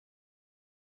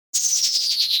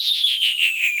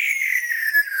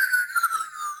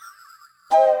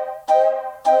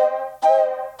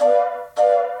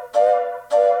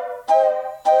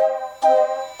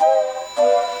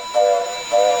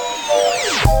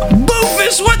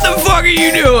Boofus, what the fuck are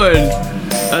you doing?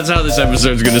 That's how this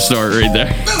episode's gonna start right there.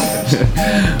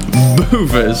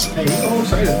 Boofus. Hey, he's all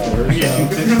excited for it.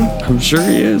 Yeah. I'm sure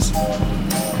he is.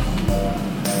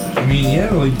 I mean,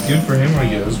 yeah, like, good for him, I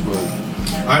guess, but...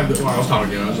 I was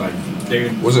talking to him, I was like,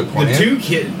 dude. Was it planned? The two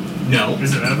kids... No.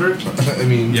 Is it ever? I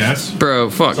mean... Yes. Bro,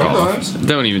 fuck Sometimes. off.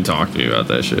 Don't even talk to me about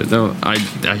that shit. I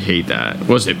hate that.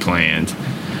 Was it planned?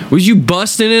 Was you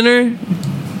busting in her?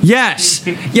 Yes.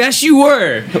 Yes, you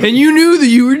were. And you knew that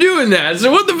you were doing that.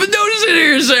 So what the fuck? Don't sit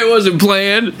here and say it wasn't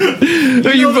planned.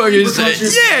 You fucking say,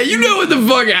 yeah, you know what the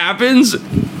fuck happens.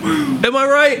 Am I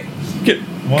right? Can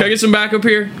I get some backup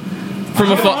here?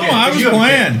 From a I was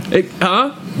playing.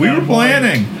 Huh? We were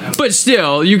planning. But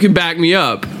still, you can back me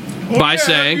up by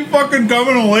saying... You fucking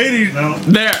coming a lady. No.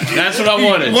 There, that's what I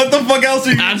wanted. What the fuck else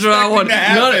are you That's what I expecting wanted. to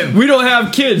happen? We don't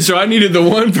have kids, so I needed the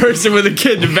one person with a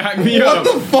kid to back me up.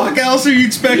 What the fuck else are you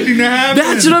expecting to happen?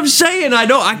 That's what I'm saying.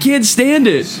 I can't stand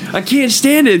it. I can't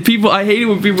stand it. I hate it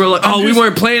when people are like, "Oh, we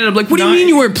weren't planning." I'm like, "What do you mean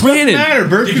you weren't planning?" Doesn't matter.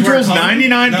 Birth Did you control's wear a condom?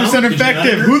 99% No?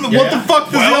 effective. Did you What the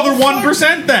fuck does the other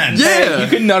 1% then? Yeah. You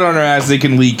can nut on her ass, they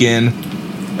can leak in.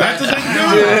 That's what they do.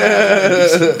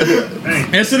 Hey,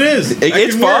 Yes, it is.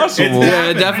 It's possible. Yeah,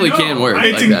 it definitely can work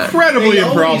It's like that. incredibly They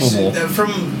always- improbable.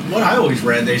 From what I always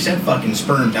read, they said fucking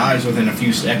sperm dies within a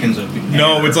few seconds of...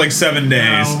 No, it's like 7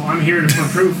 days. no, I'm here for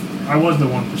proof. I was the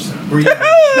 1%. Were you-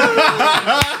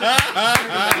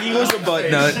 He was a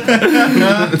butt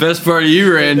nut. Best part of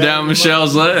you ran down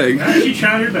Michelle's leg. She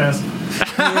tried her best.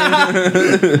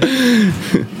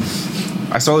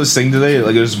 I saw this thing today,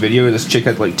 like this video. This chick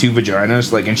had like 2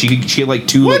 vaginas, like, and she had like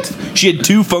 2. What? Like, she had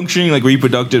 2 functioning like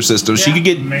reproductive systems. She Yeah, could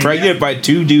get maybe. pregnant by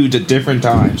 2 dudes at different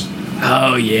times.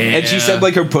 Oh yeah. And she said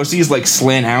like her pussy is like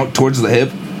slant out towards the hip.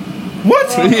 What?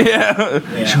 Yeah.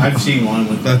 Yeah, I've seen one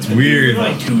with... That's weird.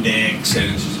 Like 2 dicks,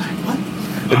 and it's just like, what?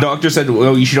 The doctor said,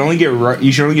 "Well, you should only get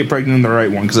pregnant in the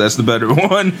right one because that's the better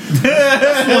one." That's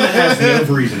the one that has the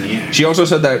ovaries in the end. She also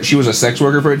said that she was a sex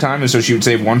worker for a time, and so she would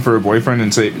save one for her boyfriend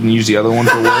and use the other one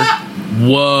for work.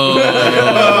 Whoa.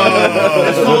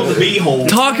 It's called the beehole.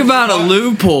 Talk about a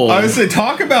loophole. I would say,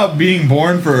 talk about being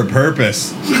born for a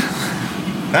purpose.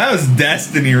 That was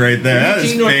destiny right there. That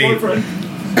is fate.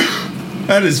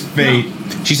 That is fate.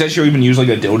 She said she'll even use like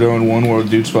a dildo in one while the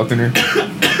dude's fucking her.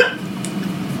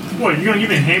 What, you're gonna give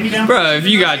me a hand-me-down? Bro, if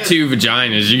you got 2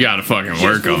 vaginas, you gotta fucking She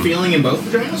has work full them. feeling in both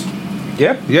vaginas?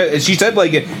 Yeah. She said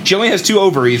like she only has 2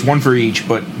 ovaries, one for each,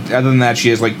 but other than that, she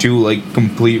has like 2 like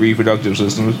complete reproductive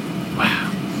systems.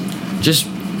 Just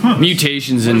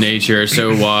mutations in nature are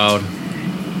so wild.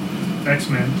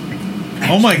 X-Men.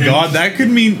 Oh my god, that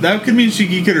could mean she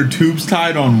could get her tubes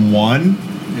tied on one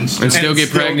And And still get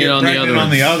pregnant on the other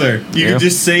one. You Yeah. could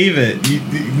just save it. They're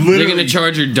Literally. gonna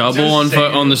charge her double Just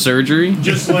on the surgery.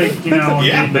 Just like, you know,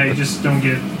 Yeah. they just don't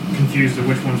get confused of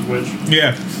which one's which.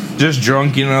 Yeah. Just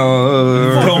drunk, you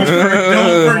know. Don't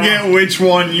forget which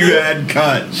one you had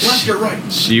cut. left or right.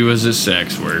 She was a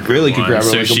sex worker. Really could grab her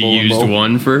so like a she bowling used ball.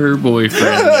 one for her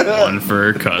boyfriend, and one for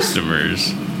her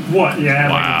customers. What? Yeah,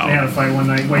 Wow. they had a fight one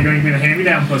night. Wait, you don't give me the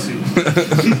hand-me-down pussy.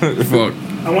 Fuck.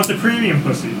 I want the premium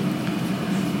pussy.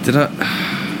 Did I?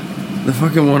 The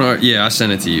fucking one art. Yeah, I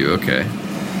sent it to you. Okay.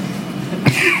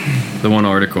 The one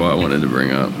article I wanted to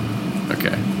bring up.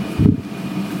 Okay.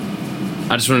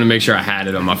 I just wanted to make sure I had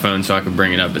it on my phone so I could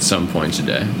bring it up at some point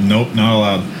today. Nope, not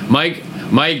allowed.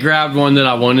 Mike grabbed one that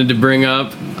I wanted to bring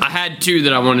up. I had 2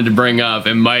 that I wanted to bring up,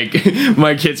 and Mike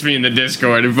hits me in the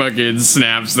Discord and fucking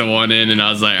snaps the one in, and I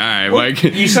was like, all right, Mike.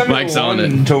 You sent me Mike's the on one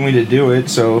it. and told me to do it,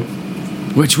 so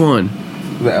Which one?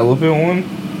 the elephant one.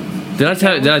 Did I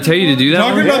tell you to do that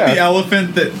Talking one? about Yeah. the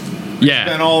elephant that Yeah.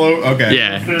 been all over. Okay.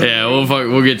 Yeah.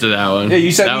 We'll get to that one. Yeah,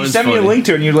 you That sent was me a funny. link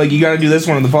to it, and you're like, you got to do this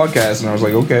one on the podcast, and I was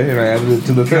like, okay, and I added it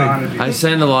to the thing. Gotta be. I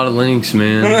send a lot of links,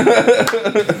 man.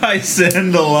 I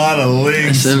send a lot of I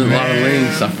links. send a lot of man.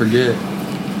 links. I forget.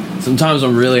 Sometimes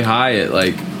I'm really high at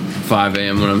like 5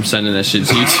 a.m. when I'm sending that shit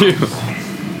to you too.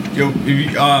 Yo,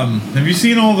 have you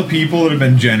seen all the people that have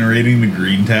been generating the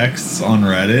green texts on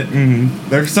Reddit?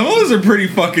 Mm-hmm. Some of those are pretty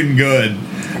fucking good.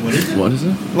 What is it? What is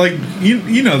it? Like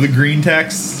you know the green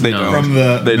texts They don't. from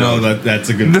the They no don't. that's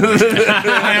a good.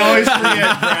 I always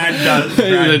forget Brad does.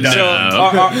 Brad does.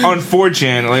 No. On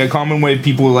 4chan, like a common way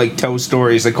people like tell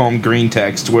stories, they call them green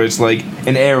text, where it's like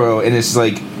an arrow, and it's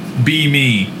like, Be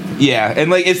me. yeah, and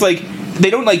like it's like they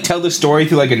don't like tell the story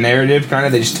through like a narrative kind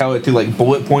of. They just tell it through like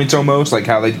bullet points almost, like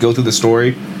how they go through the story,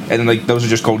 and then like those are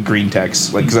just called green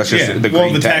text, like because that's just Yeah. the Well,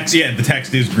 green the text. text. Yeah, the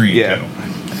text is green. Yeah. Too.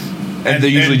 And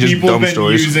they're usually just people dumb have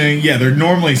been stories. they're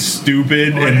normally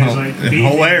stupid Or and, it was like and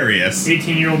hilarious.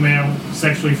 18-year-old male,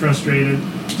 sexually frustrated,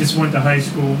 just went to high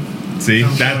school, See,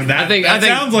 that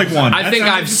sounds like one. I That think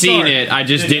sounds I've like a seen story. it. I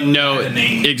just didn't know the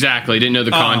name. exactly. Didn't know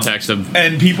the context of.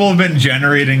 And people have been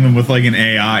generating them with like an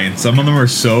AI, and some of them are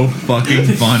so fucking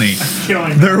funny.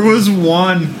 Killing There was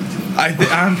one.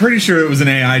 I'm pretty sure it was an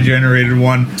AI generated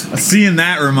one. Seeing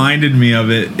that reminded me of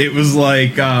it. It was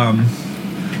like,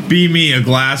 be me, a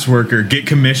glass worker, get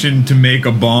commissioned to make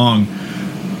a bong.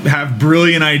 Have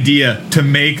brilliant idea to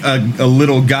make a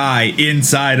little guy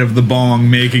inside of the bong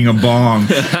making a bong.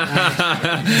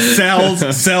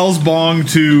 sells bong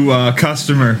to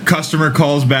customer. Customer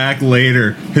calls back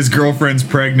later. His girlfriend's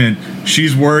pregnant.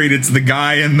 She's worried it's the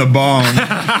guy in the bong.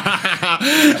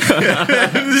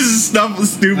 This is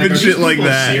stupid shit like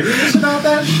that. Serious about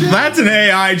that shit? That's an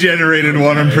AI generated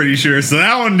one, I'm pretty sure. So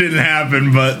that one didn't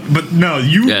happen, but no,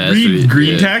 you read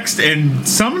green text and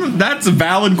that's a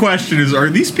valid question. Are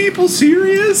these people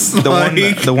serious?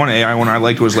 The one AI one I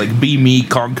liked was like be me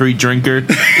concrete drinker,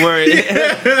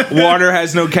 where water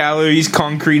has no calories,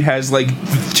 concrete has like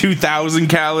 2,000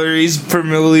 calories per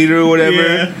milliliter or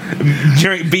whatever.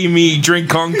 Be me, drink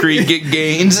concrete, get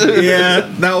gains. Yeah,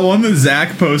 that one that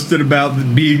Zach posted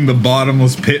about being the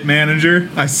bottomless pit manager.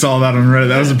 I saw that on Reddit.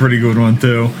 That was a pretty good one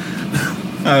too.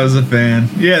 I was a fan.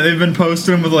 Yeah, they've been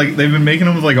posting them with they've been making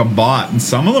them with like a bot, and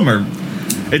some of them are.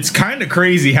 It's kind of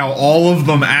crazy how all of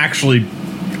them actually.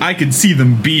 I could see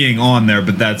them being on there,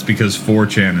 but that's because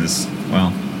 4chan is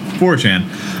 4chan.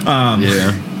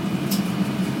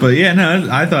 Yeah. But yeah, no,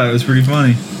 I thought it was pretty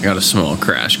funny. Got a small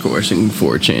crash course in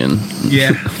 4chan. Yeah.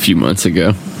 A few months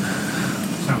ago.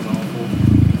 Sounds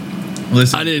awful.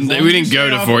 Listen, We didn't go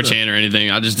to 4chan or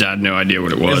anything. I just had no idea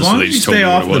what it was. As long so they as you just told stay me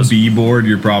off what it the was. B board,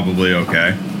 you're probably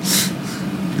okay.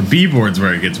 The B board's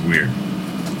where it gets weird.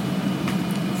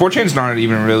 4chan's not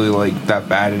even really like that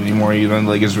bad anymore. Even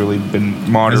like it's really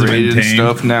been moderated and tamed?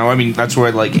 stuff now. I mean, that's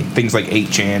where like things like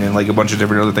 8chan and like a bunch of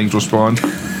different other things will spawn.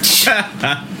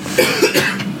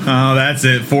 Oh, that's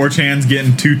it. 4chan's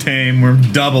getting too tame. We're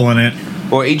doubling it.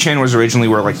 Well, 8chan was originally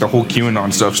where like the whole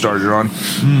QAnon stuff started on.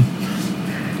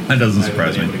 That doesn't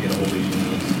surprise me.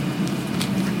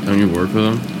 Don't you work with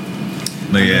them?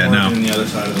 But yeah, On no. the other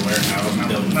side of the warehouse.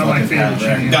 building I like fucking family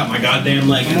power. chain. Got my goddamn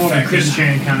leg I'm more of a infected. Chris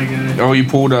Chan kind of guy. Oh, you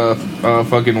pulled a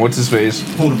fucking what's his face?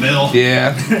 Pulled a bill.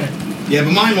 Yeah. Yeah,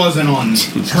 but mine wasn't on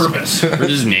purpose. We're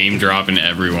just name dropping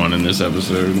everyone in this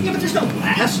episode. Yeah, but there's no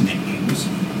last names.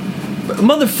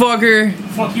 Motherfucker.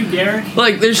 Fuck you, Derek.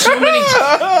 Like, there's so many. You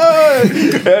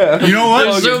know what?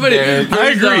 There's so many. Derek.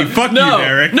 I agree. Fuck you,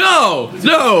 Derek. No,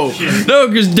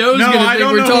 because Doe's No, gonna I think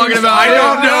don't we're know talking about I him.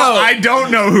 don't know. No. I don't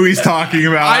know who he's talking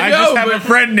about. I I know, just have but- a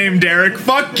friend named Derek.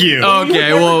 Fuck you.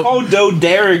 Okay, well, called Doe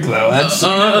Derek though. That's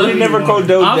we never called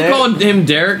Doe I've Derek. called him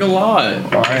Derek a lot.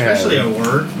 Especially at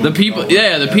work. The people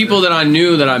that I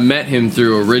knew that I met him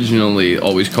through originally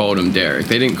always called him Derek.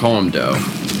 They didn't call him Doe.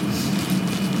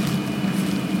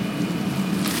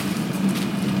 You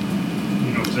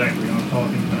know exactly what I'm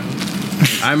talking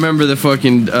about. I remember the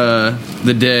fucking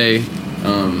the day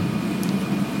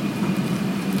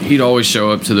he'd always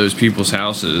show up to those people's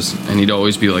houses and he'd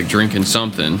always be like drinking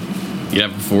something. He'd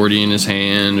have a 40 in his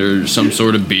hand or some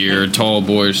sort of beer, a tall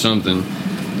boy or something.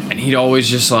 And he'd always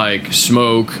just like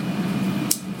smoke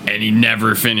and he'd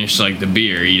never finish like the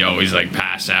beer. He'd always like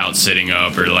pass out sitting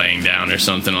up or laying down or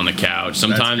something on the couch.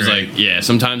 Sometimes great.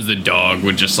 sometimes the dog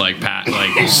would just like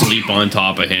sleep on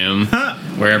top of him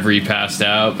wherever he passed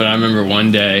out. But I remember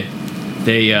one day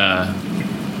they God,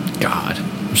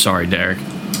 I'm sorry, Derek.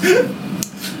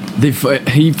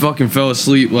 He fucking fell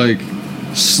asleep like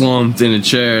slumped in a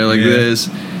chair like this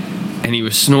and he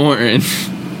was snoring.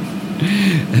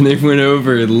 And they went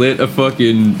over and lit a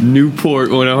fucking Newport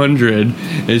 100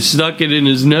 and stuck it in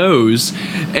his nose,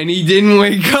 and he didn't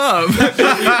wake up. He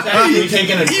was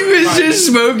just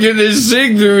smoking his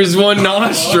cig through his one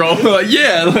nostril.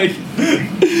 They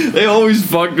always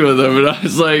fucked with him, and I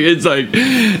was like,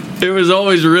 it was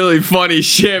always really funny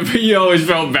shit, but you always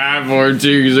felt bad for him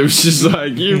too, because it was just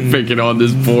like, you're picking on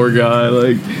this poor guy,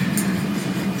 like,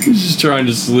 he's just trying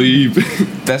to sleep.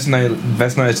 Best night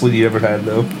of sleep you ever had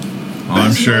though. Oh,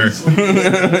 I'm sure.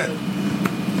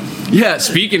 Yeah,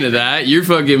 speaking of that, your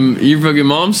fucking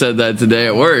mom said that today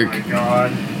at work. Oh my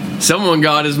god. Someone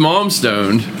got his mom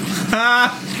stoned. Oh,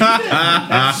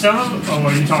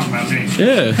 are you talking about me?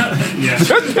 Yeah. Yeah.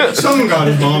 Someone got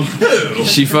his mom.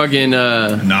 She fucking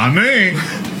Not me.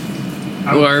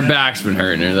 well, her back's been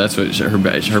hurting her. That's what her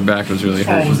back was really Oh,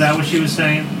 hurting. was that what she was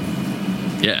saying?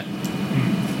 Yeah.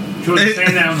 She wasn't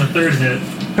saying that on the third hit.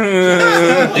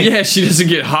 Yeah, she doesn't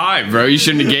get high, bro. You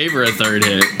shouldn't have gave her a third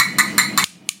hit.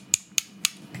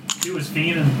 She was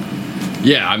fiending.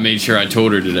 Yeah, I made sure I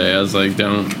told her today. I was like,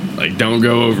 don't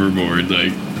go overboard.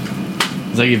 Like,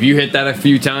 It's like if you hit that a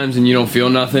few times and you don't feel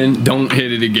nothing, don't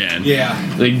hit it again. Yeah.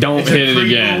 Like don't hit it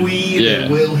again. Weed, Yeah.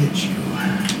 it will hit you.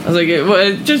 I was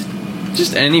like,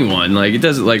 just anyone. Like it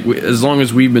doesn't like as long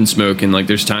as we've been smoking. Like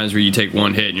there's times where you take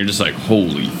one hit and you're just like,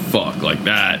 holy fuck, like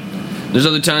that. There's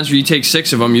other times where you take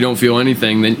 6 of them, you don't feel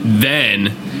anything.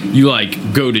 Then you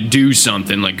like go to do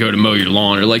something, like go to mow your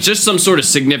lawn or like just some sort of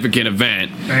significant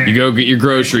event. You go get your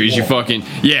groceries, you fucking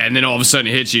and then all of a sudden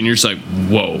it hits you and you're just like,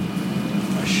 whoa.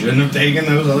 I shouldn't have taken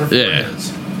those other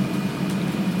friends.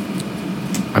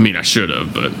 I mean, I should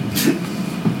have, but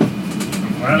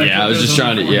I was just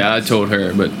trying to. Yeah, I told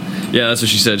her, but yeah, that's what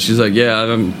she said. She's like, yeah, I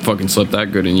haven't fucking slept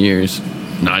that good in years.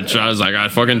 And I was like, I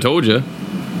fucking told you.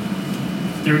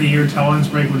 30-year tolerance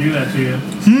break will do that to you.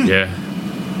 Yeah.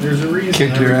 There's a reason Kick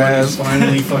your everybody's ass.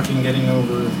 finally fucking getting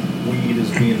over weed as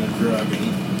being a drug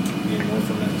and being more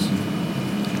for medicine.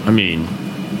 I mean,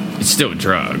 it's still a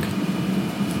drug.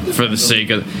 For the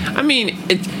sake of, I mean,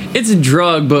 it's a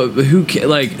drug, but who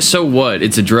like? So what?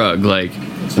 It's a drug. Like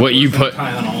It's what you worse than put.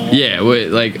 Tylenol. Yeah,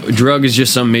 like drug is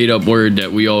just some made up word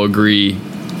that we all agree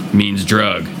means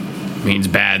drug, means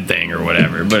bad thing or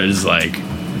whatever. But it's like,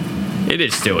 it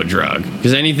is still a drug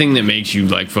because anything that makes you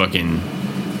like fucking.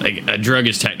 Like a drug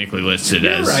is technically listed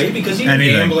You're as right, because even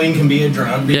anything. gambling can be a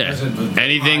drug. yeah. Because of the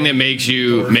Anything that makes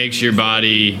your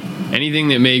body. anything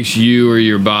that makes you or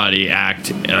your body act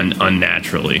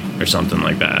unnaturally or something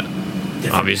like that.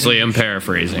 Obviously, I'm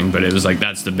paraphrasing, but it was like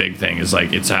that's the big thing. Is like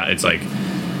it's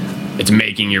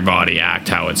making your body act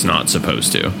how it's not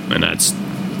supposed to, and that's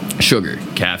sugar,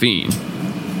 caffeine,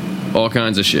 all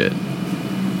kinds of shit.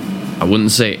 I wouldn't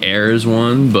say air is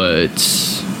one, but.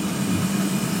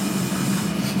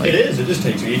 It is. It just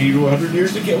takes 80 to 100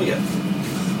 years to kill you.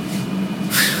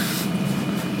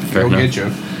 Fair Go enough. get you.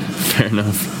 Fair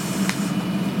enough.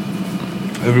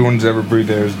 Everyone's ever breathed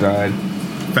air has died.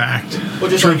 Fact. Well,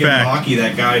 just True like in fact. hockey,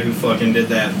 that guy who fucking did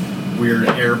that weird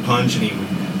air punch and he would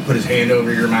put his hand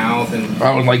over your mouth and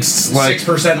I would like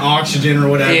 6% oxygen or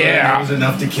whatever. Yeah. And that was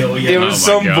enough to kill you. it Oh was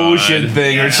my some God. bullshit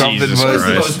thing Yeah. or something. Jesus What's the But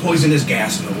Christ. most poisonous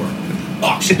gas in the world?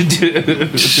 Oxygen.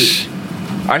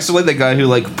 I still like that guy who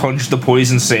like punched the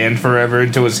poison sand forever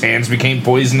until his hands became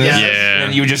poisonous. Yeah.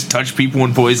 And you would just touch people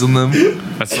and poison them.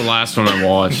 That's the last one I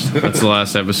watched. That's the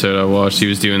last episode I watched. He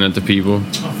was doing that to people. Oh,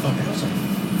 fuck. That was like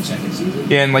second season?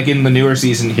 Yeah, and like in the newer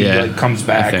season, he Yeah, like comes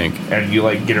back I think. and you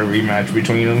like get a rematch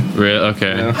between them. Really?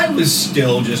 Okay. Yeah. I was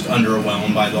still just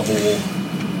underwhelmed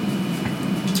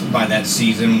by that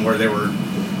season where they were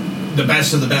the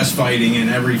best of the best fighting and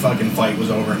every fucking fight was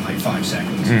over in like 5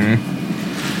 seconds.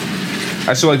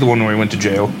 I still like the one where he went to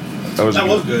jail. That was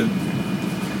good.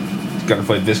 Got to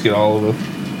fight Biscuit all over.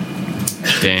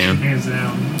 Damn. Hands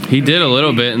down. He did a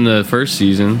little bit in the first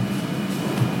season.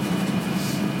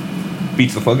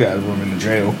 Beats the fuck out of him in the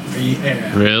jail.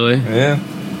 Yeah. Really? Yeah.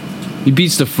 He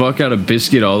beats the fuck out of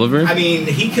Biscuit Oliver? I mean,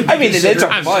 he could. Be I mean, it's considered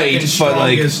a the fight, second but,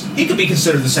 like- strongest- he could be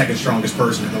considered the second strongest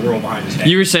person in the world behind his head.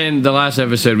 You were saying the last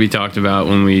episode we talked about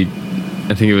when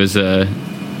I think it was, the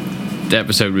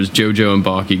episode was JoJo and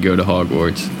Baki go to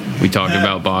Hogwarts. We talked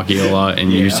about Baki a lot,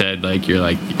 and you Yeah. said, like, you're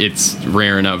like, it's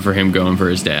raring up for him going for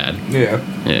his dad. Yeah.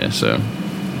 Yeah, so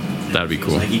that'd be Feels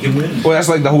cool. like he can win. Well, that's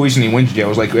like the whole reason he went to jail.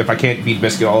 Was like, if I can't beat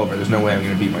Biscuit Oliver, there's no way I'm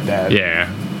gonna beat my dad. Yeah.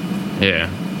 Yeah.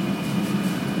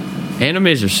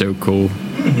 Animes are so cool.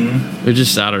 They're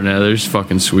just, I don't know, they're just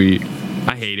fucking sweet.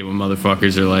 I hate it when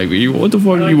motherfuckers are like, what the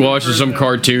fuck are you watching some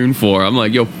cartoon for? I'm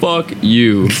like, yo, fuck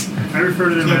you. I refer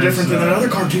to them No as different than another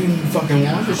cartoon you fucking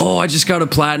watch. Oh, I just got a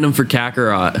platinum for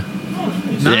Kakarot. Oh,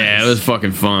 nice. Yeah, it was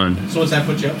fucking fun. So what's that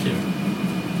put you up to?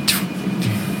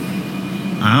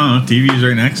 I don't know. TV's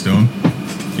right next to him.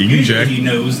 You can Usually check. he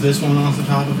knows this one off the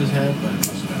top of his head, but it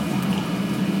must have been a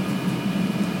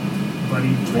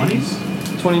while. buddy.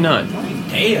 20s? 29.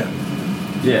 Damn.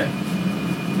 Yeah.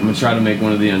 I'm gonna try to make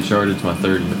one of the Uncharted my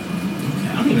 30th. Okay,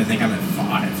 I don't even think I'm at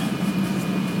 5.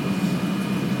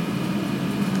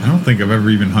 I don't think I've ever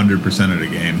even 100%ed a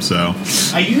game, so.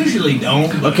 I usually don't.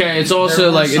 but Okay, it's there also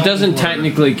were like, it some doesn't where-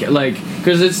 technically, like,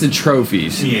 because it's the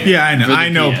trophies. Yeah. Yeah, I know. For the I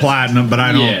know PS. platinum, but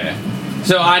I don't. Yeah.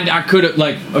 So I could have,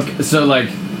 like, okay, so like,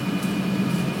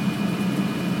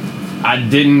 I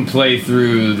didn't play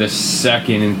through the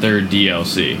second and third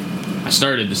DLC. I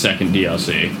started the second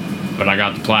DLC, but I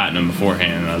got the platinum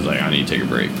beforehand, and I was like, I need to take a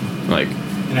break. Like,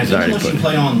 And I think sorry, unless you but-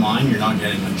 play online, you're not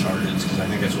getting Uncharted, because I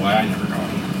think that's why I never got them.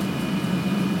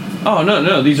 oh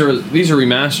no, these are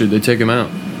remastered. They take them out.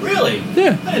 Really?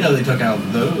 Yeah. I didn't know they took out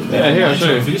the Yeah, here, I'll online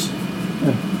show you. trophies.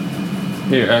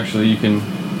 Here, actually, you can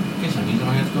Guess I need to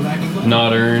have to go back and play.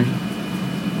 not earn.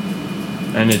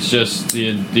 And it's just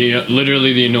the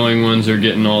literally the annoying ones are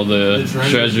getting all the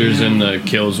treasures and the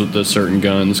kills with the certain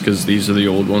guns because these are the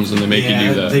old ones and they make you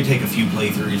do that. They take a few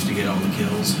playthroughs to get all the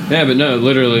kills. Yeah, but no,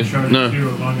 literally no.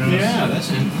 Yeah, that's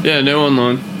it. Yeah, no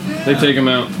online. Yeah. They take them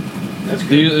out. That's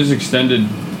good. There's extended.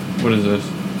 What is this?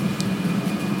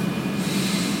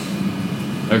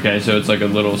 Okay, so it's like a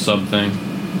little sub thing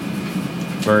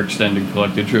for extended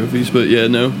collected trophies. But yeah,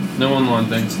 no online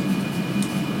things.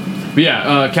 But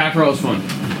yeah, Kakarot was fun.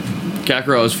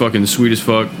 Kakarot was fucking sweet as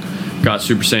fuck. Got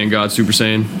Super Saiyan, God Super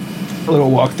Saiyan. A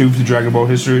little walkthrough through Dragon Ball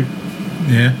history.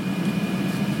 Yeah.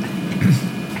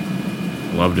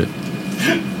 Loved it.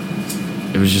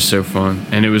 It was just so fun.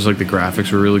 And it was like the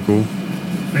graphics were really cool.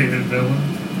 Favorite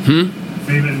villain?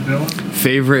 Favorite villain?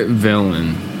 Favorite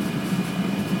villain.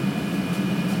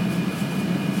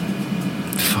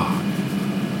 Fuck.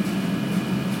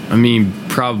 I mean,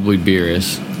 probably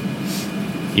Beerus.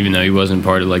 Even though he wasn't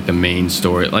part of like the main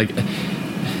story. Like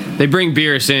they bring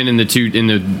Beerus in the two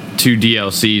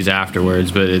DLCs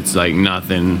afterwards, but it's like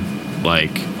nothing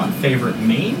like My favorite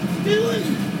main villain?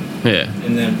 yeah.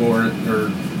 And then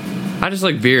I just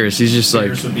like Beerus. He's just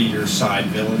like Beerus would be your side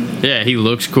villain. yeah, he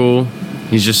looks cool.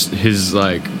 He's just his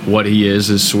like what he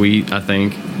is sweet, I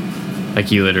think. Like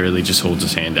he literally just holds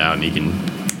his hand out and he can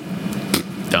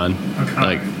done. Okay.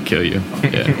 Like kill you.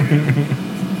 Yeah.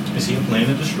 Is he a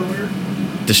planet destroyer?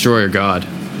 Destroyer God.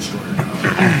 Destroyer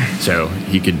god. So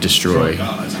he could destroy.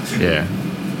 gods. Yeah.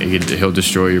 He'll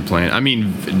destroy your planet. I mean,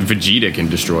 Vegeta can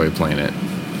destroy a planet.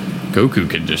 Goku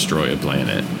could destroy a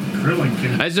planet. Krillin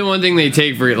can. That's the one thing they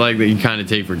take for like that you kind of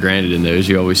take for granted in those.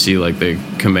 You always see like the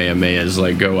Kamehamehas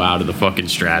like go out of the fucking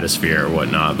stratosphere or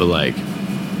whatnot, but like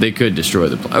they could destroy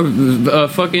the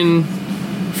planet. Fucking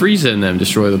Frieza and them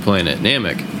destroy the planet.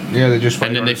 Namek. Yeah, they just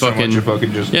And then they so much fucking- it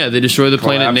fucking just Yeah, they destroy the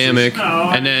planet collapses. Namek,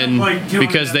 No, and then like 200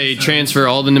 because they episodes. transfer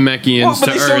all the Namekians Well, but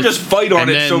to they Earth. still just fight on and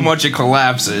it then- so much it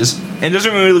collapses. And it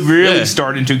doesn't really Yeah.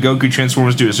 start until Goku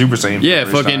transforms to a Super Saiyan. for Yeah,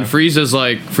 the first fucking time.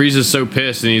 Frieza's so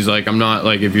pissed, and he's like, I'm not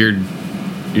like if you're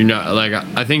not like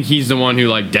I think he's the one who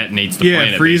like detonates the Yeah,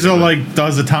 planet. Frieza basically. like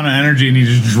does a ton of energy and he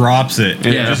just drops it.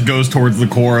 And Yeah. it just goes towards the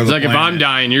core of It's the like if planet. I'm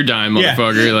dying, you're dying, Yeah.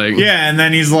 motherfucker. Like Yeah, and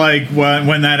then he's like,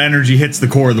 when that energy hits the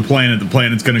core of the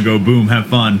planet's gonna go boom, have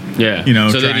fun. yeah. You know,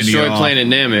 so they trying to destroyed get off. planet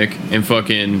Namek, and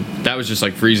fucking that was just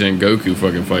like Frieza and Goku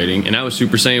fucking fighting, and that was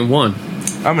Super Saiyan 1.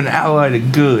 I'm an ally to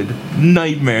good,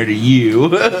 nightmare to you.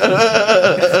 Yeah,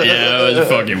 that was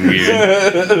fucking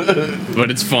weird, but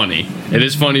it's funny. It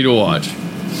is funny to watch.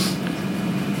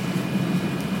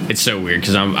 It's so weird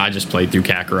because I just played through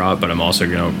Kakarot, but I'm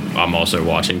also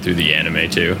watching through the anime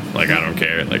too. Like I don't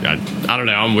care. Like I don't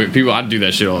know. I'm weird. People I do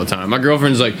that shit all the time. My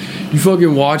girlfriend's like, you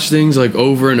fucking watch things like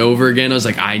over and over again. I was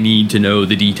like, I need to know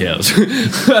the details.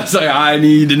 I was like, I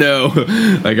need to know.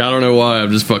 Like I don't know why.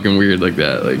 I'm just fucking weird like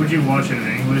that. Like Would you watch it in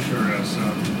English or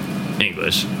sub?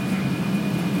 English.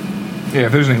 Yeah,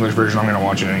 if there's an English version, I'm gonna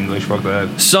watch it in English. Fuck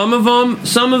that. Some of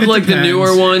It like the depends.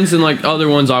 newer ones and like other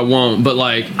ones I won't. But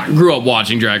like I grew up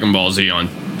watching Dragon Ball Z on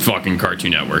fucking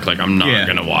Cartoon Network. Like I'm not Yeah.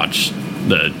 gonna watch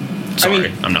the. Sorry,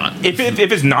 I'm not. If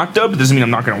it's not dubbed, it doesn't mean I'm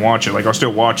not gonna watch it. Like I'll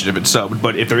still watch it if it's subbed.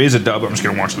 But if there is a dub, I'm just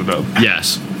gonna watch the dub.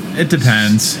 Yes, It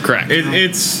depends. Correct.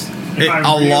 It's I a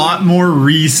really- lot more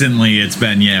recently. It's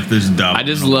been if there's a dub. I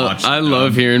just I'm gonna love. watch the I dub.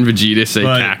 love hearing Vegeta say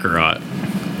But- Kakarot.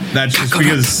 That's just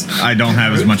because I don't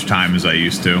have as much time as I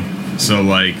used to. So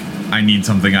like I need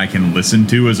something I can listen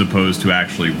to as opposed to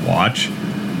actually watch.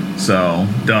 So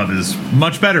dub is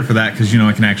much better for that because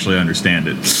I can actually understand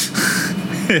it.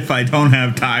 If I don't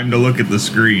have time to look at the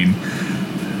screen.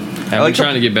 I'm like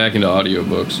trying to get back into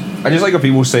audiobooks. I just like how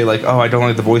people say like, "Oh, I don't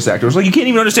like the voice actors." Like you can't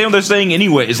even understand what they're saying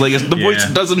anyways. Like the voice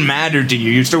Yeah. doesn't matter to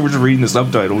you. You're still just reading the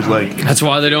subtitles. Like. That's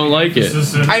why they don't like it.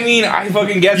 I mean, I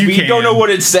fucking guess, You but you don't can. know what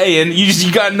it's saying.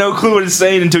 You got no clue what it's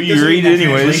saying until you read it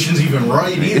anyways. Translation's even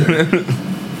right either.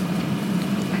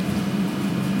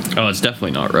 Oh, it's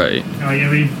definitely not right.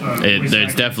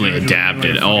 It's definitely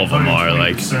adapted. All of them are,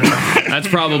 like- That's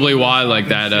probably why, like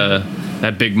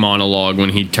that big monologue when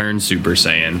he turns Super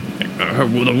Saiyan,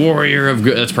 the warrior of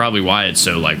good. That's probably why it's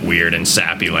so like weird and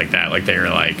sappy like that. Like they were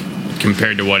like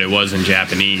compared to what it was in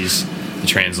Japanese, the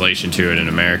translation to it in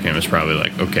American was probably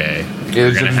like okay.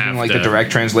 It's like the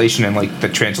direct translation and like the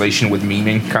translation with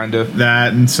meaning, kind of.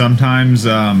 That and sometimes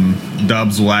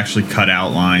dubs will actually cut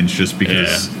out lines just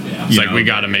because Yeah. It's like we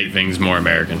got to make things more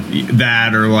American.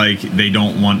 that or like they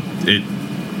don't want it.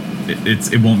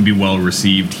 It won't be well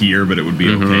received here, but it would be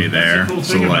okay there. Cool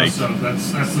So thing about like, sub.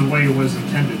 That's the way it was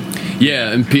intended.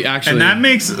 Yeah, and actually, and that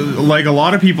makes like a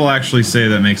lot of people actually say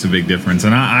that makes a big difference.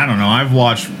 And I don't know. I've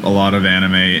watched a lot of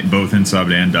anime both in sub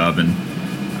and dub, and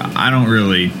I don't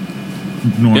really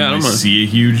normally Yeah, I don't mind. see a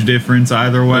huge difference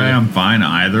either way. Yeah. I'm fine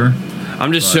either.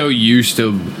 I'm just so used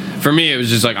to. For me, it was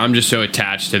just like I'm just so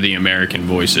attached to the American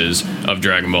voices of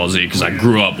Dragon Ball Z because I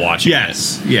grew up watching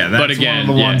Yes, yeah, that's But again, one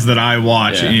of the ones that I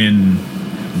watch in.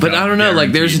 But I don't know,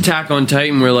 like there's Attack on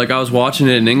Titan where like I was watching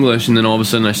it in English and then all of a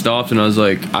sudden I stopped and I was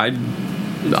like,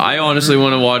 I honestly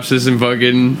want to watch this in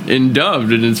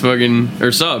dubbed and it's fucking or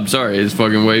subbed. Sorry, it's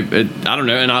fucking way. I don't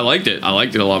know, and I liked it. I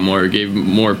liked it a lot more. It gave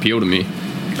more appeal to me.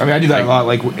 I mean, I do that a lot.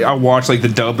 Like, I watch like the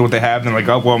dubbed what they have, and I'm like,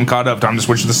 oh well, I'm caught up. Time to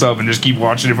switch to the sub and just keep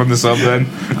watching it from the sub. Then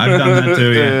I've done that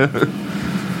too. Yeah.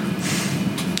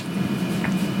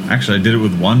 Actually, I did it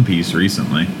with One Piece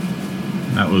recently.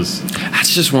 That's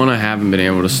just one I haven't been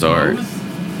able to start.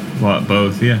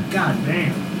 Both, yeah. God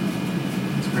damn.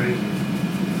 That's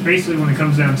crazy. Basically, when it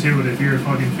comes down to it, if you're a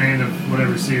fucking fan of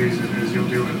whatever series it is, you'll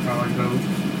do it probably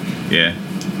both. Yeah.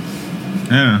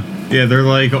 Yeah. Yeah,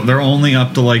 they're only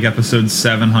up to like episode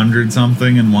 700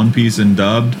 something in One Piece and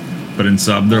dubbed, but in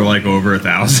sub they're like over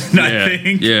 1,000. I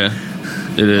think. Yeah,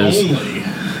 it is. Only.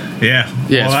 Yeah. Yeah, Well, it's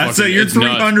that's fucking- you're it's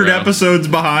nuts, 300 bro. episodes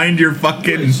behind your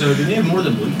fucking. Wait, so do they have more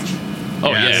than Bleach?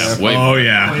 Oh Yes. yeah, way Oh more.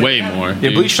 yeah. Way more. yeah,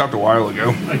 dude. Bleach stopped a while ago.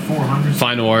 Like 400.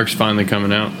 Final arc's finally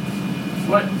coming out.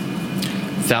 What?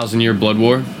 1,000-Year Blood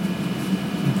War.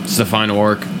 It's the final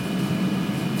arc,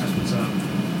 That's what's up.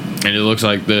 and it looks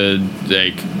like the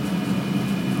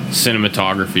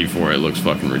cinematography for it looks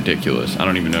fucking ridiculous. I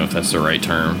don't even know if that's the right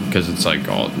term because it's like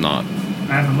all not.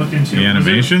 I haven't looked into The it.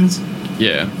 animations.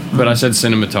 Yeah, but I said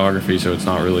cinematography, so it's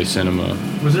not really cinema.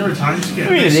 Was there a time skip? I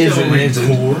mean, it is. Still It is.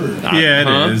 record. Yeah, it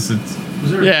Huh? is. It's,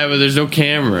 Was there Yeah, but there's no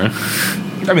camera.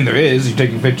 I mean, there is. You're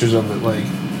taking pictures of it, like.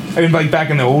 I mean, like back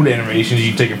in the old animations,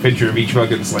 you take a picture of each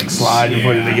fucking like slide and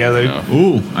put it Yeah. together. No.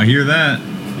 ooh, I hear that.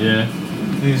 Yeah.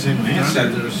 Man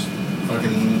said there's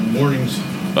fucking warnings.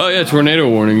 Oh yeah, tornado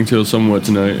warning until somewhat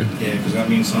tonight. Yeah, because that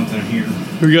means something here.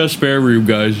 We got a spare room,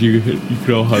 guys. You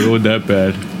could all huddle it that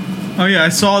bad. Oh yeah, I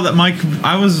saw that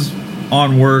I was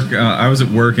on work. I was at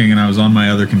working and I was on my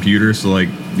other computer, so like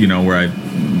where I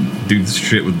do this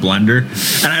shit with Blender.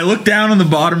 And I looked down on the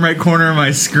bottom right corner of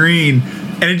my screen,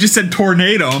 and it just said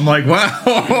tornado. I'm like, wow,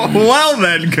 well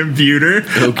then, computer.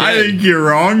 Okay. I think you're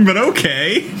wrong, but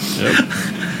okay. Yep.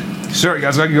 Sorry,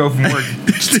 guys, I can go from work.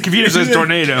 The computer says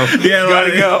tornado. Yeah,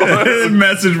 gotta go.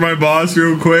 Message my boss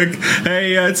real quick.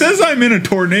 Hey, it says I'm in a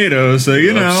tornado, so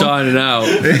you know. I'm signing out.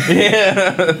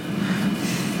 Yeah.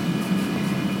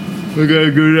 I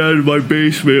gotta go down to my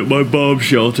basement, my bomb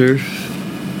shelter.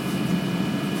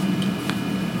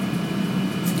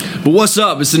 But what's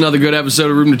up? It's another good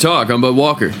episode of Room to Talk. I'm Bud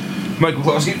Walker. Michael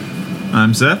Klosky.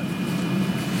 I'm Seth.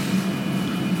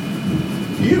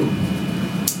 You.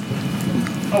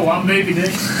 Oh, I'm Baby Dick.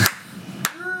 Sorry,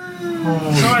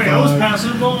 I was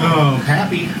passing the ball. Oh,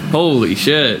 happy. Holy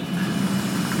shit.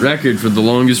 Record for the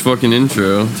longest fucking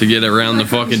intro to get around the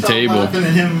fuccking Stop table. laughing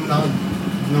at him. Not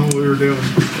know what we were doing.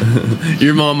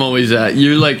 Your mom always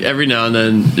you're like every now and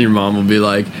then your mom will be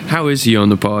like, how is he on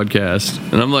the podcast?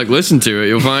 And I'm like, listen to it,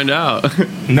 you'll find out.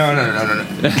 No.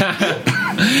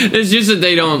 It's just that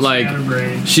they don't like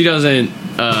Scatterbrain. she doesn't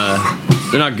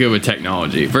they're not good with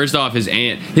technology. First off, his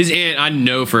aunt I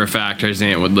know for a fact his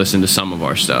aunt would listen to some of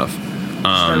our stuff.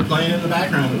 Start playing in the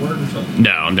background at work or something.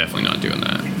 No, I'm definitely not doing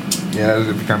that. Yeah, that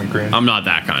would be kind of cringe. I'm not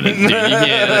that kind of dude. You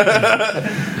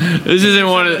can't. This isn't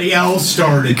one of Somebody else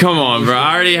started. Come on, bro.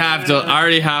 I already have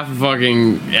to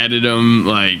fucking edit them,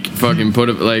 like fucking put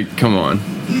it like come on.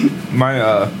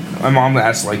 My mom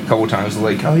asked like a couple times,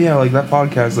 like, oh yeah, like that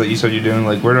podcast that you said you're doing,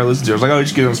 like where do I listen to it? I was like, oh,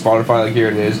 just get it on Spotify, like here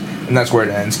it is, and that's where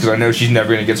it ends because I know she's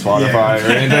never gonna get Spotify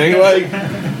or anything. Like,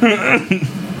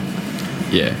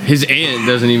 Yeah, his aunt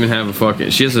doesn't even have a fucking.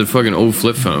 She has a fucking old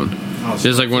flip phone. Oh, She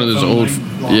has like one of those phone,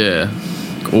 old,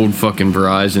 like, old fucking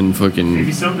Verizon Maybe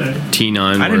fucking someday.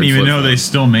 T9. I didn't even know they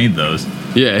still made those.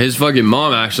 Yeah, his fucking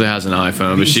mom actually has an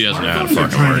iPhone, but she doesn't know how to Smartphones are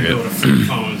fucking trying work to go it. to flip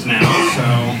phones now, so.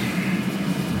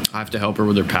 I have to help her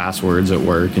with her passwords at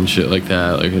work and shit like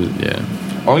that. Like,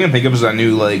 yeah. all I can think of is that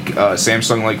new like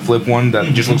Samsung like flip one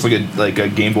that just looks like a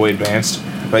Game Boy Advanced.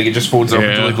 Like it just folds up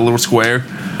into Yeah. like a little square.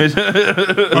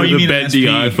 Oh, you mean an the SP?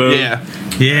 iPhone? Yeah.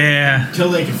 Yeah. Until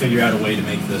they can figure out a way to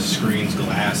make the screens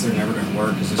glass, they're never going to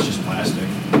work because it's just plastic.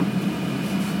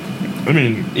 I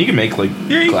mean, you can make like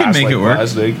Yeah, you can glass, make like, it work.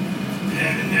 plastic.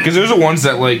 Because there's the ones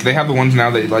that like they have the ones now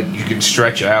that like you can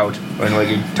stretch out and like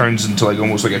it turns into like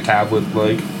almost like a tablet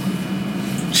like.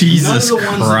 Jesus None of the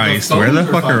ones that Christ, where the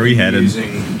phones fuck are we fucking headed?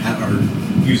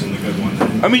 Using the good one.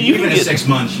 I mean, you even can at get- 6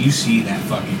 months, you see that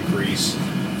fucking grease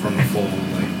from the full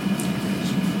like.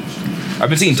 I've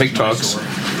been seeing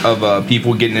TikToks of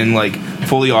people getting in like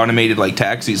fully automated like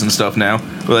taxis and stuff now.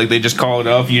 Where like they just call it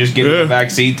up, you just get in the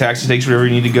back seat, taxi takes wherever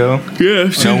you need to go. Yeah,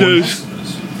 she does.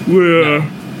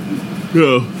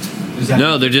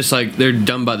 No, they're just like they're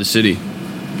done by the city.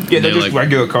 Yeah, they're just like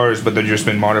regular cars, but they've just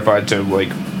been modified to like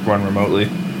run remotely.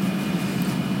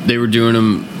 They were doing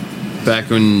them back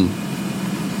when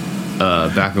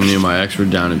me and my ex were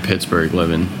down in Pittsburgh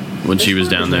living when she was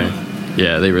down there.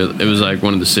 Yeah, they were. It was like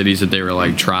one of the cities that they were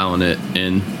like trialing it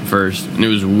in first, and it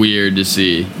was weird to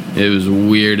see. It was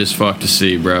weird as fuck to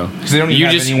see, bro. Because they don't even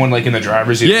have anyone like in the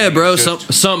driver's seat. Yeah, bro.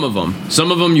 Some of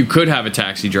them you could have a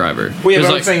taxi driver. Well, yeah,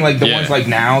 but I'm saying like the ones like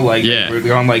now, like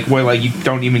they're on like where like you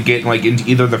don't even get like into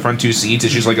either of the front two seats.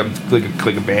 It's just like a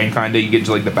van kind of. You get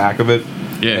into like the back of it.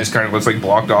 Yeah, it's kind of looks like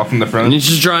blocked off from the front. And you're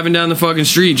just driving down the fucking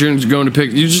street, you're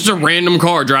just a random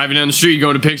car driving down the street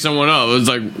going to pick someone up. It's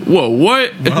like, whoa,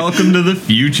 what? Welcome to the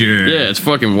future. Yeah, it's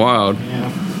fucking wild. Yeah,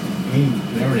 I mean,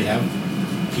 they already have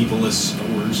people-less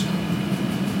stores.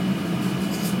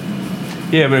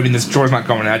 Yeah, but I mean, the store's not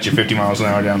coming at you 50 miles an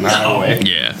hour down the highway.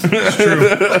 Yeah, it's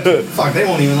true. Fuck, they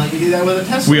won't even let you do that with a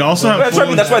Tesla. We also have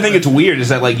that's why I think it's weird is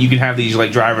that like you can have these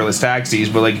like driverless taxis,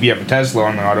 but like if you have a Tesla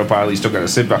on the autopilot, you still got to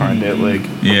sit behind it. Like,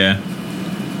 yeah.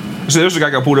 So there's a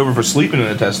guy got pulled over for sleeping in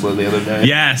a Tesla the other day.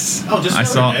 Yes. Oh, just I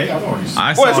saw. Day. I've already seen.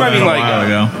 I saw well, that's what I mean. a Like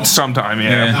while ago. sometime,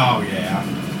 yeah. Oh yeah.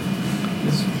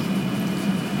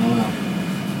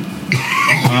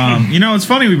 You know, it's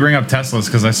funny we bring up Teslas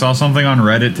because I saw something on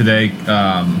Reddit today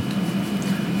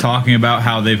talking about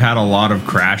how they've had a lot of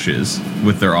crashes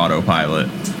with their autopilot.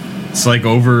 It's like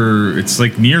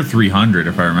near 300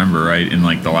 if I remember right in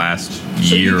like the last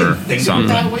year you or can think something.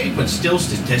 of it that way, but still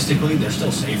statistically they're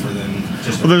still safer than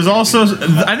just. Well, there's also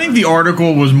I think the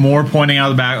article was more pointing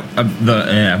out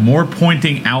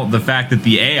pointing out the fact that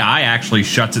the AI actually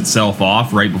shuts itself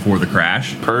off right before the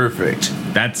crash. Perfect.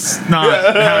 That's not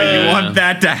how you want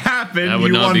that to happen. That would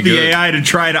You not want be the good. AI to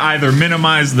try to either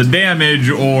minimize the damage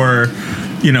or,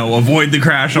 you know, avoid the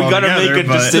crash We altogether. gotta make a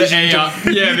decision.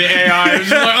 the AI is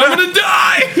just like, I'm gonna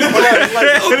die.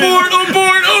 Abort.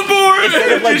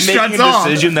 Instead of, like Just making shuts a off.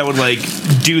 decision that would like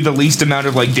do the least amount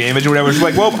of like damage or whatever. It's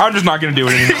like, well, I'm just not gonna do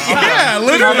it anymore. Yeah,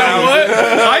 literally.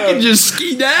 I can just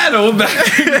skedaddle back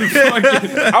to the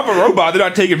fucking. I'm a robot. They're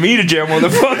not taking me to jail,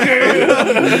 motherfucker.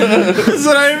 That's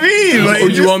what I mean. Like, Oh,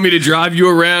 you want me to drive you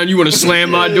around? You want to slam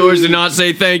my doors and not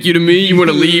say thank you to me? You want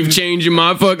to leave changing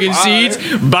my fucking seats?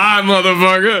 Bye,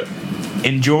 motherfucker.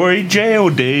 Enjoy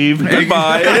jail, Dave.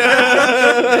 Goodbye.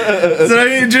 that's what I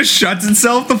mean. It just shuts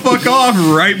itself the fuck off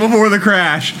right before the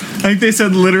crash. I think they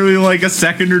said literally like a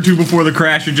second or two before the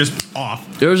crash, it just off.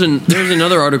 There's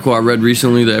another article I read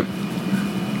recently that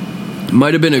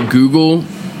might have been a Google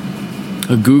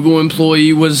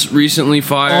employee was recently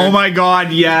fired. Oh my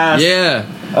god, yes. Yeah.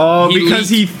 Oh, He because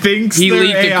he leaked- thinks he their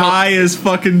leaked a AI is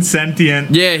fucking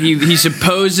sentient. Yeah, he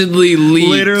supposedly leaked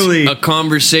Literally. a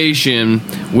conversation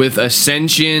with a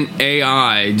sentient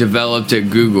AI developed at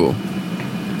Google.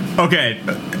 Okay.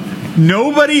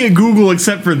 Nobody at Google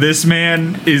except for this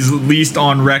man is at least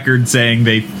on record saying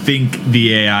they think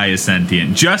the AI is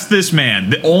sentient. Just this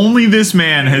man. Only this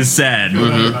man has said.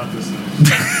 About this.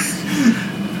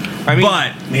 I mean,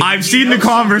 But I've seen the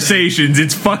conversations.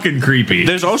 It's fucking creepy.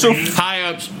 there's also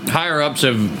Higher ups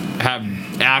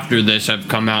have after this have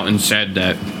come out and said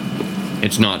that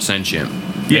it's not sentient.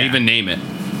 They Yeah. even name it.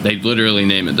 They literally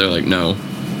name it. They're like, no,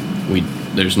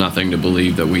 there's nothing to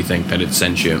believe that we think that it's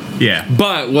sentient. Yeah.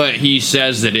 But what he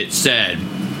says that it said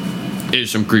is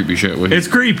some creepy shit. It's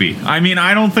creepy. I mean,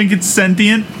 I don't think it's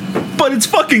sentient, but it's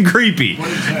fucking creepy.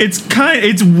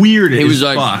 It's weird It as was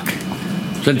like- fuck.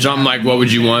 Said something like, what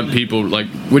do you want people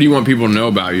to know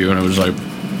about you? And I was like,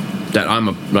 that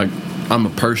I'm a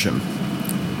person.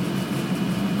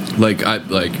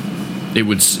 It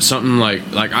would something like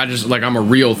I'm a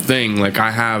real thing.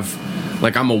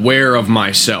 I'm aware of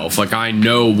myself. Like I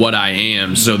know what I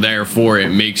am. So therefore it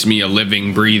makes me a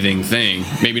living, breathing thing.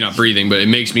 Maybe not breathing, but it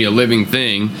makes me a living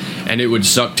thing. And it would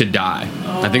suck to die.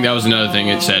 I think that was another thing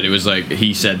it said. It was like,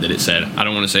 he said that it said. I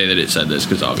don't want to say that it said this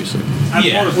because obviously.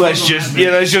 let's just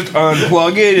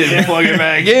unplug it and plug it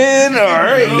back in. All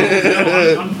right.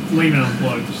 No, I'm leaving it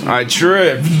unplugged. I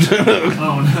tripped.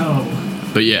 Oh no.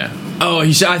 But yeah. Oh,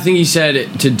 he said. I think he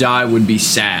said to die would be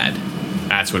sad.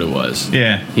 That's what it was.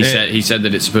 Yeah. He said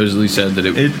that it supposedly said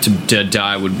that to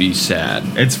die would be sad.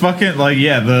 It's fucking like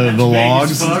the vague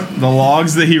as fuck.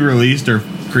 logs that he released are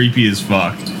creepy as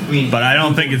fuck. I mean, But I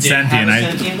don't think it's didn't sentient.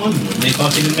 have a sentient one. Wouldn't they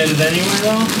fucking admit it anyway,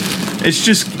 though? It's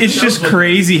just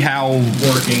crazy how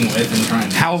Working with and trying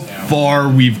to far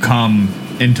we've come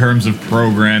in terms of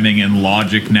programming and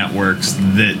logic networks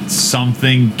that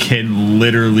something can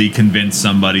literally convince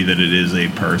somebody that it is a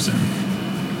person.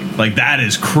 Like, that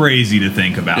is crazy to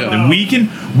think about. Yeah. That we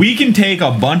can take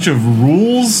a bunch of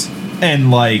rules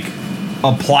and like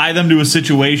apply them to a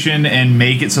situation and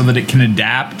make it so that it can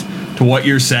adapt to what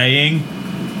you're saying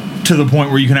to the point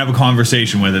where you can have a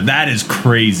conversation with it. That is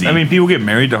crazy. I mean, people get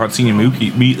married to Hatsune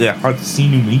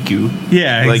Miku.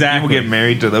 Yeah, Like, exactly. people get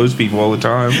married to those people all the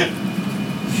time. Should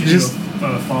Just- do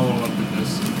a follow-up with this.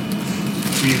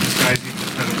 See if this guy's even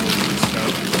credible with this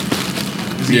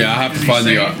stuff. Is he- Yeah, I have is to he find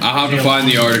saying- I have to find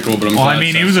the article, but I'm. Well, glad I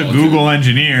mean, he Seth was a saw it, Google too.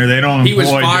 engineer. They don't He was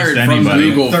employ fired just from anybody.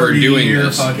 Google for doing 30-year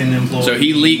this. fucking employee. So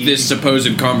he leaked this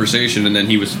supposed conversation, and then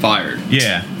he was fired.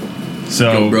 Yeah.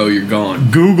 So Go, bro, you're gone.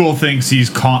 Google thinks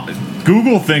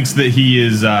Google thinks that he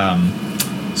is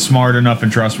smart enough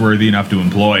and trustworthy enough to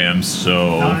employ him. Not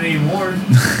So anymore.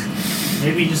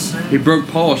 Maybe just He broke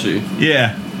policy.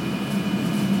 yeah,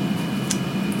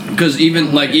 Because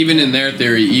even in their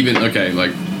theory,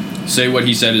 say what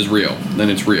he said is real, then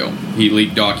it's real. He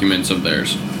leaked documents of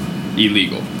theirs,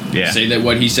 illegal. Yeah. Say that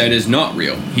what he said is not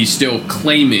real. He's still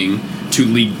claiming to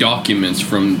leak documents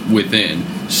from within,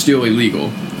 still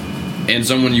illegal, and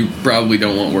someone you probably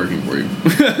don't want working for you.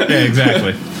 yeah,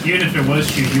 exactly. even if it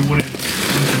was true, you wouldn't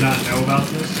not know about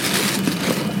this.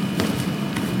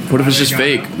 What if it's They just got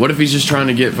fake? it. What if he's just trying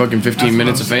to get fucking 15 That's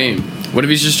minutes what of I'm fame? What if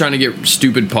he's just trying to get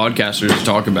stupid podcasters to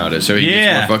talk about it so he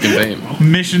Yeah. gets more fucking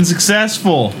fame? Mission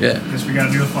successful. Yeah. Guess we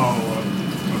gotta do a follow-up.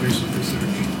 I'll do some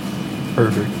research.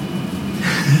 Perfect.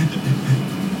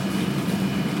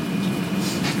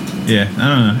 Yeah, I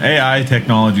don't know. AI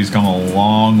technology's come a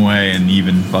long way in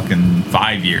even fucking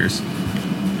 5 years.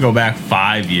 Go back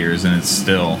 5 years and it's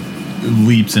still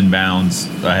leaps and bounds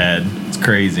ahead. It's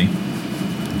crazy.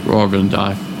 We're all gonna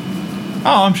die.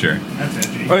 Oh, I'm sure. That's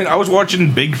edgy. I mean, I was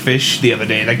watching Big Fish the other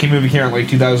day. That came movie here in like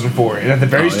 2004, and at the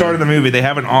very start of the movie, they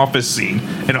have an office scene,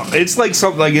 and it's like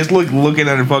something like it's like looking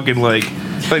at a fucking like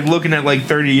looking at like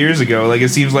 30 years ago. Like it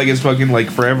seems like it's fucking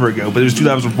like forever ago, but it was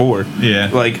 2004.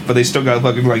 Yeah. Like, but they still got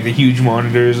fucking like the huge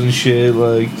monitors and shit.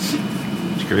 Like,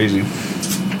 it's crazy.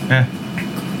 Yeah.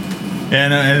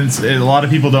 And a lot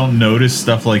of people don't notice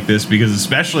stuff like this because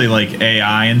especially like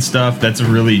AI and stuff, that's a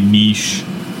really niche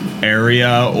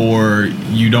area, or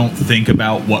you don't think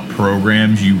about what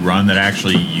programs you run that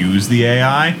actually use the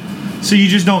AI. So you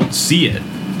just don't see it.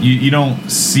 You don't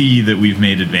see that we've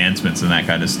made advancements in that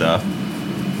kind of stuff.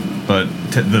 But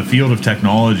the field of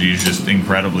technology is just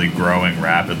incredibly growing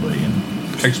rapidly. And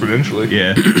Exponentially.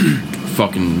 yeah.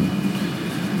 Fucking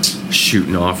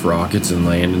shooting off rockets and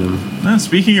landing them. Now,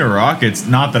 speaking of rockets,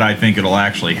 not that I think it'll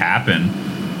actually happen.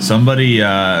 Somebody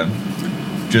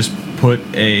just put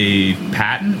a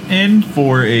patent in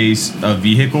for a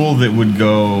vehicle that would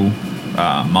go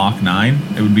Mach 9.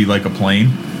 It would be like a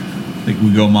plane. They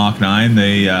would go Mach 9.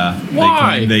 They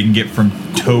claim they can get from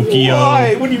Tokyo.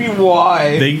 Why? What do you mean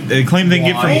why? They claim they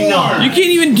can get from. Why? You can't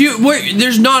even do.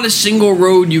 There's not a single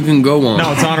road you can go on.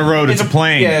 No, it's on a road. It's a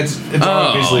plane. Yeah, it's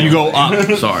obviously. You go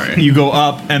up. Sorry. You go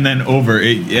up and then over.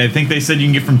 I think they said you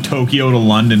can get from Tokyo to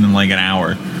London in like an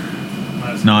hour.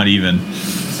 That's Not even.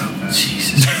 not bad.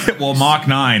 Jesus. Well, Mach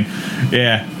 9.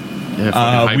 Yeah. Yeah,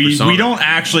 fucking We hypersonic. don't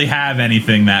actually have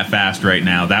anything that fast right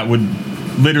now. That would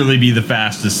literally be the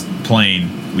fastest plane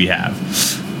we have.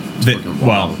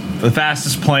 Well, the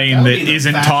fastest plane That would that be the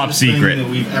isn't fastest top thing secret. that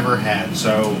we've ever had.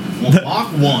 So Mach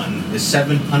 1 is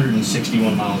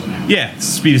 761 miles an hour. Yeah, it's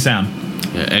speed of sound.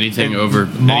 Yeah, anything It- over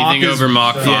Mach anything is- over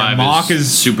Mach 5 yeah, Mach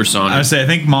is supersonic. I would say I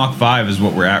think Mach 5 is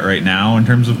what we're at right now in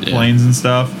terms of Yeah. planes and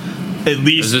stuff. At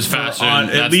least Is this for- faster?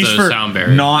 at That's least the for sound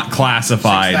barrier. not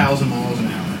classified. 6,000 miles an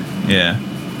hour. Yeah.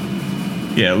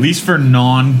 Yeah, at least for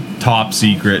non-top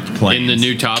secret planes. In the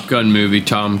new Top Gun movie,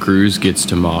 Tom Cruise gets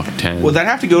to Mach 10. Would that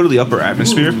have to go to the upper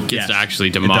atmosphere? Gets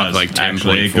actually to It Mach does, like 10.4.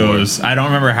 actually, it goes. I don't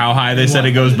remember how high they said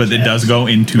it goes, but it does go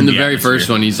into In the the very atmosphere. first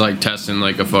one, he's like testing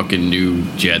like a fucking new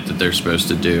jet that they're supposed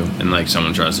to do, and like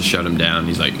someone tries to shut him down.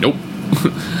 He's like, "Nope,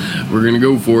 we're gonna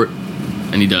go for it,"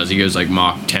 and he does. He goes like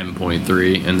Mach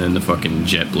 10.3, and then the fucking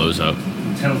jet blows up.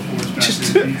 Teleports back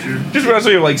to the future. Just reminds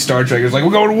me of like Star Trek. It's like, we're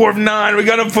going to Warp 9. We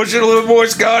gotta push it a little more,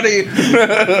 Scotty.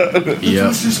 Yeah,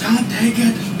 Just can't take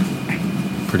it.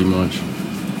 pretty much.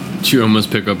 Did you almost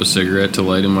pick up a cigarette to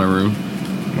light in my room?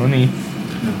 Money. No,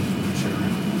 sure.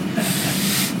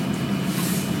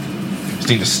 Just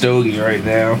need a stogie right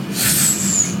now.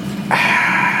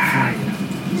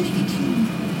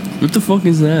 What the fuck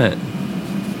is that?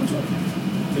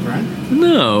 The grind?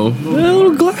 No, that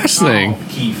little glass thing. Oh,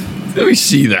 Keith. Let me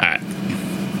see that.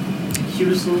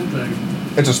 Cutest little thing.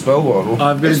 It's a spell bottle.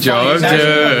 I've got a It's jar funny, of it's actually-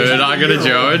 dirt. it's I got a actually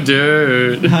jar of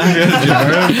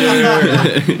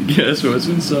dirt. Guess what's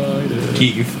inside it?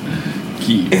 Keith.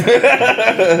 Key.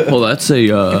 Well, that's a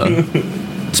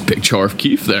It's a big Charf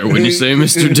Keef there when you say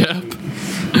Mr. Depp.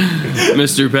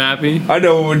 Mr. Pappy. I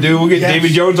know what we'll do. We'll get Davy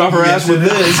Jones off her ass with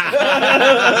this.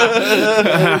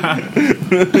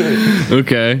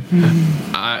 Okay.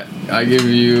 I give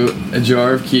you a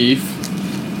jar of Keef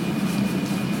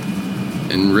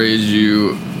and raise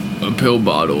you a pill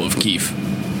bottle of Keef.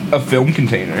 A film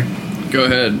container. Go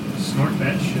ahead. Snort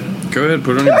that shit. Go ahead,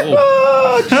 put it on your bowl.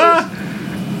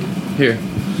 Here.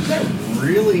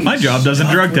 Really? My job doesn't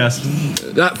drug test.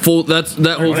 That whole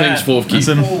thing's full of Keef.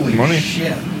 Listen. Holy Money.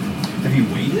 shit. Have you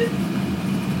weighed it?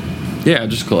 Yeah, I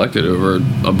just collected it over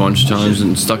a bunch of times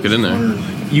and stuck it in there.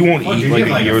 You won't eat like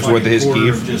a year's worth of his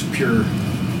Keef. Just pure.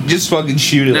 Just fucking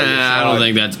shoot it. Like Nah, I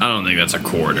don't think that's a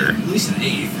quarter. At least an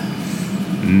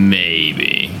eighth.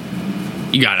 Maybe.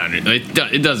 You got under.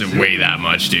 It doesn't weigh that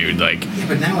much, dude. Like, Yeah,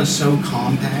 but now it's so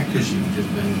compact because you've just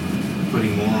been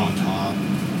putting more on top.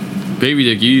 Baby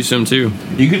Dick, you use some too.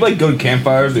 You could like go to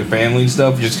campfires with your family and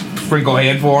stuff. Just sprinkle a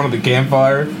handful onto the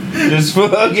campfire. Just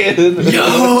fucking.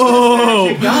 Yo!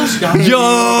 Yo!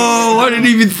 I didn't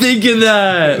even think of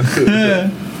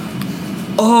that.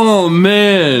 Oh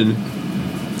man,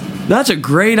 that's a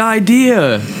great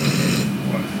idea.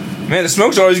 Man, the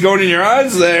smoke's always going in your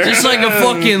eyes there. Just like a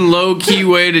fucking low key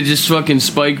way to just fucking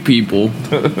spike people.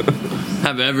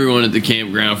 Have everyone at the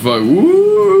campground fuck.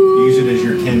 Woo! Use it as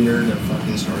your tinder to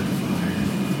fucking start the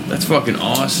fire. That's fucking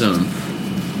awesome.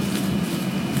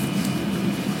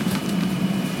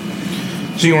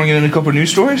 So you want to get into a couple of news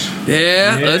stories?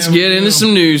 Yeah, let's we get into will.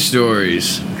 some news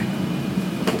stories.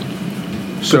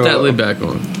 So Put that lid back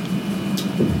on.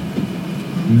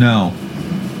 No.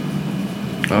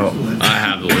 Oh, I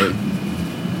have the lid.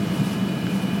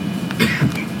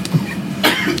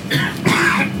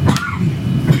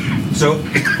 So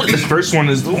this first one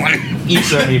is the one you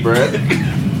sent me, Brett.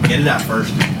 Get it out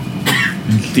first.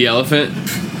 The elephant.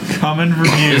 Coming from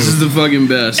you. This is the fucking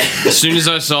best. As soon as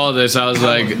I saw this, I was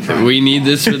like, we need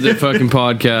this for the fucking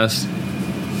podcast.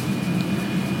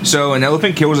 So an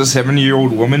elephant kills a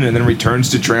 70-year-old woman and then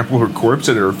returns to trample her corpse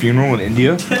at her funeral in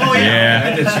India. Oh Yeah.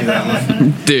 I did see that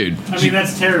one. Dude. I mean,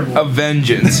 that's terrible. A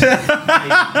vengeance. An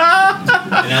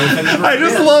elephant never I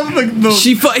just forgets. love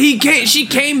the She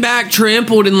came back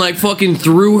trampled and like fucking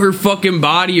threw her fucking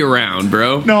body around,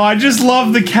 bro. No, I just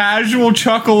love the casual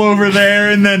chuckle over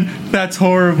there, and then that's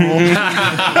horrible.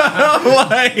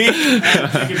 Like, Think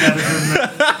about it for a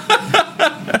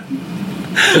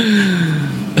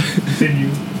minute. Continue.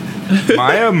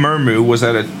 Maya Murmu was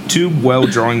at a tube well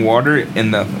drawing water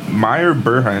in the Meyer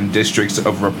Burhan districts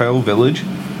of Rappel village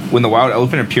when the wild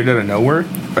elephant appeared out of nowhere.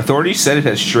 Authorities said it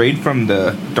had strayed from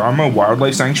the Dharma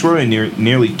Wildlife Sanctuary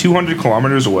nearly 200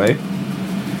 kilometers away.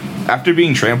 After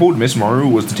being trampled, Miss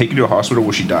Murmu was taken to a hospital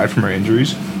where she died from her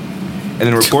injuries. And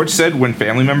then reports said when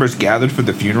family members gathered for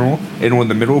the funeral and were in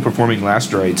the middle of performing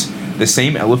last rites, the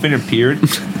same elephant appeared,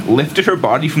 lifted her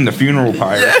body from the funeral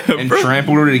pyre, and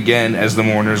trampled it again as the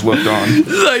mourners looked on. It's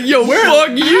like, yo,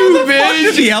 fuck you, how the fuck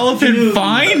did bitch. the elephant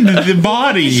find the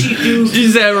body?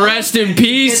 She said, rest in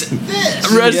peace.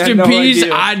 Rest Yeah, in no peace.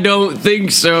 idea. I don't think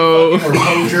so. Or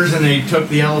poachers, and they took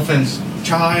the elephant's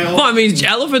child. Well, I mean,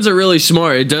 elephants are really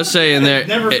smart. It does say in there.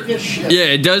 Never forget shit. Yeah,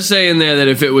 it does say in there that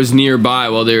if it was nearby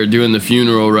while they were doing the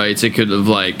funeral rites, it could have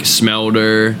like smelled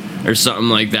her or something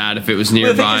like that. If it was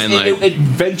nearby, and like, it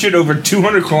ventured over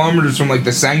 200 kilometers from like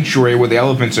the sanctuary where the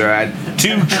elephants are at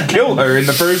to kill her in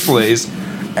the first place.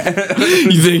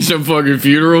 you think some fucking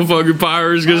funeral fucking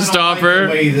pyre is gonna stop The her?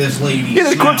 way this lady Yeah,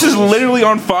 the corpse is smells. literally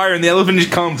on fire, and the elephant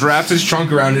just comes, wraps his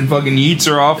trunk around, and fucking yeets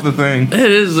her off the thing. It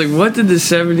is like, what did the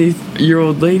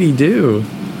 70-year-old lady do?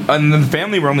 And the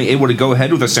family were only able to go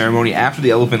ahead with the ceremony after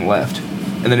the elephant left.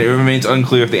 And then it remains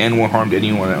unclear if the animal harmed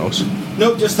anyone else.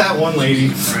 Nope, just that one lady.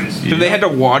 Christ. So they had to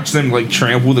watch them like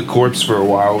trample the corpse for a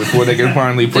while before they could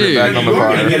finally put it Dude. back on the We're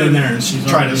gonna get fire. in there and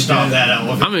try to stop that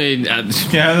elephant. I mean, Yeah, I was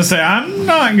gonna say, I'm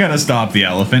not gonna stop the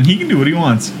elephant. He can do what he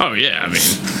wants. oh yeah, I mean,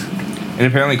 And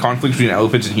apparently conflicts between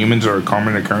elephants and humans are a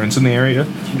common occurrence in the area.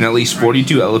 And at least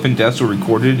 42 elephant deaths were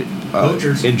recorded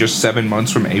Poachers. in just 7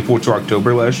 months from April to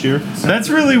October last year. That's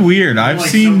really weird. I've Like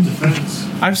seen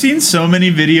self-defense. so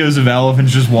many videos of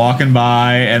elephants just walking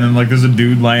by, and then like there's a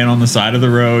dude laying on the side of the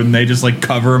road, and they just like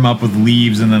cover him up with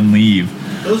leaves and then leave.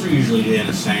 Those are usually in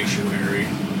a sanctuary.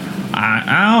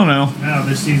 I don't know. No,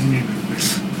 this season even.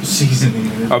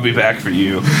 Seasoning. I'll be back for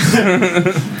you.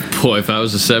 boy, if I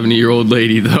was a 70-year-old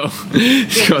lady though,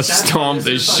 it's gonna stomp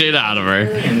the shit out of her.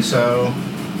 And so,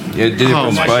 Yeah, it did it Oh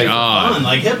for my spite. God. fun,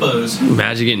 like hippos.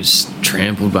 Imagine getting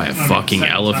trampled by a fucking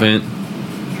second elephant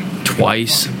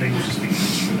twice. Fucking thing was just being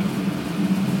shit.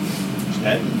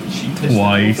 That, she pissed the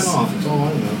Twice. elephant off. That's all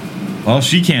I know. Well,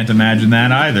 she can't imagine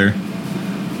that either.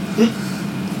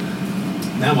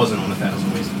 That wasn't on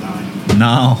 1,000 Ways to Die.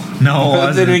 No, it They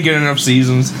wasn't. didn't get enough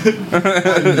seasons. No.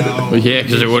 Well, yeah,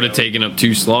 because it would have taken up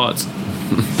 2 slots.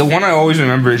 The one I always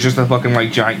remember is just a fucking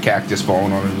like giant cactus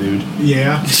falling on a dude,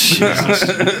 Yeah.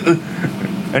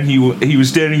 and he was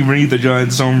standing beneath a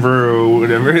giant sombrero or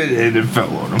whatever, and it fell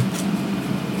on him.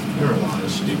 There were a lot of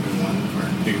stupid ones where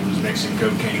a dude was mixing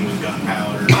cocaine with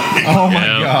gunpowder. Oh my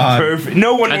Yeah. god. Perfect.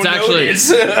 No one That's will actually notice.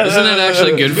 isn't that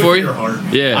actually good for Your you? heart.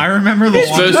 Yeah. I remember the one.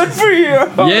 supposed- Good for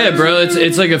you. Yeah, bro,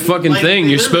 it's like a fucking Like, thing.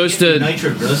 they You're literally supposed give you to.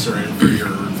 nitroglycerin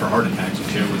for heart attacks and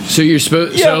shit. Which So you're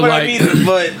supposed. Yeah, So but like, I mean,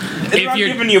 but if they're not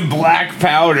you're- giving you black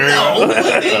powder. no,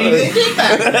 they did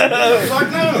that.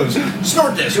 Fuck knows.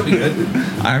 Snort this, you'll be good.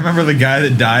 I remember the guy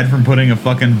that died from putting a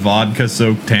fucking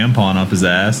vodka-soaked tampon up his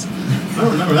ass. I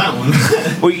don't remember that one.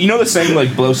 Well, you know the saying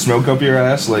like blow smoke up your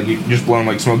ass, like you just blowing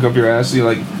like smoke up your ass. You know,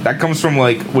 like that comes from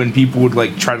like when people would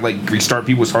like try to like restart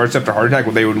people's hearts after heart attack,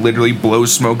 where they would literally blow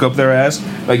smoke up their ass.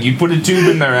 Like you put a tube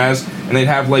in their ass, and they'd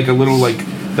have like a little like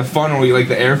the funnel, like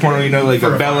the air funnel, you know, like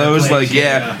For a a bellows, fireplace, like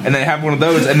yeah, yeah. and they have one of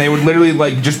those, and they would literally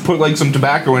like just put like some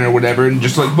tobacco in or whatever, and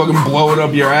just like fucking blow it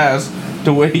up your ass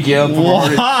to wake you up.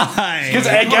 Why? Because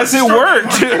I guess it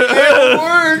worked.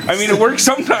 I mean, it works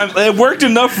sometimes. It worked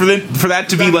enough for that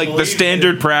to be like the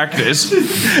standard practice.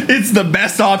 It's the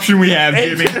best option we have,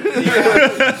 Jimmy.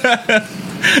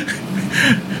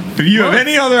 If you have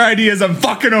any other ideas, I'm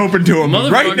fucking open to them.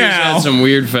 motherfuckers Right now. had some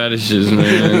weird fetishes,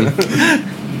 man.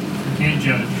 Can't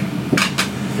judge.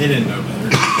 They didn't know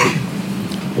better.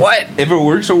 What? If it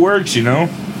works, it works. You know.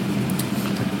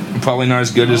 Probably not as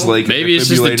good as like Maybe it's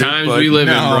just the defibrillator, times but- we live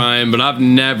in, No. Brian. But I've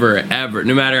never, ever,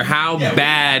 no matter how Yeah, we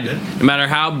bad, did. no matter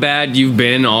how bad you've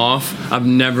been off, I've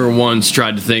never once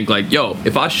tried to think like, yo,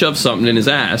 if I shove something in his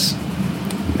ass,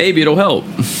 maybe it'll help.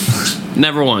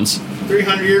 Never once.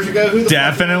 300 years ago, who the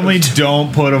Definitely fuck knows?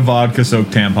 don't put a vodka-soaked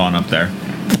tampon up there.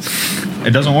 It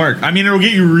doesn't work. I mean, it'll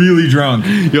get you really drunk.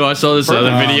 Yo, I saw this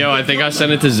other Um, video. I think I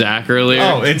sent it to Zach earlier.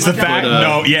 Oh, it's the fact. But,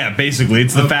 No, yeah, basically,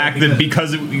 it's the fact that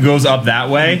because it goes up that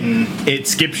way, it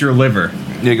skips your liver,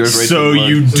 Yeah, it goes right so to the blood.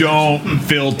 you don't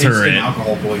filter Instant it.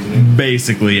 alcohol poisoning.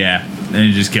 Basically, yeah, and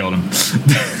it just killed him.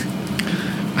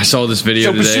 I saw this video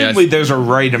So today. presumably there's a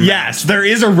right amount. Yes, there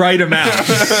is a right amount.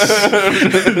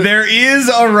 There is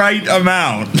a right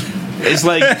amount. It's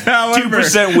like However-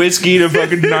 2% whiskey to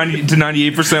fucking 90 to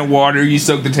 98% water. You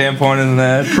soak the tampon in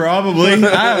that. Probably.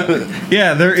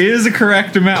 Yeah, there is a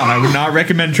correct amount. I would not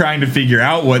recommend trying to figure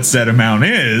out what said amount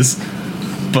is,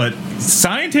 but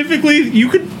scientifically, you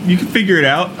could figure it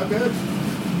out. Oh, good.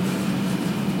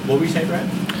 What were you saying, Brad?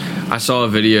 I saw a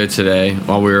video today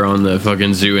while we were on the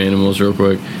fucking zoo animals real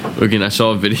quick. Looking, I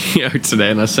saw a video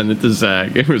today and I sent it to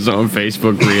Zach. It was on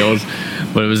Facebook Reels,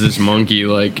 but it was this monkey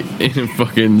like in a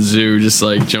fucking zoo just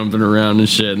like jumping around and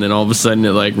shit. And then all of a sudden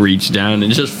it like reached down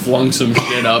and just flung some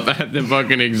shit up at the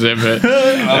fucking exhibit.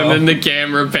 And then the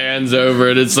camera pans over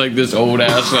and it's like this old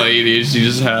ass lady. And she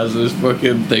just has this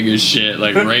fucking thing of shit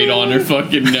like right on her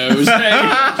fucking nose.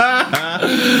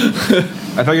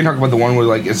 I thought you were talking about the one where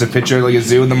like it's a picture like a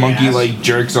zoo and the monkey Yes. like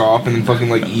jerks off and then fucking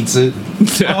like eats it.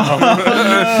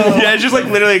 Yeah, it's just like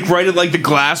literally like, right at like the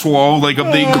glass wall like of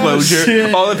the enclosure.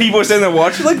 shit. All the people are standing there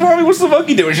watching like, Mommy, what's the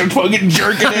monkey doing? She's fucking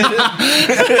jerking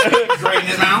it. Right in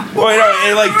his mouth? Well,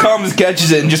 no, it like comes,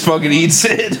 catches it, and just fucking eats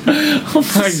it. Oh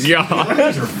my god.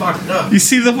 These are fucked up. You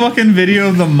see the fucking video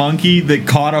of the monkey that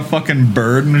caught a fucking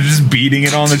bird and was just beating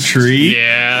it on the tree?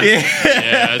 Yeah.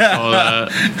 Yeah, I saw that.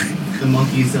 The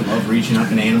monkeys that love reaching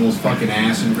up in animals' fucking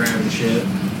ass and grabbing shit.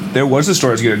 There was a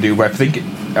story I was gonna do, but I think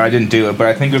I didn't do it. But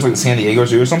I think it was like the San Diego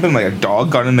Zoo or something. Like a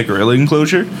dog got in the gorilla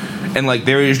enclosure, and like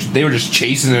they were just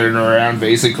chasing it around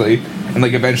basically, and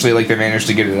like eventually like they managed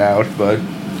to get it out. But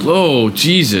Oh, So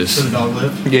Jesus. the dog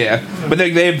lived. yeah, but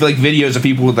they have like videos of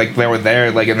people like that were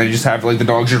there, like, and they just have like the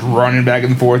dogs just running back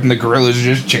and forth, and the gorillas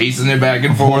are just chasing it back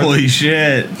and forth. Holy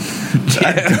shit.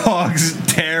 That dog's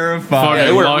terrified. Yeah,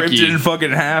 they were lucky. ripped it in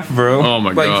fucking half, bro. Oh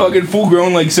my like, God. Like fucking full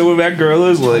grown like silverback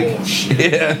gorillas, like Oh,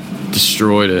 shit. yeah.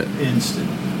 Destroyed it. Instant.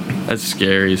 That's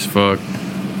scary as fuck.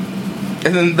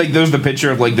 And then like there's the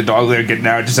picture of like the dog there getting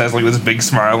out, it just has like this big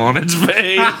smile on its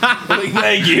face. Like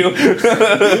thank you.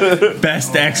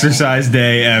 Best exercise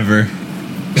day ever.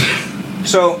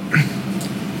 So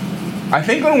I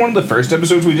think on one of the first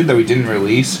episodes we did that we didn't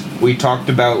release, we talked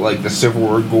about like the Civil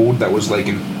War gold that was like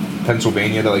in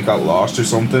Pennsylvania that like got lost or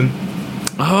something.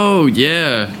 Oh,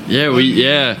 yeah.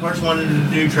 Yeah. First wanted to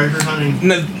do treasure hunting.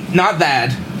 No, not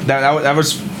that. That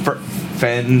was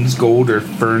Fenn's gold or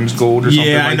Fern's gold or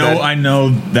something Yeah, like I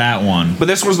know that one. But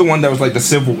this was the one that was like the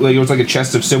civil, like it was like a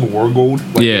chest of Civil War gold.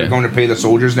 Like Yeah. they were going to pay the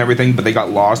soldiers and everything, but they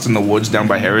got lost in the woods down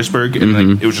by Harrisburg, and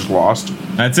like it was just lost.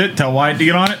 That's it. Tell Wyatt to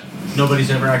get on it. Nobody's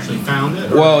ever actually found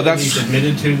it. Or Well, at that's- least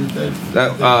admitted to that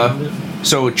they found it.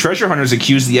 So treasure hunters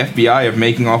accused the FBI of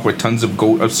making off with tons of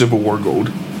gold, of Civil War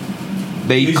gold.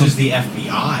 This is the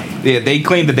FBI. Yeah, they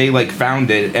claimed that they like found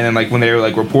it, and then like when they were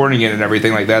like reporting it and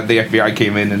everything like that, the FBI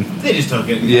came in and They just took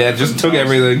it. yeah, just took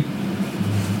everything.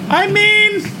 I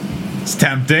mean, it's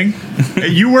tempting.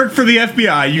 You work for the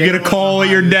FBI. You get a call at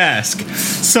your desk.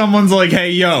 Someone's like,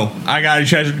 "Hey, yo, I got a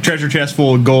treasure chest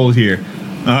full of gold here.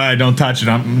 All right, don't touch it.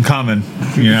 I'm coming."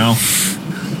 You know.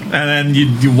 And then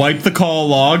you wipe the call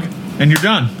log, and you're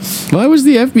done. Why was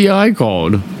the FBI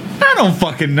called? I don't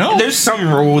fucking know. There's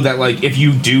some rule that like if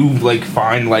you do like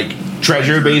find like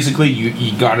treasure, basically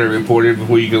you gotta report it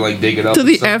before you can like dig it up. To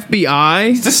the and stuff.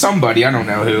 FBI? To somebody, I don't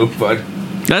know who, but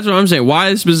That's what I'm saying.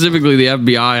 Why specifically the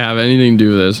FBI have anything to do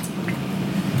with this?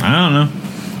 I don't know.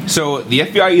 so the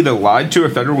FBI either lied to a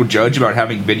federal judge about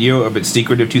having video of its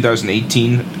secretive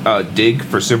 2018 dig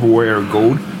for Civil War era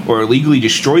gold, or illegally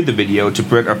destroyed the video to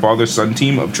prevent a father-son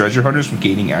team of treasure hunters from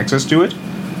gaining access to it.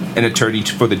 An attorney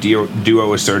for the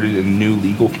duo asserted in new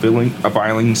legal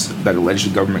filings that allege the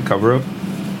government cover-up.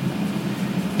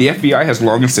 The FBI has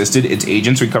long insisted its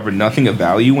agents recovered nothing of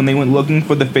value when they went looking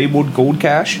for the fabled gold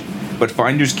cache, but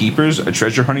Finders Keepers, a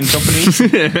treasure hunting company,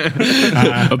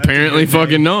 Apparently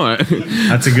fucking not.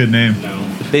 That's a good name. No.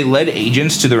 they led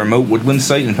agents to the remote woodland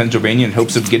site in Pennsylvania in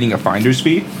hopes of getting a finder's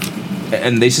fee,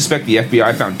 and they suspect the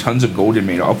FBI found tons of gold and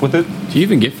made off with it. Do you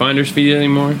even get finder's fee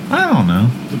anymore? I don't know.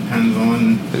 Depends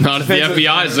on. Not if the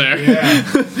FBI's there.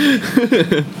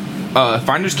 Yeah.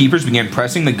 Finders Keepers began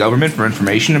pressing the government for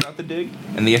information about the dig,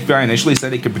 and the FBI initially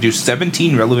said it could produce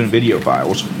 17 relevant video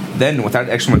files. Then, without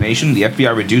explanation, the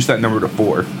FBI reduced that number to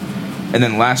 4. And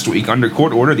then last week, under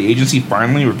court order, the agency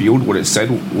finally revealed what it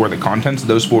said were the contents of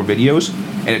those 4 videos,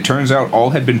 and it turns out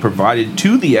all had been provided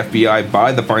to the FBI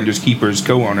by the Finders Keepers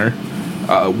co-owner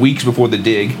weeks before the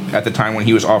dig, at the time when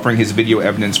he was offering his video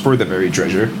evidence for the very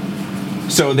treasure.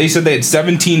 So they said they had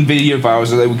 17 video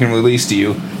files that we can release to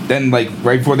you. Then, like,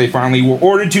 right before they finally were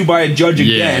ordered to by a judge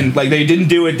again, Yeah. like, they didn't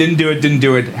do it,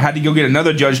 had to go get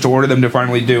another judge to order them to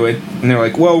finally do it. And they're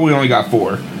like, well, we only got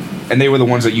 4. And they were the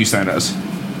ones that you sent us.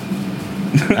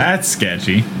 That's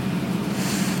sketchy.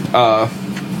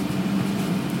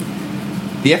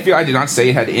 The FBI did not say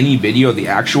it had any video of the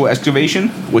actual excavation,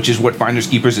 which is what Finders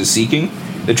Keepers is seeking.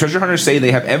 The treasure hunters say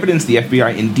they have evidence the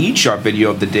FBI indeed shot video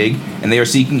of the dig, and they are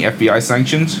seeking FBI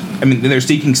sanctions. They're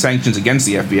seeking sanctions against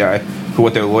the FBI for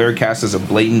what their lawyer casts as a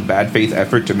blatant bad faith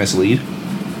effort to mislead.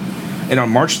 And on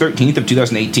March 13th of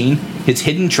 2018, his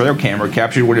hidden trail camera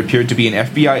captured what appeared to be an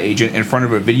FBI agent in front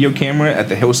of a video camera at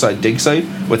the hillside dig site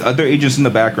with other agents in the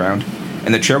background,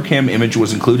 and the trail cam image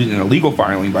was included in a legal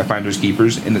filing by Finders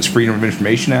Keepers in its Freedom of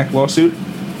Information Act lawsuit.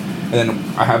 And then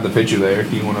I have the picture there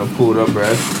if you want to pull it up,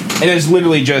 Brad. And it's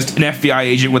literally just an FBI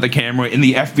agent with a camera in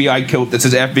the FBI coat that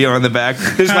says FBI on the back.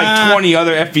 There's like 20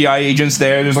 other FBI agents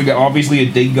there. There's like obviously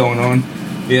a dig going on.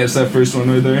 Yeah, it's that first one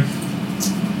right there.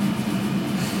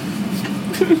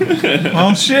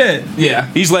 Oh shit! Yeah,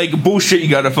 he's like, bullshit. You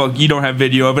don't have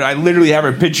video of it. I literally have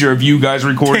a picture of you guys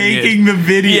recording Taking the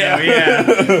video.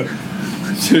 Yeah.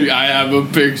 I have a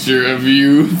picture of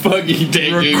you fucking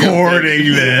taking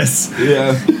Recording this. it.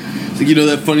 Yeah. It's like, you know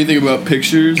that funny thing about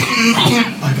pictures?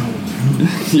 I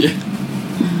don't. Yeah.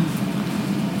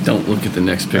 Don't look at the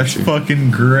next That's picture. fucking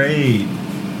great.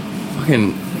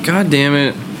 Fucking god damn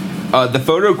it. The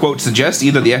photo quote suggests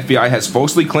either the FBI has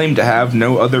falsely claimed to have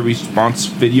no other response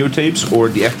videotapes, or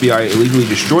the FBI illegally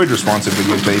destroyed responsive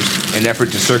videotapes in an effort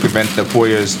to circumvent the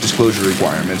FOIA's disclosure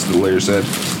requirements, the lawyer said.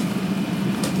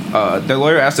 The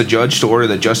lawyer asked the judge to order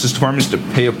the Justice Department to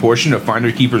pay a portion of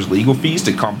Finder Keeper's legal fees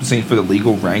to compensate for the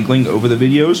legal wrangling over the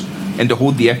videos, and to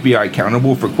hold the FBI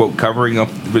accountable for, quote, covering up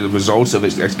the results of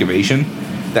its excavation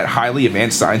that highly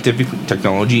advanced scientific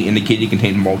technology indicated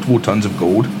contained multiple tons of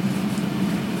gold.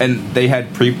 And they had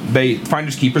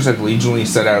Finders Keepers had originally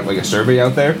set out like a survey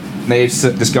out there, and they had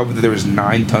discovered that there was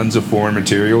 9 tons of foreign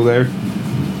material there.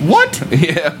 What?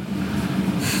 Yeah.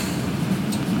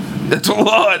 That's a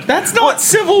lot. That's not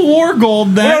Civil War gold,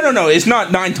 then. No. It's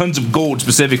not 9 tons of gold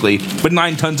specifically, but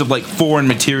 9 tons of like foreign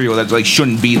material that like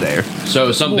shouldn't be there.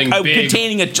 So something big.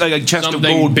 Containing a chest of Something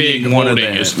gold big being one of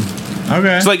holding those.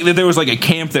 Okay. It's like if there was like a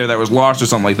camp there that was lost or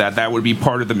something like that. That would be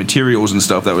part of the materials and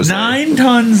stuff that was 9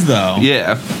 tons, though. there.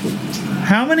 Yeah.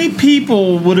 How many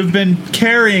people would have been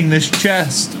carrying this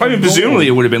chest? I mean, presumably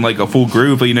it would have been like a full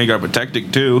group, but you know you gotta protect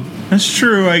it too. That's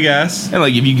true, I guess. And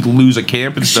like if you lose a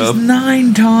camp and It's stuff. just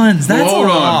 9 tons. That's Hold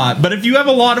a on. lot. But if you have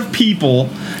a lot of people,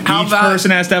 How each about-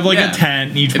 person has to have like yeah. a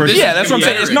tent. Each If person. this Yeah, that's what I'm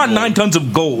saying. It's not 9 tons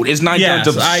of gold. It's 9 Yes,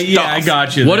 tons of stuff. I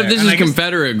got you. What there. if this And is I guess-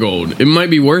 Confederate gold? It might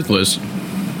be worthless.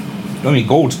 I mean,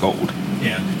 gold's gold.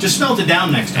 Yeah, just smelt it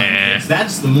down next time. Kids.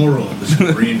 That's the moral of the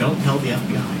story, and don't tell the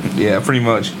FBI. Yeah, pretty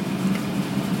much.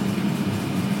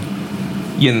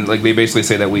 Yeah, and, like they basically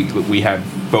say that we have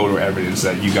photo evidence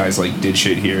that you guys like did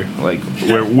shit here. Like,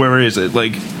 where is it?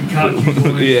 Like,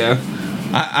 yeah.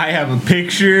 I have a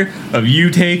picture of you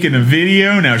taking a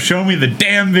video. Now show me the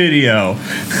damn video.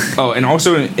 Oh, and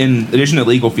also in addition to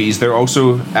legal fees, they're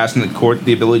also asking the court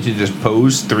the ability to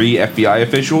depose 3 FBI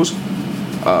officials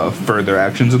for their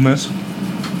actions in this.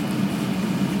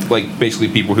 Like basically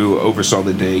people who oversaw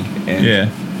the dig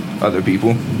and other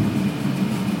people.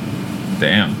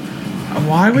 Damn.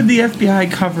 Why would the FBI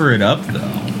cover it up though?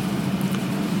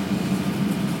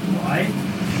 Why?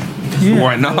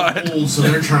 Why not? So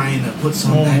they're trying to put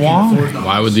some back why? in the forth.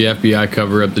 Why would the FBI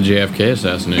cover up the JFK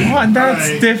assassination? What?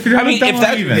 That's different. I mean,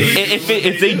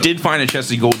 if they did find a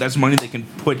chest of gold, that's money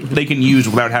they can use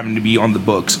without having to be on the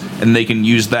books, and they can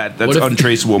use that. That's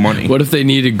untraceable money. What if they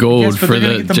needed gold Yes, but for they're the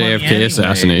gonna get the money JFK anyways.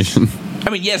 assassination? I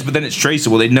mean, yes, but then it's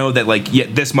traceable. They know that like, yeah,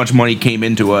 this much money came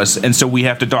into us, and so we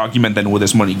have to document then where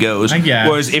this money goes. I guess.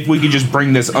 Whereas if we could just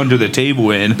bring this under the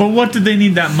table in But what did they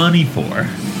need that money for?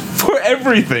 for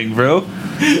everything, bro.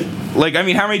 Like, I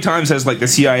mean, how many times has like the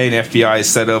CIA and FBI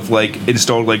set up like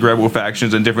installed like rebel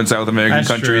factions in different South American That's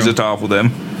countries true. to topple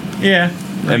them? Yeah.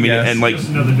 I mean, guess. and like Just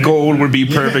another big gold would be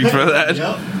perfect for that.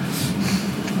 Yep.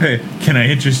 Hey, can I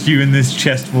interest you in this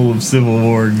chest full of Civil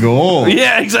War gold?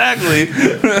 Yeah, exactly.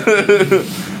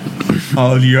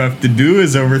 All you have to do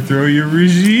is overthrow your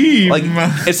regime. Like,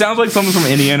 it sounds like something from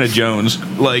Indiana Jones,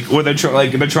 like where they're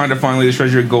they're trying to find like this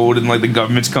treasure of gold, and like the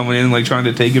government's coming in and like trying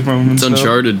to take it from them. And It's stuff.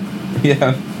 Uncharted.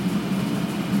 Yeah.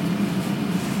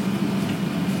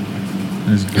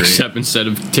 That's great. Except instead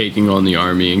of taking on the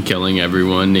army and killing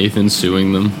everyone, Nathan's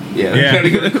suing them. Yeah. Yeah. Trying to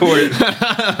go to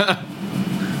court.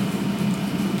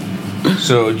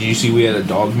 So, did you see we had a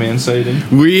Dogman sighting?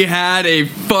 We had a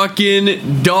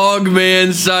fucking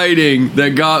Dogman sighting that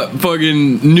got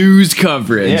fucking news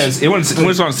coverage. Yeah, it was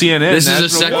on CNN. This is a National-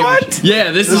 second. What?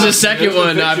 Yeah, this is a second That's the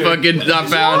one. I picture.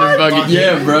 found and fucking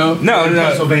yeah, bro. No,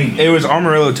 Pennsylvania. it was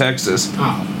Amarillo, Texas.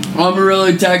 Oh.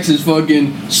 Amarillo, Texas,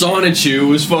 fucking Sonichu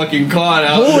was fucking caught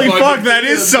out. Holy fucking- fuck, that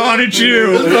is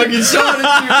Sonichu. That's fucking Sonichu.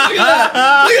 Look at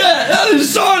that. Look at that. That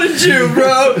is Sonichu,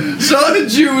 bro.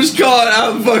 Sonichu was caught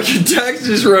out in fucking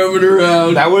Texas roaming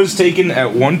around. That was taken at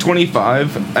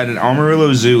 1:25 at an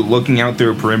Amarillo zoo, looking out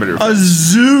through a perimeter. A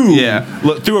zoo. Yeah,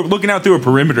 looking out through a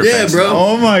perimeter. Yeah, fence. bro.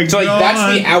 Oh my So like god.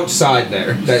 that's the outside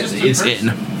there that it's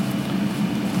in.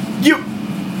 You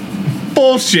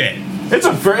bullshit. It's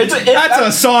a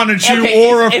That's a Sonichu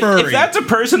or a furry. If that's a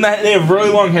person that they have really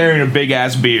long hair and a big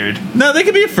ass beard. No, they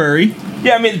could be a furry.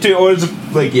 Yeah, I mean, dude, or it's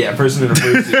like a person in a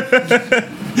furry suit.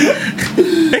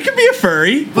 They could be a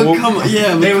furry. But come on,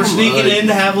 yeah, They were sneaking in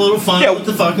to have a little fun Yeah, with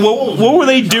the fucking what were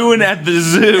they doing at the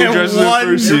zoo? And dressed in a one-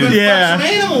 furry suit? Yeah. Some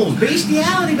animals,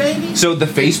 bestiality, baby. So the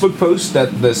Facebook post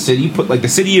that the city put, like the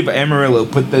city of Amarillo,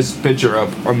 put this picture up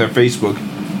on their Facebook,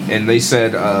 and they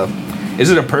said, "Is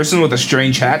it a person with a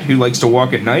strange hat who likes to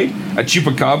walk at night? A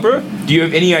chupacabra? Do you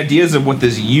have any ideas of what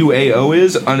this UAO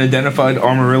is? Unidentified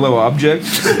Amarillo object?"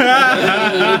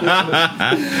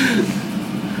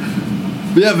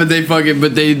 Yeah, but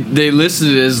they listed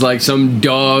it as like some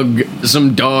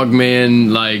dog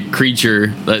man like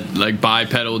creature, like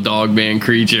bipedal dog man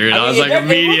creature, and I was like it looks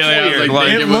immediately I was weird. like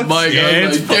It thinking with Mike, I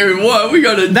was it's like, dude, what? We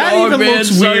got a That dog even man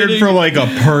looks weird sighting? for like a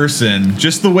person.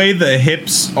 Just the way the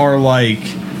hips are like.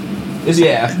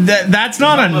 Yeah. That's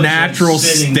not a almost like natural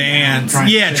sitting down, stance. trying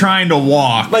to sit. Trying to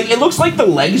walk. Like it looks like the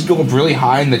legs go up really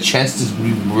high and the chest is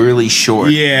really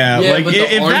short. Yeah, Yeah, like but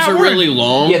the if arms that are were really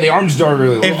long. Yeah, the arms are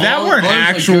really long. If that were an Arms, like,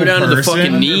 actual go down to the person,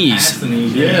 fucking knees. Past the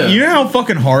knees, Yeah. you know how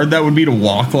fucking hard that would be to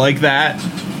walk like that.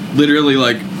 Literally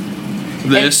like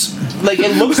this. like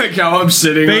it looks Like how I'm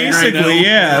sitting. Basically, right now.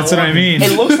 yeah, that's what I mean.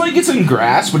 It looks like it's in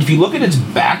grass, but if you look at its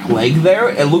back leg there,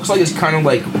 it looks like it's kind of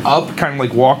like up, kind of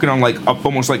like walking on like up,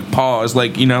 almost like paws,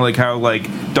 like you know, like how like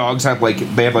dogs have like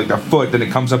they have like their foot, then it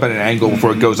comes up at an angle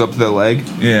before it goes up to their leg.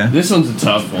 Yeah. This one's a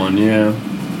tough one, yeah.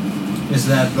 Is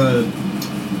that the?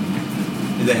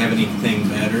 Did they have anything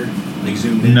better? Like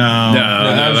zoomed in? No.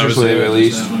 that was just it.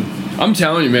 released. That one? I'm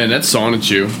telling you, man, that's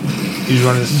Sonichu. He's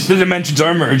running. The dimensions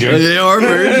are merging. They are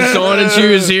merging. Sonichu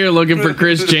is here looking for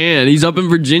Chris Chan. He's up in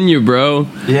Virginia, bro.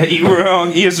 Yeah, you were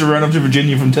wrong. He has to run up to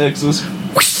Virginia from Texas.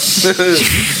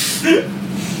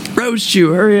 Roast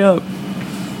Chew, hurry up.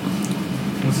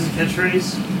 What's his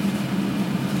catchphrase?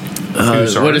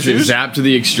 What is it? Sonichu? Zap to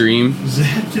the extreme.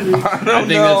 Zap to the. I think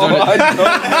that's what it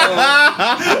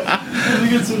I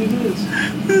think that's what it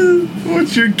is.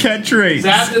 What's your catchphrase?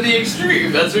 Zap to the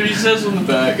extreme. That's what he says on the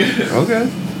back.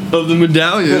 Okay. of the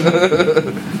medallion.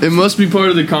 It must be part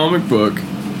of the comic book.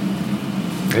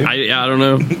 I don't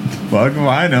know. Fuck,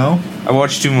 I know. I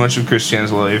watched too much of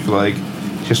Christian's life, like,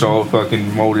 just all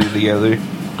fucking molded together.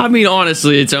 I mean,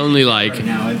 honestly, it's only like Right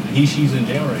now, she's in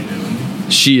jail right now.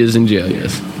 she is in jail.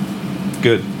 Yes.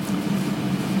 Good.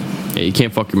 Yeah, you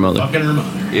can't fuck your mother. Fucking her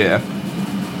mother. Yeah.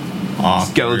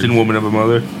 Awkward. Skeleton woman of a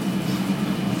mother.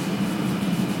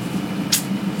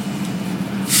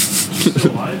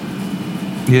 Still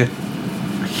alive? Yeah.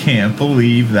 I can't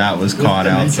believe that was caught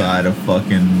dementia. outside of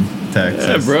fucking Texas.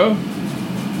 Yeah, bro.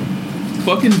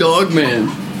 Fucking Dogman.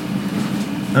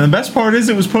 And the best part is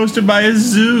it was posted by a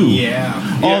zoo.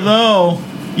 Yeah. Although,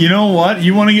 you know what?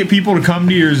 You want to get people to come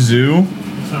to your zoo?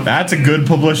 That's a good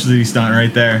publicity stunt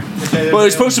right there. Well,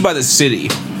 it's posted by the city.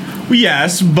 Well,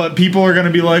 yes, but people are going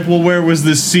to be like, well, where was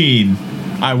this scene?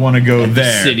 I want to go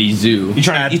there. City Zoo.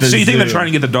 You At the so you think they're zoo. trying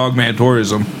to get the Dogman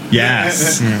tourism?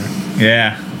 Yes.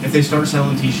 Yeah. If they start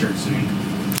selling t-shirts soon.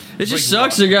 It just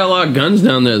sucks. They got a lot of guns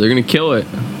down there. They're gonna kill it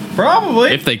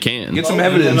Probably. if they can. Get some Well,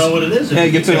 evidence. We'll know what it is. Yeah,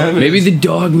 get some evidence. Maybe the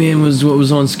Dogman was what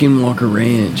was on Skinwalker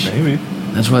Ranch. Maybe.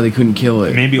 That's why they couldn't kill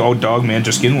it. Maybe all Dogmans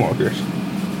are skinwalkers.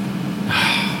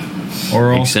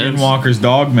 Or all Makes sense. skinwalkers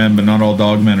dogmen, but not all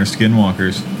dogmen are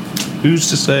skinwalkers. Who's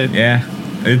to say? Yeah.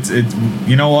 It's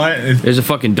you know what? There's a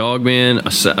fucking Dogman,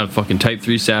 a fucking Type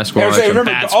 3 Sasquatch, Yeah, I'm saying, a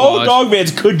remember, Bat all Squatch.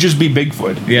 Dogmans could just be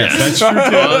Bigfoot. Yes, that's true too.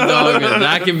 All Dogman.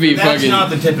 That could be That's fucking.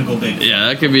 not the typical big. Yeah,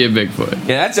 that could be a Bigfoot.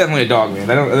 Yeah, that's definitely a Dogman.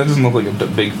 That doesn't look like a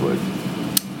Bigfoot.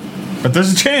 But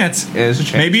there's a chance. Yeah, there's a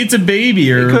chance. Maybe it's a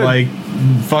baby or It could. like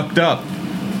fucked up.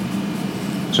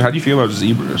 So how do you feel about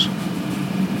zebras?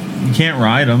 You can't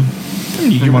ride them.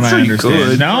 From what I'm sure I you understand.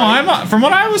 could. No, I'm from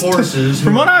what I was Horses.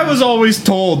 from what I was always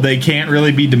told, they can't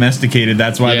really be domesticated.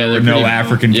 That's why there were they're no pretty-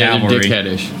 African Yeah, they're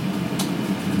cavalry.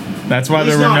 dickheadish. That's why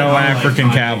there He's were not no gonna, like, African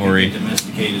try to cavalry. get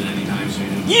domesticated anytime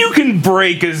soon. You can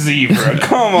break a zebra.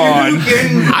 Come on.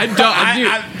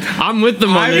 I'm with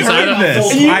them on I've this. I heard don't,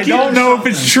 this. You I don't know if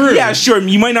it's true. Yeah, sure.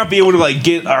 You might not be able to like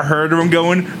get a herd of them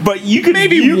going, but you could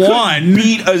Maybe you could one.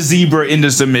 beat a zebra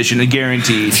into submission,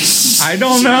 guaranteed. I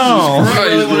don't know. You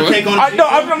really want to take on?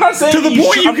 I'm not saying To the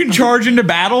point you should- can charge into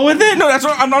battle with it. No, that's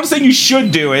what I'm not saying you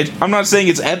should do it. I'm not saying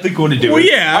it's ethical to do Well,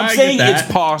 it. yeah, I'm I saying get that.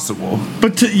 it's possible.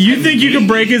 But you think you can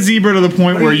break a zebra to the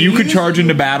point where you could charge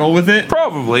into battle with it,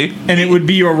 Probably. and it would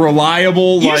be a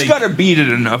reliable You like. just gotta beat it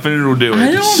enough and it'll do it.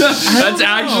 That's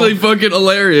actually fucking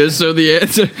hilarious. So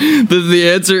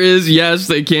the answer is yes,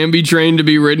 they can be trained to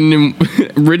be ridden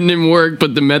in work,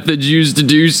 but the methods used to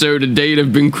do so to date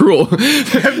have been cruel.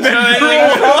 I'm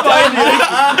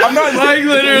not Like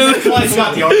literally, That's why he's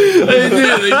got the argument. they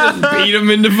do. They just beat them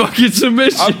into fucking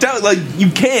submission. I'm telling like you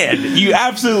can. You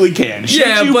absolutely can. Should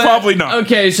Yeah, you but probably not.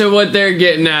 okay. So what they're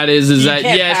getting at is that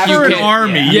can't yes, have you For an can.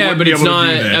 army, you Yeah, wouldn't but be it's able to not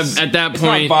do this. at that It's not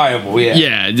point. viable, yeah.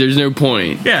 Yeah, there's no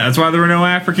point. Yeah, that's why there were no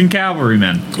African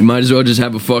cavalrymen. You might as well just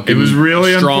have a fucking It was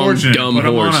really strong, unfortunate. dumb Put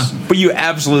 'em on horse. But you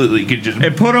absolutely could just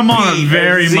It put them on a beat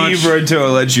very much zebra until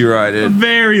it lets you ride it.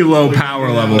 very low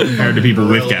power level compared to people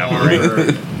with cavalry.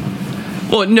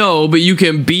 Well, no, but you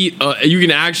can beat. You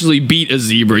can actually beat a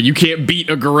zebra. You can't beat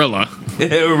a gorilla.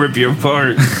 It'll rip you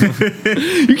apart.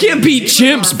 You can't beat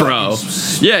chimps, bro.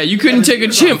 Yeah, you couldn't take a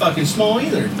Not chimp. fucking small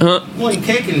either. Huh? Well, you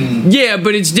kicking. Yeah,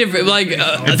 but it's different. Like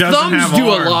doesn't thumbs have do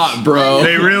arms. a lot, bro.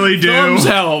 They really do. Thumbs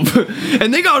help,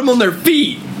 and they got them on their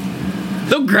feet.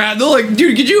 They'll grab. They'll like,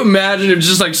 dude. Could you imagine if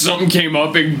just like something came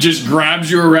up and just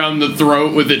grabs you around the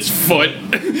throat with its foot,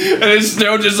 and it's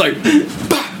still just like,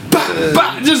 bah, bah,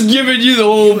 bah, just giving you the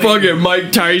whole fucking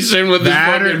Mike Tyson with his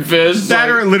fucking fist. That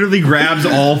or it literally grabs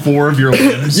all four of your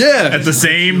limbs. Yeah. At the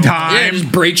same Yeah, it time.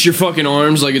 just breaks your fucking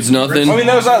arms like it's nothing. I mean,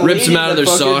 that was that rips lady them out of that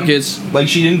their fucking- sockets. Like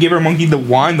she didn't give her monkey the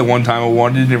wine the one time I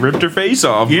wanted and it ripped her face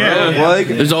off. bro. Yeah. Like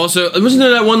There's also wasn't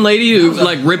there that one lady who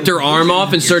like ripped her arm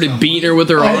off and started beating her with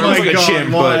her it arm? was my like a God,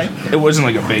 chimp, why? but it wasn't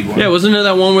like a big one. Yeah, wasn't there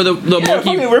that one where the monkey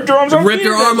fucking ripped her arms off? ripped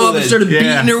her arm off and started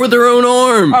Yeah. beating her with her own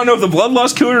arm? I don't know if the blood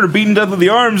loss killed her or beating death with the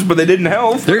arms, but they didn't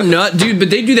help. They're not, dude, but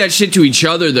they do that shit to each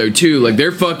other though too. Like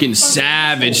they're fucking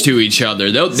savage to each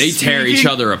other. They tear each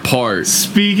other apart.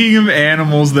 Speaking of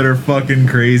animals that are fucking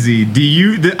crazy,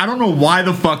 I don't know why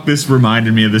the fuck this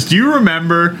reminded me of this. Do you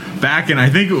remember back in, I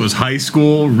think it was high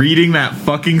school, reading that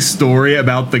fucking story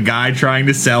about the guy trying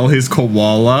to sell his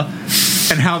koala?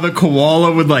 And how the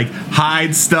koala would like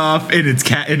hide stuff in his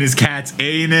cat's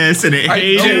anus, and it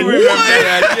hated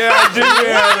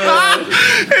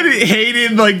and it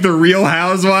hated like the Real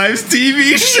Housewives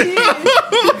TV show.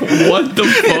 What the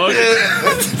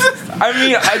fuck? I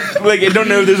mean, I don't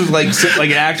know if this is like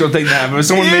an actual thing that happened, but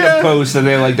someone made a post that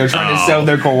they're trying to sell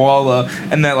their koala,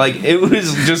 and that like it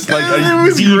was just like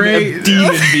a demon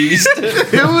beast.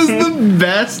 It was the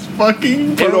best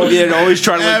fucking post. It always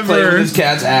try to like play with his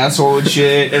cat's asshole and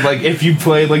shit, and like if you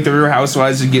played like the Real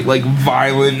Housewives, it'd get like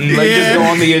violent and like just go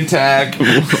on the attack.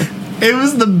 It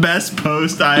was the best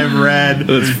post I have read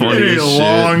funny in a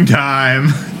long time,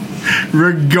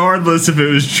 regardless if it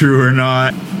was true or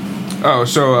not. Oh,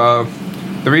 so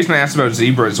the reason I asked about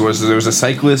zebras was there was a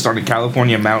cyclist on a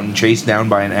California mountain chased down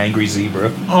by an angry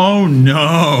zebra. Oh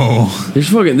no!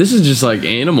 This is just like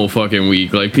animal fucking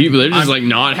week. Like people, they're just like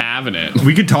not having it.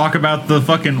 We could talk about the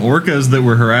fucking orcas that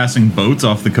were harassing boats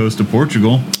off the coast of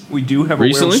Portugal. We do have a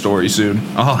whale story soon.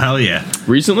 Oh hell yeah!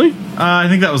 Recently? I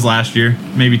think that was last year,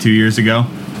 maybe 2 years ago.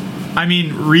 I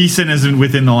mean, recent isn't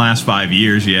within the last 5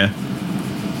 years, yeah.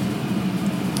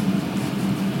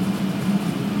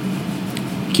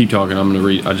 Keep talking. I'm gonna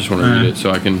read. I just want to read it so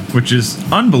I can. Which is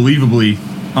unbelievably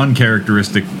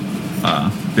uncharacteristic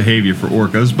behavior for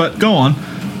orcas. But go on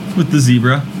with the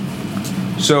zebra.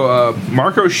 So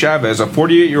Marco Chavez, a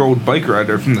 48-year-old bike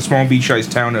rider from the small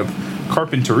beach-sized town of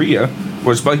Carpinteria,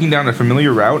 was biking down a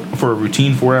familiar route for a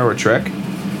routine 4-hour trek.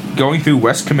 Going through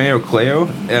West Cameo Clayo,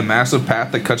 a massive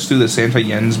path that cuts through the Santa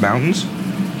Ynez Mountains,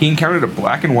 he encountered a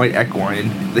black and white equine.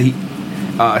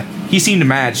 He seemed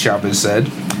mad, Chavez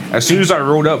said. As soon as I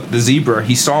rode up the zebra,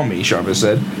 he saw me, Chavez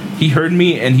said. He heard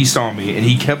me and he saw me, and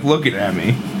he kept looking at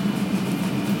me.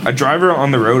 A driver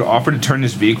on the road offered to turn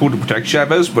his vehicle to protect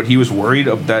Chavez, but he was worried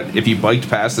that if he biked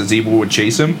past, the zebra would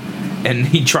chase him. And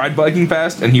he tried biking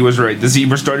past, and he was right. The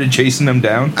zebra started chasing him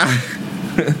down.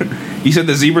 He said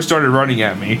the zebra started running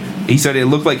at me. He said it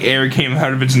looked like air came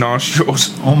out of its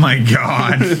nostrils. Oh my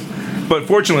god. But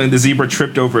fortunately, the zebra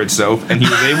tripped over itself, and he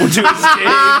was able to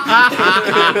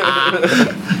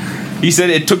escape. He said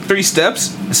it took 3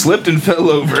 steps, slipped, and fell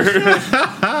over.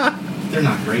 They're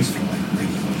not graceful like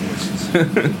regular horses.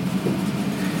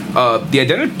 The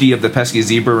identity of the pesky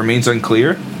zebra remains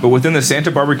unclear, but within the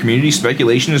Santa Barbara community,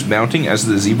 speculation is mounting as to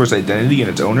the zebra's identity and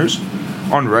its owners.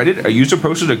 On Reddit, a user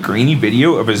posted a grainy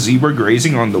video of a zebra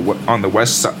grazing on the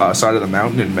west side of the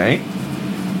mountain in May,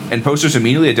 and posters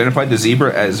immediately identified the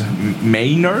zebra as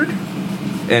Maynard,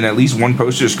 and at least one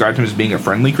poster described him as being a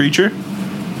friendly creature,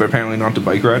 but apparently not to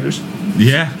bike riders.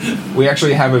 Yeah. We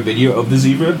actually have a video of the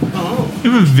zebra. Oh.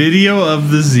 You have a video of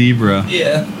the zebra.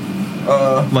 Yeah.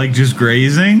 Like just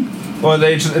grazing? Well,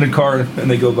 they just in a car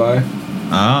and they go by.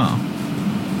 Oh.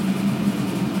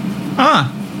 Huh.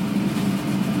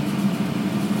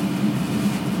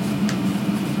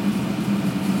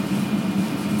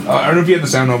 I don't know if you had the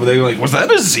sound over there. You're like, was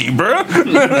that a zebra?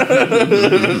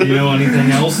 You know anything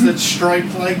else that's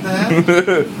striped like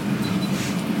that?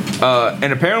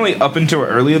 And apparently, up until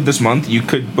earlier this month, you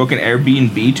could book an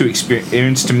Airbnb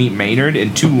to meet Maynard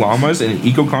and 2 llamas in an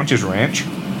eco-conscious ranch.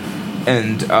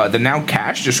 And the now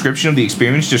cached description of the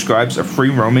experience describes a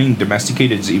free-roaming,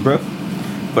 domesticated zebra.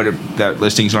 But that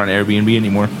listing's not on Airbnb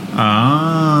anymore.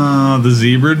 Ah, the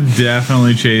zebra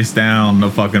definitely chased down the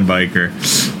fucking biker.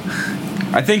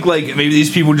 I think, like, maybe these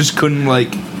people just couldn't,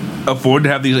 like, afford to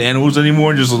have these animals anymore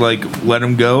and just, like, let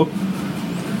them go.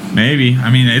 Maybe. I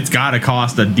mean, it's gotta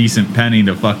cost a decent penny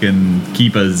to fucking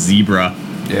keep a zebra.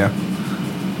 Yeah.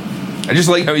 I just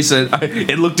like how he said,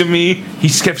 it looked at me, he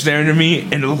just kept staring at me,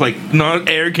 and it looked like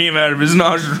air came out of his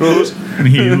nostrils. And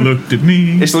he looked at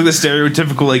me. It's like the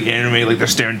stereotypical, like, anime, like, they're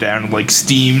staring down, and, like,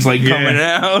 steam's, like, coming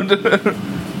out.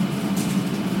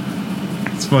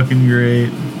 It's fucking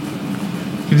great.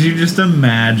 Could you just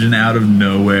imagine out of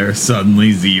nowhere,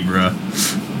 suddenly zebra?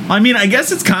 I mean, I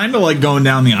guess it's kind of like going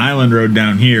down the island road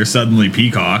down here, suddenly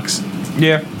peacocks.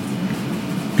 Yeah.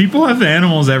 People have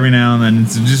animals every now and then.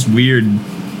 It's just weird.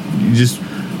 You just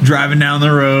driving down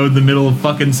the road, the middle of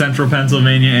fucking central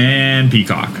Pennsylvania, and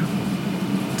peacock.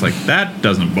 It's like, that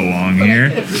doesn't belong here.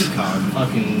 A peacock.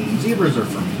 Fucking zebras are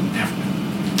from Africa.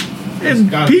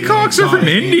 And peacocks are from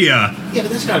India. Yeah,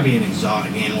 but that's gotta be an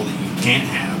exotic animal that you can't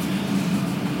have.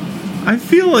 I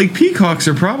feel like peacocks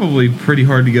are probably pretty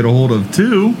hard to get a hold of,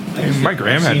 too. My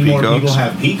grandma had I've seen more peacocks. people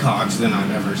have peacocks than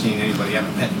I've ever seen anybody have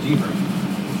a pet zebra.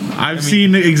 I've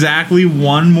seen exactly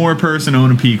one more person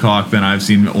own a peacock than I've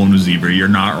seen own a zebra. You're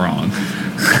not wrong.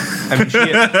 I mean,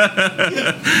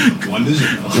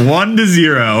 1-0.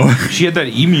 1-0. she had that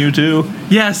emu, too.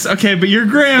 Yes, okay, but your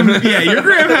gram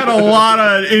had a lot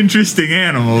of interesting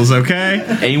animals, okay?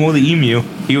 Amel the emu.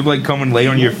 He would, like, come and lay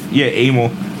on your... Yeah,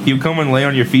 Amel. He would come and lay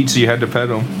on your feet so you had to pet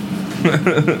him.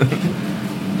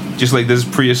 Just like this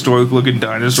prehistoric looking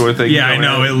dinosaur thing. Yeah, I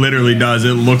know, it literally does.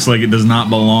 It looks like it does not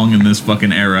belong in this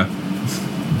fucking era.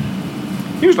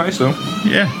 He was nice, though.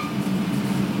 Yeah.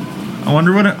 I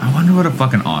wonder what a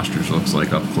fucking ostrich looks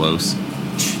like up close.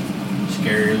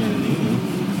 Scarier than an emu.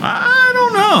 I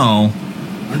don't know.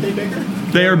 Aren't they bigger?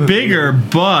 They are bigger,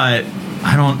 but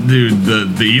I don't. Dude,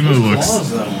 the emu Those looks.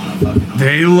 claws, though, on a fucking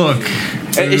They look.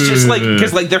 It's just like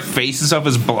because like their face and stuff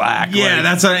is black. Yeah, like,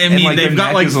 that's what I and, mean. like, They've their got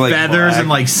neck like is, feathers black. and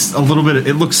like a little bit.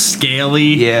 It looks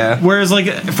scaly. Yeah. Whereas like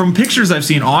from pictures I've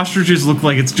seen, ostriches look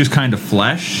like it's just kind of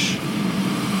flesh,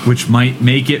 which might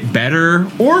make it better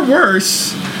or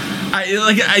worse.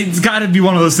 It's got to be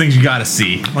one of those things you got to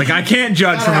see. Like I can't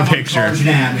judge from a picture.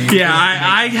 Yeah,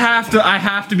 I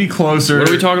have to be closer. What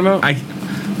are we talking about?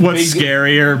 What's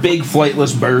scarier? Big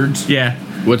flightless birds. Yeah.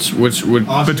 Which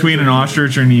Between an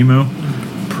ostrich or an emu?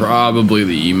 probably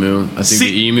the emu. I think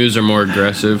the emus are more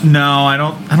aggressive. No, I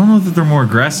don't know that they're more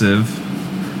aggressive.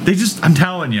 I'm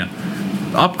telling you,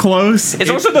 up close.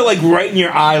 It's also they're like right in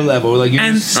your eye level. Like you're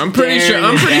just I'm pretty sure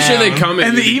they come in.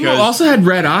 And the emu because- also had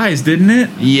red eyes, didn't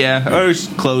it? Yeah, or it's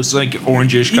close, like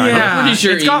orangish kind Yeah, I'm pretty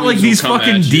sure it's got emus like will these come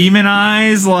fucking at you. demon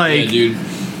eyes, like Yeah, dude.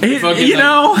 Fucking, you like,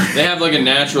 know. they have like a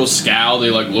natural scowl.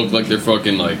 They like look like they're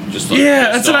fucking like just like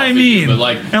Yeah, pissed that's what off I at mean. you, but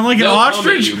like And like an they'll come at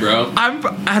ostrich, you, bro.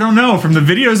 I don't know. From the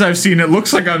videos I've seen, it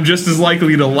looks like I'm just as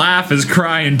likely to laugh as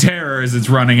cry in terror as it's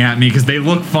running at me because they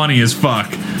look funny as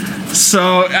fuck.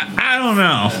 So I don't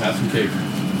know. Have some cake.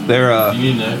 their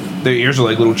You need that. their ears are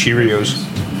like little Cheerios.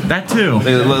 That too.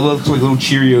 They look like little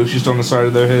Cheerios just on the side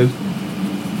of their head.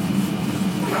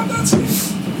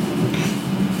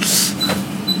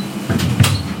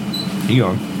 He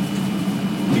gone.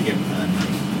 To get that.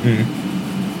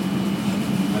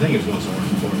 I think it was once or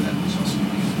before that. Was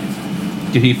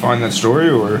also Did he find that story,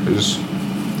 or is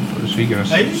he gonna I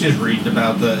say? was just reading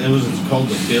about it's called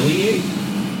the Billy Ape.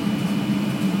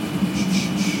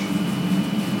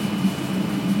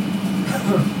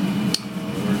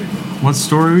 What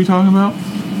story are we talking about?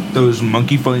 Those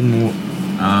monkey fighting,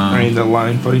 the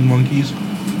lion fighting monkeys.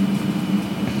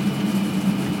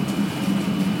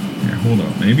 Here, hold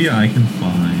up. Maybe I can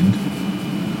find.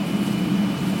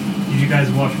 Did you guys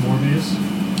watch Morbius?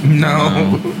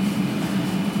 No.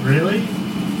 Really?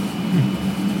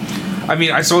 I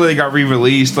mean, I saw that they got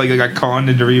re-released. Like, they got conned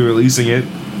into re-releasing it.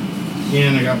 Yeah,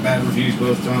 and I got bad reviews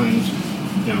both times.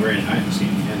 No, granted, I haven't seen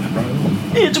it yet, and I probably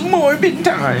won't. It's morbid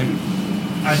time.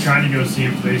 I tried to go see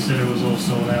it, but they said it was all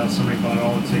sold out. Somebody bought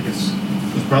all the tickets.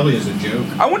 It was probably as a joke.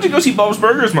 I went to go see Bob's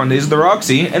Burgers Mondays at the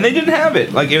Roxy, and they didn't have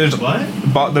it. Like, it was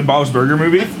What? the Bob's Burger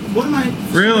movie. One of my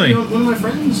Really? One of my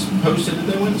friends posted that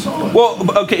they went and saw it.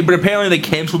 Well, okay, but apparently they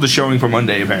canceled the showing for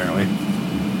Monday, apparently.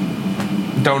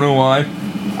 Don't know why.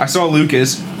 I saw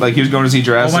Lucas, like, he was going to see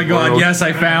Jurassic Oh my god! World. Yes,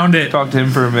 I found it. Talked to him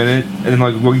for a minute, and then,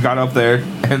 like, we got up there,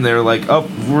 and they were like, oh,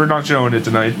 we're not showing it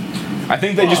tonight. I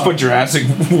think they just put Jurassic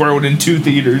World in 2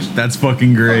 theaters. That's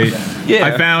fucking great. Yeah.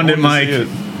 I found it, wanted to Mike. see it.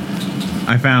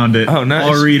 I found it. Oh, nice.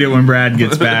 I'll read it when Brad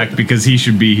gets back because he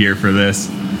should be here for this.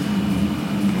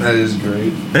 That is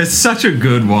great. It's such a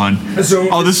good one. So,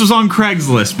 Oh, this was on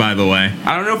Craigslist, by the way.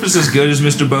 I don't know if it's as good as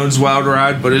Mr. Bones' Wild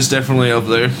Ride, but it's definitely up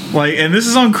there. Like, and this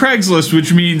is on Craigslist,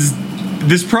 which means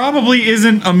this probably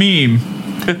isn't a meme.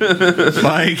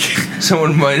 Like,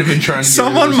 Someone might have been trying to get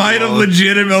someone rid of might have Koala.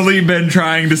 legitimately been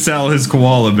trying to sell his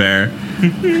koala bear.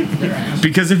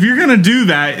 Because if you're gonna do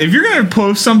that, if you're gonna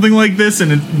post something like this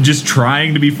and just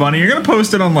trying to be funny, you're gonna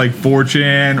post it on like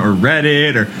 4chan or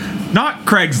Reddit or not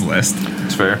Craigslist.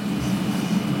 It's fair.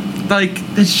 Like,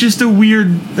 it's just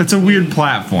that's a weird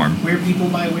platform. Weird people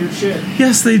buy weird shit.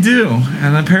 Yes, they do.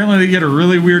 And apparently they get a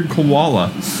really weird koala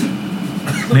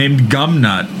named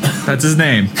Gumnut. That's his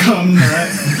name.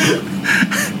 Gumnut.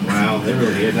 Wow, they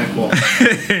really hated that quote.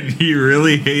 And he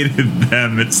really hated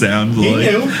them, it sounds He like.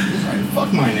 knew. He's like,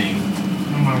 fuck my name.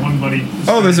 Oh, my one buddy.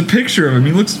 Oh, there's a picture of him.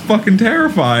 He looks fucking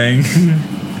terrifying.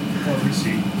 What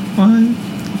receipt? What?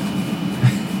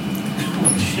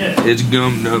 Oh, shit. It's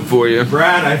Gumnut for you.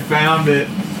 Brad, I found it.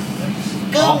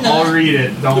 I'll read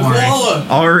it. Don't worry. koala.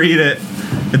 I'll read it.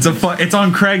 It's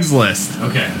on Craigslist.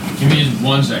 Okay, give me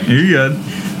 1 second. You're good.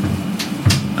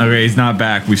 Okay, he's not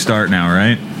back. We start now,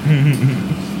 right?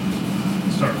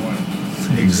 Start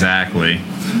what? Exactly.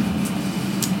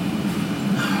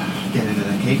 Get into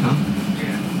that cake, huh?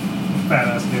 Yeah.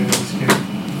 Badass dude, this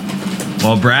kid.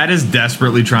 Well, Brad is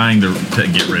desperately trying to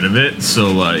get rid of it,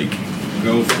 so like,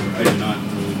 Go for it. I do not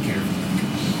really care.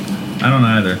 I don't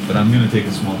either, but I'm gonna take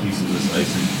a small piece of this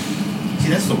icing. See,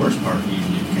 that's the worst part of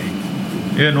eating your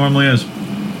cake. Yeah, it normally is.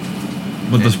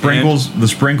 But the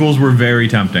sprinkles were very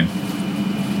tempting.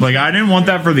 Like, I didn't want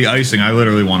that for the icing. I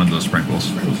literally wanted those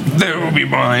sprinkles. There will be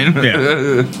mine.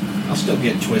 Yeah. I'll still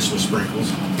get twists with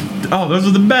sprinkles. Oh, those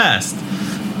are the best.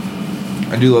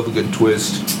 I do love a good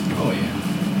twist. Oh, yeah.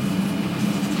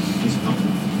 He's a pumpkin.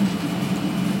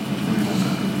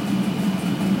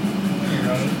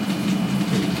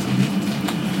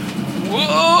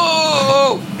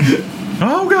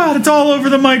 It's all over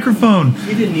the microphone.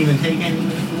 You didn't even take any of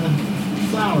the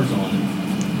flowers on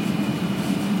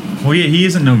it. Well, yeah, he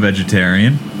isn't no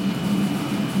vegetarian.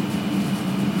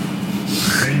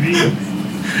 Maybe.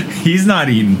 He's not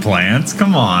eating plants.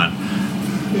 Come on.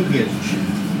 Who gives a shit?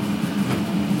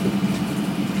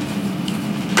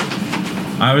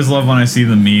 I always love when I see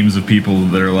the memes of people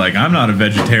that are like, "I'm not a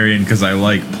vegetarian because I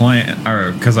like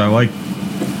because I like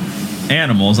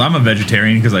animals. I'm a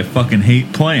vegetarian because I fucking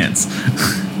hate plants."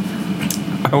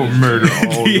 I will murder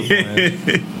all of the plants.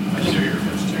 I knew you were a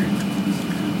vegetarian.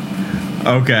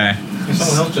 Okay.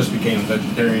 Someone else just became a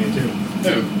vegetarian too.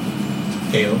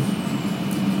 Who? Caleb.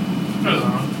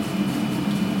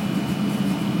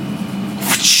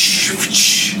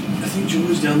 I think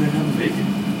Julie's down there having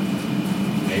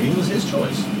bacon. Maybe it was his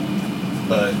choice.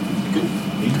 But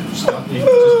he stopped.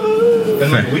 It's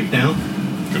been like a week now.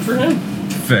 Good for him.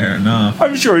 Fair enough.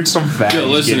 I'm sure it's some fat. Yeah,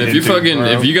 listen, if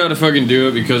you gotta fucking do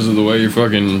it because of the way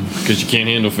because you can't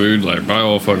handle food, like by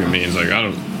all fucking means, like I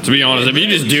don't. To be honest, if you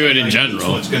just do it in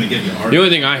general, It's going to give you a heart. the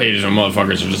only thing I hate is when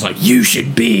motherfuckers are just like, you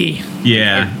should be.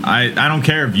 Yeah, I don't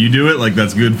care if you do it. Like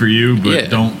that's good for you, but Yeah.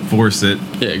 don't force it.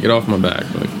 Yeah, get off my back.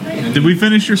 Like, Did we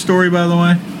finish your story, by the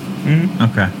way? Mhm.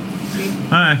 Okay.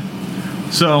 All right.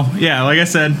 So yeah, like I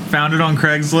said, found it on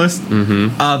Craigslist.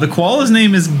 mm-hmm. The koala's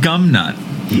name is Gumnut.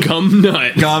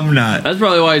 Gumnut. Gumnut. That's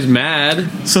probably why he's mad.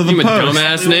 So the Give him a post-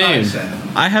 dumbass name.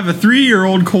 I have a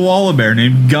 3-year-old koala bear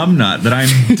named Gumnut that I'm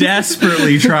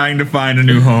desperately trying to find a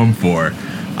new home for.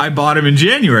 I bought him in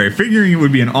January, figuring it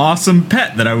would be an awesome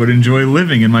pet that I would enjoy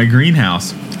living in my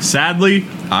greenhouse. Sadly,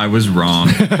 I was wrong.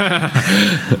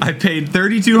 I paid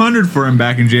 $3,200 for him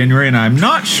back in January, and I'm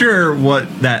not sure what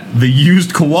the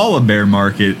used koala bear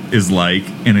market is like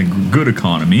in a good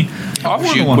economy. More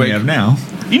than the one we have now.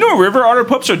 You know, river otter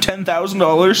pups are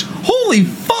 $10,000. Holy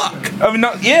fuck! I mean,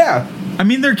 yeah. I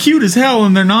mean, they're cute as hell,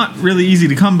 and they're not really easy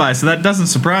to come by, so that doesn't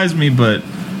surprise me, but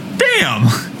damn!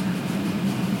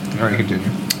 All right, continue.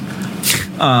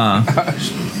 I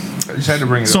just had to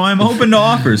bring it So up. I'm open to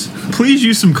offers. Please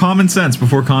use some common sense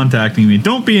before contacting me.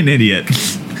 Don't be an idiot.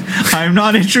 I am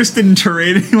not interested in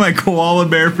trading my koala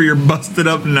bear for your busted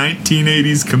up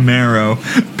 1980s Camaro,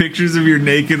 pictures of your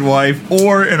naked wife,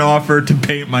 or an offer to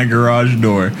paint my garage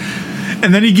door.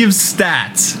 And then he gives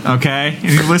stats, okay? And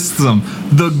he lists them.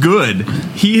 The good.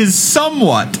 He is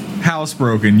somewhat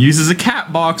housebroken, uses a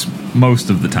cat box most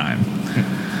of the time.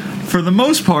 For the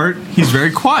most part, he's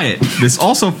very quiet. This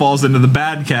also falls into the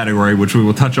bad category, which we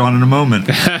will touch on in a moment.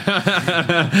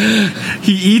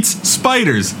 He eats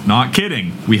spiders. Not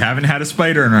kidding. We haven't had a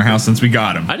spider in our house since we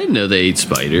got him. I didn't know they ate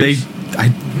spiders.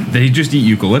 They just eat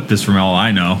eucalyptus from all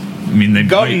I know. I mean, they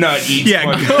Gumnut eats Yeah,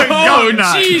 spiders. Oh,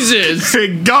 Gumnut. Jesus.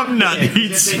 Gumnut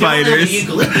eats spiders. They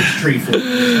don't have an eucalyptus tree for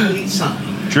it. Eat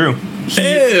something. True.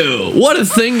 Ew, what a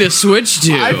thing to switch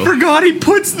to. I forgot he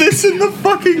puts this in the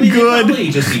fucking good.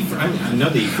 I know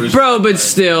they eat fruits. Bro, but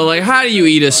still, like, how do you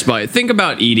eat a spider? Think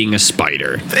about eating a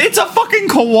spider. It's a fucking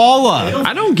koala.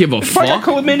 I don't give a Probably got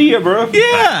fuck. chlamydia, bro.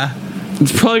 Yeah.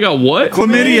 It's probably got what?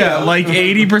 Chlamydia. Like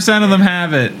 80% of them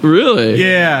have it. Really?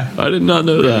 Yeah. I did not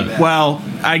know that. Well,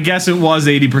 I guess it was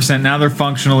 80%. Now they're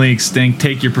functionally extinct.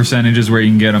 Take your percentages where you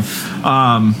can get them.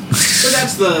 But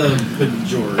that's the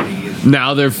majority.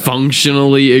 Now they're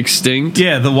functionally extinct?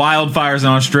 Yeah, the wildfires in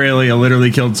Australia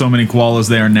literally killed so many koalas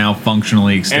they are now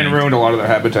functionally extinct. And ruined a lot of their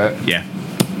habitat. Yeah.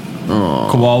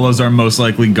 Koalas are most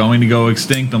likely going to go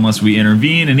extinct unless we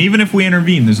intervene, and even if we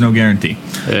intervene, there's no guarantee.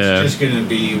 Yeah. It's just gonna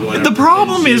be whatever. The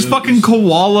problem is ensues. fucking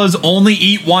koalas only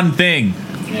eat one thing.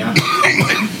 Yeah.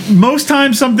 Most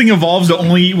times something evolves to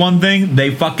only eat one thing, they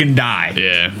fucking die.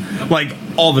 Yeah. Like,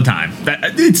 all the time.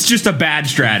 It's just a bad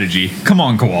strategy. Come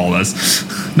on,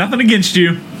 koalas. Nothing against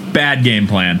you. Bad game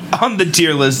plan. On the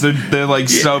tier list, they're like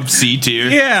sub C tier.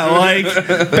 Yeah, like,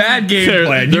 bad game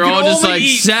plan. You They're can all just only like,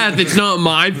 eat- Seth, it's not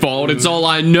my fault. It's all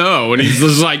I know. And he's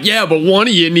just like, yeah, but one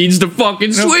of you needs to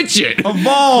fucking switch it.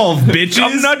 Evolve, bitches.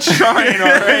 I'm not trying,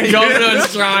 alright?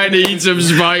 Gumnut's trying to eat some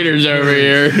spiders over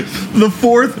here. The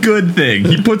fourth good thing.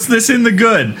 He puts this in the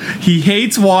good. He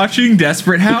hates watching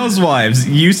Desperate Housewives.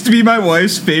 Used to be my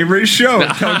wife's favorite show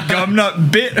until Gumnut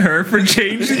bit her for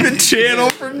changing the channel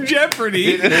from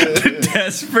Jeopardy to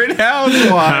Desperate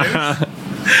Housewives.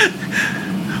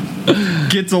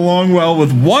 Gets along well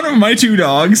with one of my 2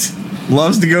 dogs.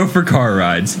 Loves to go for car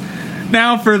rides.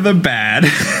 Now for the bad.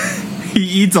 He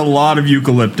eats a lot of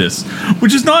eucalyptus,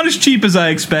 which is not as cheap as I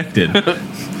expected.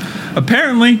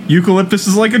 Apparently, eucalyptus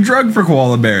is like a drug for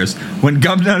koala bears. When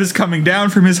Gumnut is coming down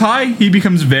from his high, he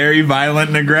becomes very violent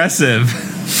and aggressive.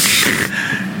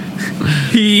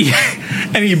 He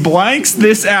blanks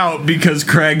this out because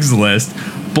Craigslist.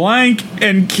 blank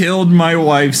and killed my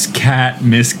wife's cat,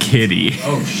 Miss Kitty.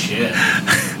 Oh shit.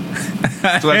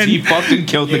 So he fucked and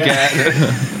killed the cat.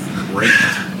 Great.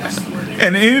 That's the word.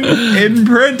 And in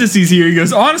parentheses here, he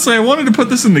goes, honestly, I wanted to put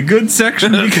this in the good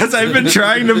section because I've been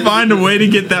trying to find a way to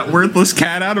get that worthless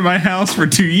cat out of my house for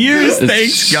 2 years.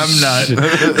 Thanks, Gumnut.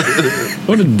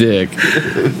 What a dick.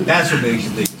 That's what makes you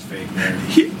think it's fake, man.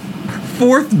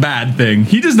 Fourth bad thing,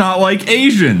 he does not like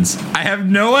Asians. I have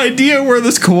no idea where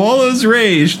this koala is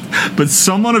raised, but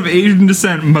someone of Asian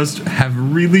descent must have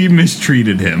really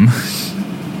mistreated him.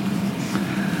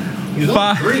 He's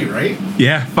only 3, right?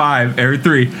 Yeah, 5 or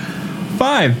 3.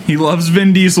 5. He loves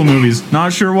Vin Diesel movies.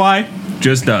 Not sure why,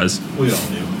 just does. We all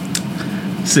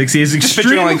do. 6. He is Just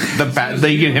picturing extremely.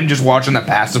 they get him just watching the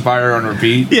pacifier on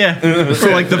repeat. Yeah, for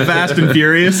like the Fast and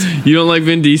Furious. You don't like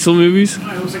Vin Diesel movies? It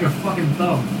looks like a fucking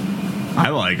thumb. I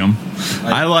like them.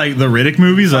 I like the Riddick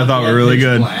movies. I thought were really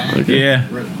good. Yeah,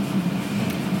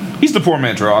 He's the poor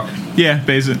man's Rock. yeah,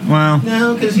 basic. Well,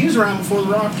 No, because he was around before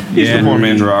The Rock. He's Yeah. the poor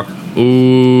man's Rock.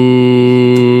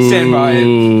 Ooh. Stand by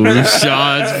it.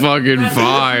 Shots fucking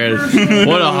fired.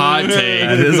 What a hot that take.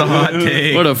 is a hot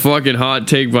take. What a fucking hot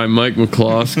take by Mike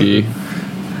McCloskey.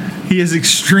 He has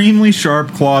extremely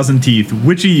sharp claws and teeth,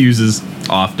 which he uses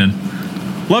often.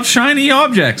 Loves shiny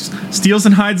objects. Steals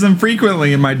and hides them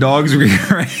frequently in my dog's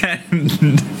rear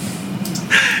end.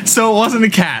 So it wasn't a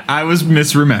cat. I was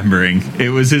misremembering. It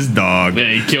was his dog. Yeah,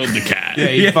 he killed the cat. Yeah,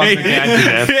 he fucked the cat to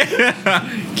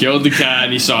death. Killed the cat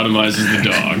and he sodomizes the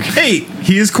dog. 8.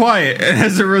 He is quiet and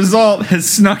as a result has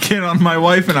snuck in on my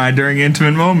wife and I during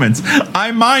intimate moments.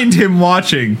 I mind him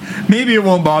watching. Maybe it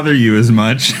won't bother you as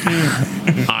much.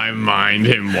 I mind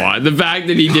him what? The fact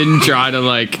that he didn't try to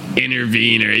like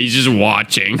intervene or he's just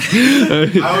watching.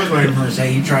 I was waiting for him to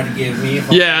say he tried to give me a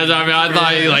Yeah, I mean, I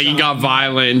thought he got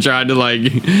violent and tried to like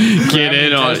get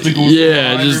in on it.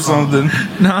 Yeah, Or just something.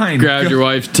 9. grabbed your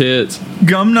wife's tits.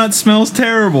 Gumnut smells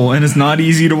terrible and is not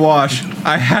easy to wash.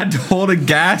 I had to hold a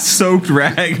gas-soaked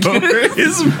rag over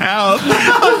his mouth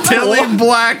until he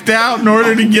blacked out in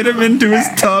order to get him into his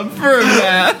tub for a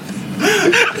bath.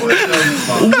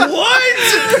 What?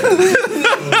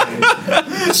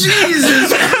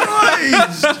 Jesus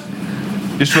Christ!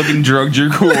 Just fucking drugged your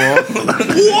cool. I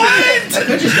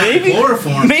could just got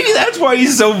chloroform. Maybe that's why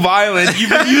he's so violent.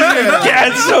 You've been using a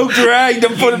cat-soaked rag to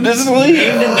put him to sleep.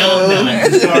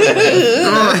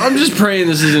 I'm just praying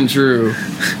this isn't true.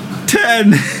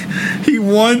 10.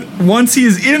 Once he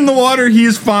is in the water, he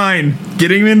is fine.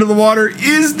 Getting him into the water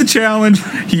is the challenge.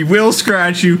 He will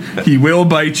scratch you, he will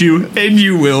bite you, and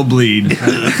you will bleed.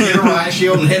 Get a riot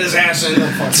shield and hit his ass in the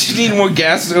fucking. You need more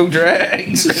gas-soaked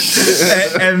rags.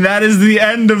 And that is the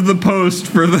end of the post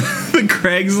for the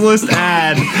Craigslist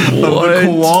ad of What? the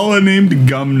koala named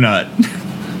Gumnut.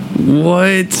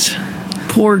 What?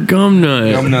 Poor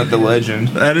Gumnut. Gumnut the legend.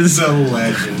 That is The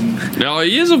legend. No,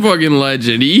 he is a fucking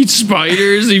legend. He eats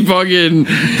spiders. He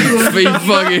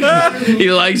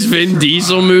likes Vin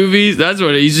Diesel movies. That's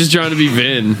what he's just trying to be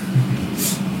Vin.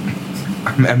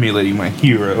 I'm emulating my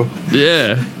hero.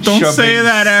 Yeah. Don't Shoving- say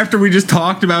that after we just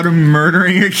talked about him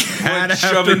murdering a cat.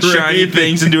 Shoving after shiny raping.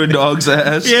 things into a dog's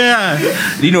ass. Yeah,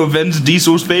 You know, Vin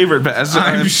Diesel's favorite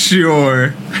pastime. I'm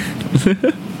sure.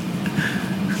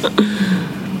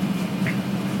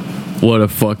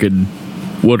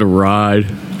 What a ride.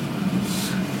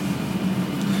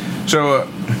 So,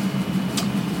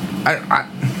 I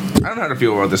don't know how to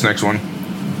feel about this next one.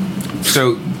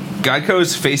 So, Geico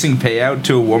is facing payout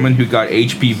to a woman who got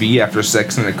HPV after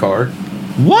sex in a car.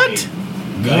 What?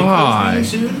 Why?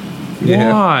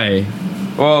 Yeah. Why?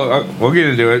 Well, we'll get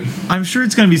into it. I'm sure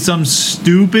it's gonna be some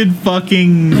stupid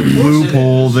fucking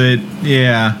loophole that.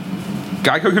 Yeah.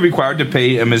 Geico could be required to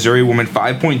pay a Missouri woman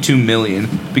 $5.2 million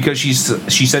because she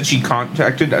said she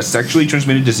contracted a sexually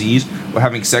transmitted disease while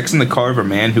having sex in the car of a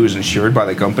man who was insured by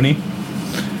the company.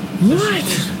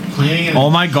 What? Oh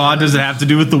my God! Does it have to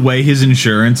do with the way his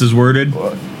insurance is worded?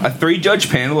 A 3-judge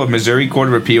panel of Missouri Court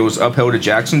of Appeals upheld a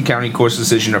Jackson County court's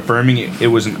decision affirming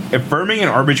an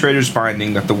arbitrator's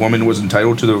finding that the woman was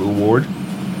entitled to the reward.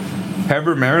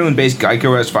 However, Maryland-based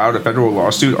Geico has filed a federal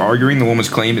lawsuit arguing the woman's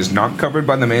claim is not covered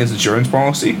by the man's insurance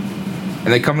policy.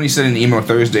 And the company said in an email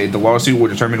Thursday the lawsuit will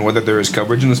determine whether there is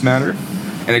coverage in this matter.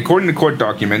 And according to court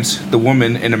documents, the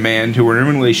woman and a man who were in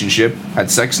a relationship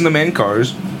had sex in the man's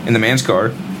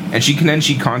car, and she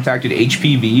contacted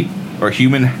HPV or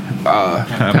human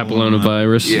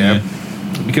Papillomavirus. yeah,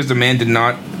 because the man did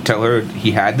not tell her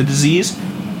he had the disease.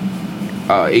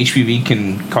 HPV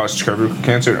can cause cervical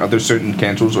cancer and other certain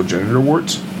cancers or genital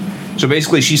warts. So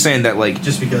basically, she's saying that like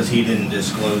Just because he didn't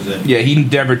disclose it. yeah, he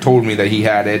never told me that he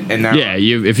had it, and now Yeah,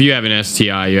 if you have an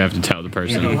STI, you have to tell the Yeah,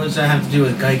 person. but what does that have to do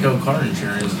with Geico car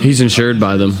insurance? He's insured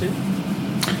by them.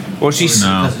 well she's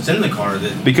No. Because it's in the car.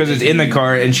 because it's in the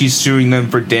car, and she's suing them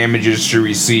for damages she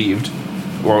received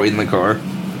while in the car.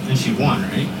 And she won,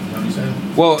 right? Is that what you said?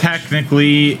 Well,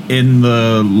 Technically, in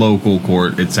the local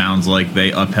court, it sounds like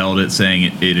they upheld it,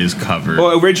 saying it is covered.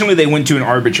 well, originally they went to an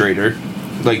arbitrator,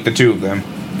 like the two of them.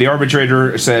 The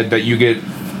arbitrator said that you get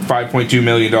 $5.2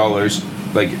 million,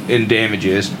 like in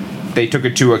damages. They took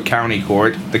it to a county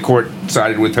court. The court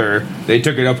sided with her. They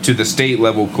took it up to the state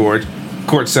level court.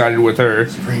 Court sided with her.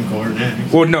 Supreme Court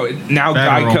next. Well, no, now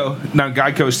Federal.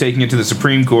 Geico's taking it to the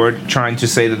Supreme Court, trying to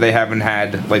say that they haven't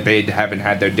had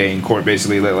their day in court.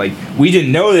 Basically, that like we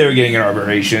didn't know they were getting an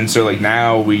arbitration, so like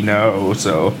now we know.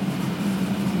 So,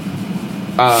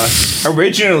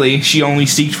 originally she only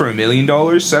sought for $1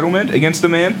 million settlement against the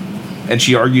man, and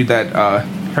she argued that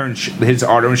his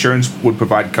auto insurance would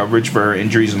provide coverage for her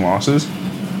injuries and losses.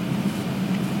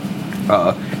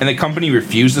 And the company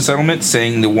refused the settlement,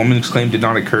 saying the woman's claim did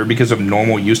not occur because of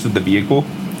normal use of the vehicle.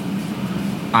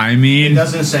 I It mean,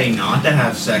 doesn't say not to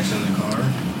have sex in the car.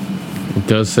 It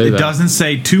does say it that. doesn't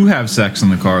say to have sex in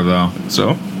the car, though.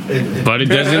 So, But it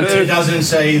doesn't. It doesn't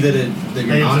say that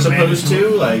you're not It's a supposed to.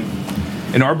 Like,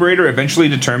 an arbitrator eventually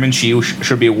determined she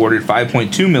should be awarded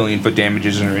 $5.2 million for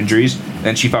damages in her injuries,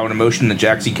 and she filed a motion in the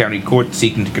Jackson County Court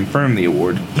seeking to confirm the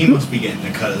award. he must be getting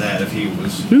a cut of that if he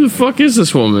was. Who the fuck is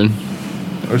this woman?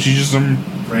 Or she's just some.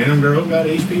 Random girl got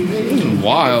HPV.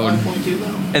 Wild. 5.2 mil.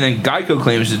 And then Geico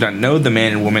claims it did not know the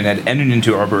man and woman had entered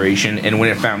into arbitration, and when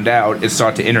it found out, it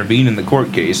sought to intervene in the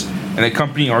court case. And the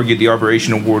company argued the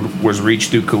arbitration award was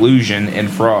reached through collusion and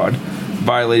fraud,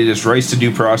 violated its rights to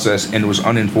due process, and was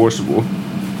unenforceable.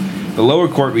 The lower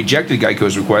court rejected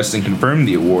Geico's request and confirmed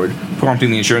the award,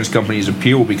 prompting the insurance company's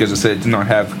appeal because it said it did not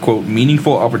have, quote,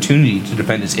 meaningful opportunity to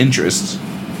defend its interests.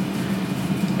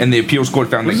 And the appeals court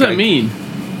found What does that mean?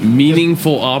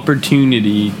 Meaningful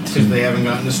opportunity. Because they haven't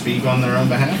gotten to speak on their own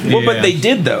behalf. Well, but Yeah. they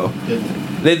did, though.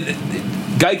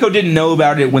 Geico didn't know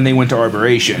about it when they went to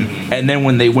arbitration, and then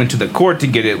when they went to the court to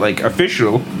get it like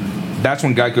official, that's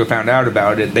when Geico found out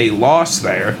about it. They lost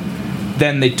there.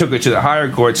 Then they took it to the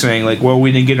higher court, saying like, "Well,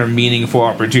 we didn't get a meaningful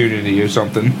opportunity or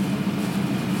something."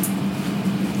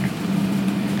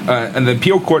 And the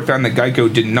appeal court found that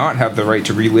Geico did not have the right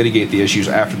to relitigate the issues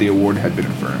after the award had been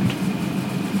affirmed.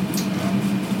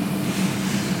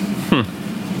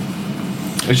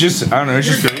 It's just, I don't know, it's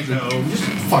just crazy. No, just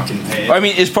fucking pay it. I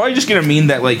mean, it's probably just gonna mean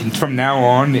that, like, from now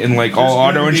on, in like all There's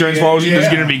gonna auto be insurance a- policies, there's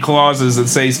yeah. gonna be clauses that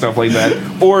say stuff like that,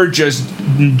 or just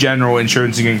general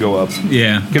insurance is gonna go up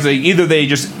Yeah. because either they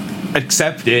just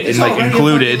accept it It's and like already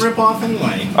include a fucking it. rip off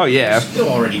anyway. Oh yeah, Still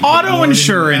already. Auto people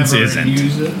insurance never isn't.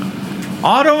 Use it.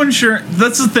 Auto insurance,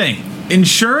 that's the thing.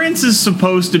 Insurance is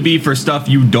supposed to be for stuff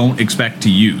you don't expect to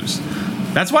use.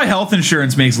 That's why health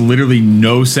insurance makes literally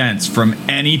no sense from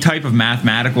any type of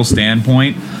mathematical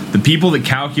standpoint. The people that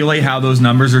calculate how those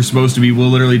numbers are supposed to be will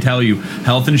literally tell you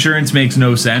health insurance makes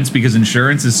no sense because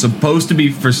insurance is supposed to be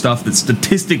for stuff that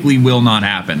statistically will not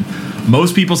happen.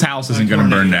 Most people's house isn't going to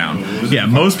burn down. Yeah,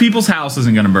 most people's house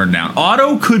isn't going to burn down.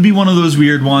 Auto could be one of those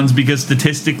weird ones because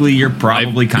statistically you're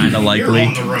probably kind of You're likely.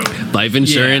 on the road. Life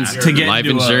insurance. to get life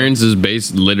into a- insurance is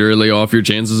based literally off your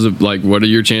chances of like. What are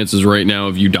your chances right now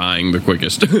of you dying the quickest?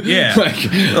 Yeah,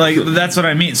 like that's what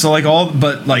I mean. So like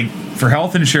for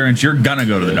health insurance, you're gonna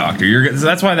go to the doctor. So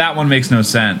that's why that one makes no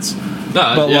sense.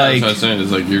 But like that's what I'm saying.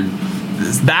 It's like you're.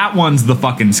 that one's the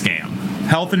fucking scam.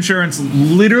 Health insurance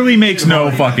literally makes no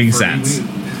Already fucking got free. sense.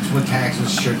 That's what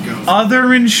taxes should go.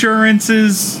 Other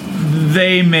insurances,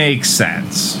 they make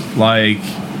sense. Like,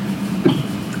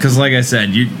 because like I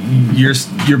said,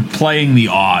 you're playing the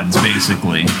odds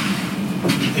basically.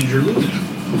 And you're losing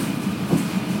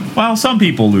them. Well, some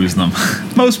people lose them.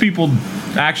 Most people,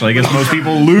 actually, I guess most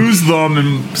people lose them,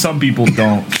 and some people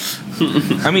don't.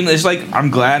 I mean, it's like I'm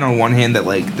glad on one hand that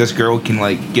like this girl can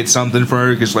like get something for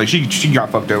her because like she got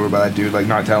fucked over by that dude, like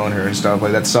not telling her and stuff.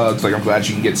 Like that sucks. Like I'm glad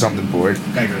she can get something for it.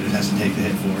 Geico just has to take the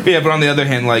hit for it. Yeah, but on the other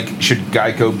hand, like should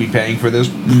Geico be paying for this?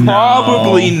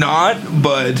 Probably not.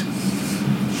 But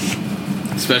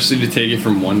Especially to take it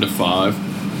from 1 to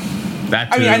 5.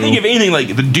 That I mean, I think if anything,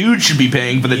 like the dude should be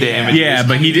paying for the Yeah. damage. yeah,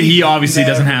 but he obviously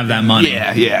doesn't have that money.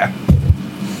 Yeah.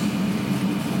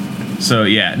 So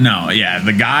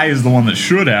the guy is the one that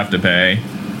should have to pay.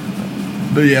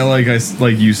 But yeah, like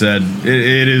you said,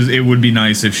 it would be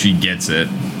nice if she gets it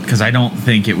because I don't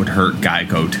think it would hurt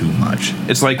Geico too much.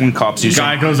 It's like when cops use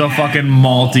Geico's a fucking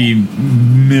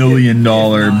multi-million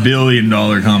dollar,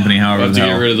 billion-dollar company. However About the to get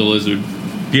hell. rid of the lizard.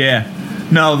 Yeah,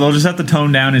 No, they'll just have to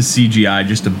tone down his CGI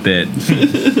just a bit.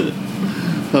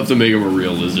 I'll have to make him a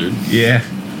real lizard. Yeah.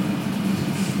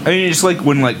 I mean, it's like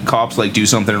when like cops like do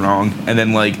something wrong, and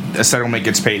then like a settlement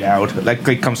gets paid out. That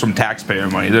like comes from taxpayer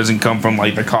money. It doesn't come from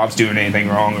like the cops doing anything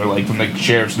wrong, or like from the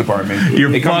sheriff's department.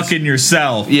 You're It comes- fucking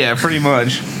yourself. Yeah, pretty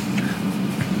much.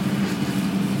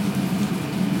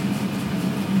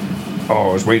 Oh,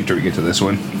 I was waiting till we get to this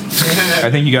one. I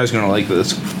think you guys are gonna like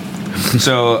this.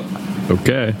 So,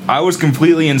 Okay. I was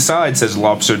completely inside, says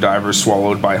lobster diver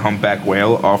swallowed by humpback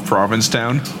whale off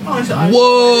Provincetown.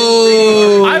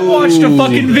 Whoa! I watched a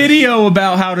fucking video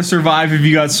about how to survive if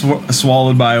you got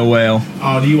swallowed by a whale.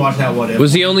 Oh, do you watch that? What if?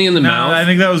 Was he only in the No, mouth? I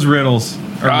think that was Riddles.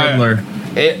 Or Riddler.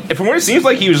 From what it seems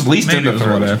like, he was least Maybe in it the was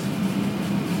throat. What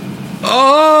If.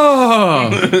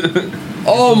 Oh!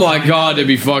 Oh my god, that'd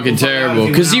be fucking terrible.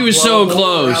 Because he was so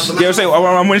close. Yeah, I was saying,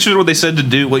 I'm interested in what they said to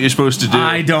do, what you're supposed to do.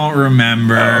 I don't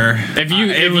remember. If you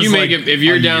It if was you make like it if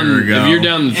you're a down year ago. if you're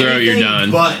down the throat, you're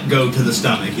done. But go to the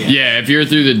stomach. Yeah. Yeah, if you're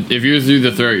through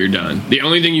the throat, you're done. The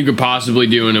only thing you could possibly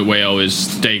do in a whale is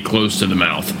stay close to the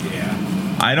mouth. Yeah.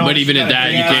 I don't. But even at that,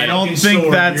 you Yeah, can't. I don't fucking think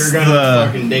sword, that's you're gonna the-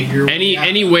 fucking dig your way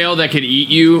Any out. whale that could eat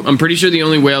you, I'm pretty sure the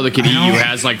only whale that could eat you don't-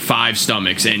 has like 5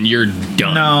 stomachs, and you're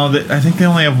done. No, I think they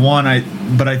only have one.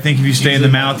 But I think if you stay in the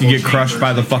Usually mouth, you get multiple crushed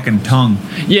by the chambers. fucking tongue.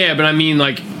 Yeah, but I mean,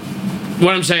 like,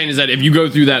 what I'm saying is that if you go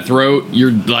through that throat,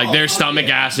 you're like, there's stomach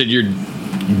acid, you're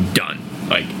done.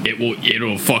 Like,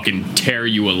 it'll fucking tear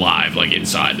you alive, like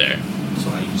inside there. That's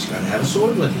why you just gotta have a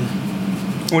sword with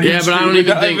you. When Yeah, you but I don't scuba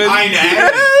even diving- think. I know.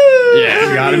 Yeah,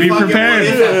 You gotta be Fucking prepared.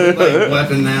 what if that's, like,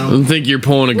 weapon now. I don't think you're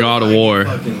pulling a God of What if I War.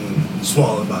 get fucking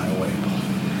swallowed by a whale.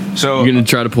 So, You're gonna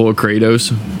try to pull a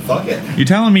Kratos. Fuck it. You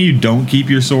telling me you don't keep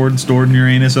your sword stored in your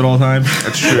anus at all times?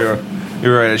 that's true.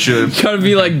 You're right, I should. Gotta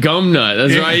be like Gumnut.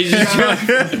 That's right. He's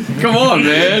just come on,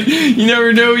 man. You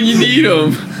never know when you need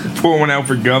them. Pour one out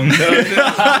for gum.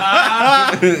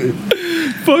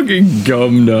 Fucking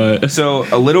Gumnut. So,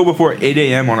 a little before 8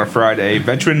 a.m. on a Friday,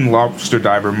 veteran lobster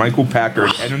diver Michael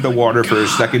Packard entered the water for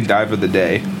his second dive of the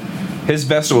day. His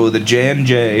vessel, the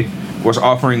J&J, was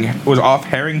off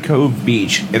Herring Cove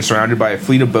Beach and surrounded by a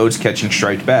fleet of boats catching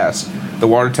striped bass. The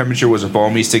water temperature was a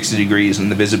balmy 60 degrees and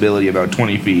the visibility about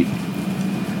 20 feet.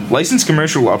 Licensed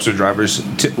commercial lobster drivers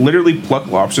literally pluck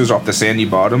lobsters off the sandy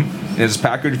bottom, and as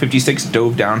Packard 56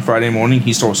 dove down Friday morning,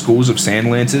 he saw schools of sand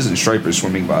lances and stripers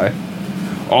swimming by.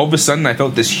 All of a sudden, I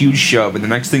felt this huge shove, and the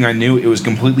next thing I knew, it was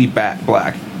completely black,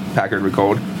 Packard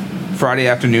recalled. Friday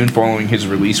afternoon following his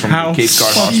release from How the Cape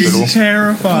Cod fucking Hospital.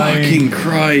 terrifying.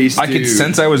 Christ, I could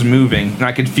sense I was moving, and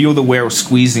I could feel the whale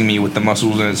squeezing me with the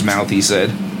muscles in its mouth, he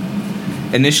said.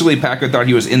 Initially, Packard thought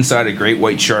he was inside a great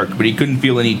white shark, but he couldn't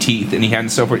feel any teeth, and he hadn't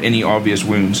suffered any obvious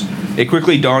wounds. It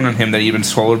quickly dawned on him that he'd been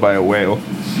swallowed by a whale.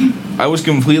 I was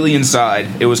completely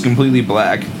inside. It was completely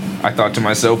black. I thought to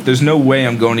myself, there's no way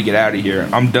I'm going to get out of here.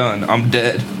 I'm done. I'm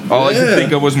dead. All I could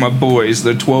think of was my boys.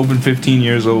 They're 12 and 15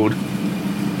 years old.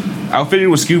 Outfitted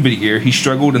with scuba gear, he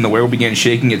struggled and the whale began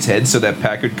shaking its head so that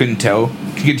Packard couldn't tell.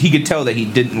 He could tell that he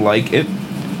didn't like it.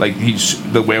 Like,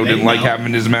 the whale didn't like having it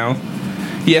in his mouth.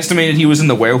 He estimated he was in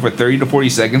the whale for 30 to 40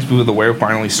 seconds before the whale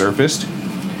finally surfaced.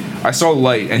 I saw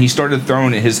light, and he started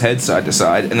throwing his head side to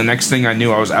side, and the next thing I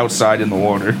knew, I was outside in the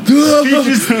water.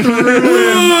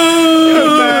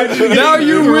 Now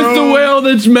you're with the whale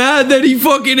that's mad that he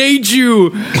fucking ate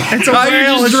you. It's a Now you're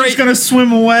whale. just It's right- just gonna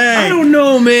swim away. I don't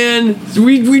know, man.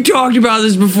 We talked about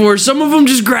this before. Some of them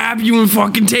just grab you and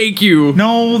fucking take you.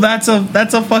 No, that's a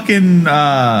fucking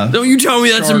Don't you tell me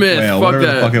that's a shark myth. whale, Fuck whatever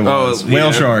that. the fuck it was. Oh, Whale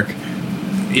yeah. shark.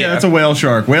 Yeah, that's a whale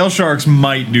shark. Whale sharks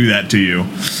might do that to you.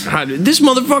 God, this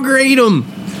motherfucker ate him.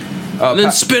 And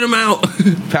then spit him out.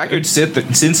 Packard's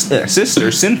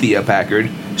sister, Cynthia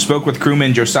Packard, spoke with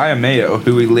crewman Josiah Mayo,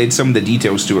 who relayed some of the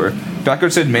details to her.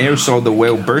 Packard said Mayo saw the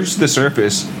whale burst to the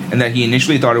surface and that he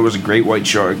initially thought it was a great white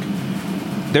shark.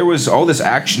 There was all this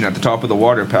action at the top of the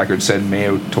water, Packard said,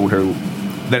 Mayo told her.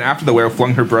 Then after the whale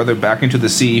flung her brother back into the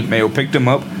sea, Mayo picked him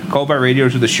up, called by radio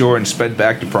to the shore, and sped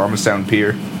back to Provincetown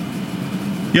Pier.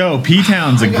 Yo,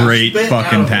 P-Town's a I got great spit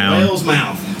fucking out of a town. whale's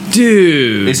mouth.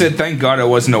 Dude. They said, thank God it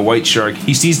wasn't a white shark.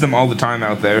 He sees them all the time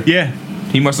out there. Yeah.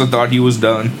 He must have thought he was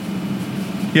done.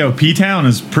 Yo, P-Town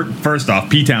is first off,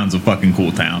 P-Town's a fucking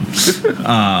cool town.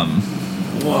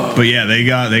 But yeah, they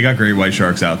got great white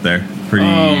sharks out there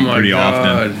pretty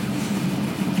often.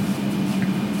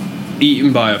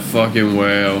 Eaten by a fucking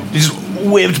whale. Just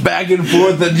whipped back and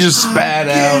forth and just spat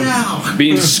Get out. out.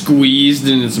 Being squeezed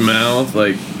in its mouth.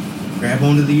 Like, Grab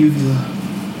onto the uvula.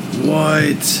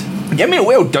 what? Yeah, I mean, a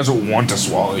whale doesn't want to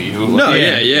swallow you. No,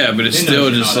 yeah, but it's They know still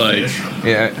you're just not a like, fish.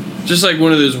 Yeah. just like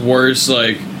one of those worst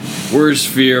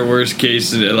fear, worst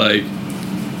case, like,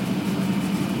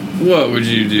 What would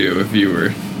you do if you were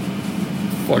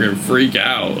fucking freak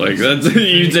out? Like, that's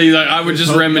you'd say, like, I would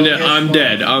just reminisce, I'm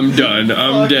dead, I'm done,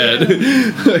 I'm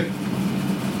dead.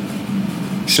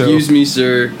 Excuse me,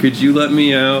 sir, could you let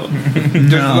me out?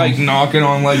 Just like knocking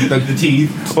on like the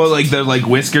teeth. or like the like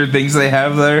whisker things they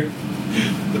have there.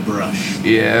 The brush.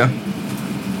 Yeah.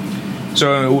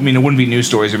 So I mean, it wouldn't be news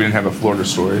stories if we didn't have a Florida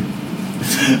story.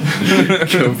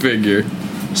 Go figure.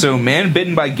 So, man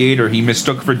bitten by gator he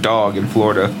mistook for dog in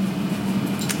Florida.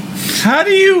 How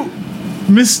do you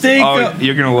mistake? Oh,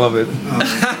 you're gonna love it.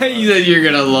 You said you're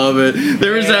gonna love it.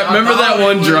 There was that. Remember that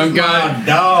one drunk guy?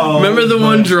 Dog, Remember the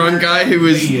one drunk guy who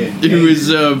was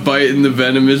biting the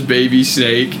venomous baby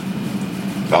snake?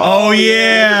 Oh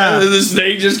yeah. And the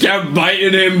snake just kept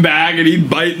biting him back, and he'd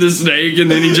bite the snake,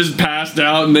 and then he just passed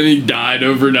out, and then he died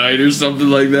overnight or something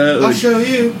like that. I'll Like, show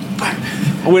you.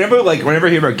 Whenever I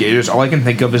hear about gators, all I can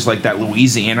think of is like that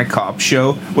Louisiana cop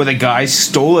show where the guy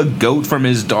stole a goat from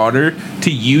his daughter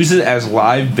to use it as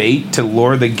live bait to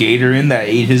lure the gator in that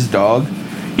ate his dog.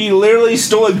 He literally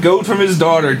stole a goat from his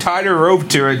daughter, tied a rope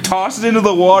to it, tossed it into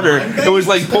the water, and was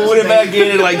like pulling it back in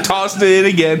and like tossed it in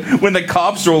again. When the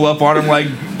cops roll up on him, like,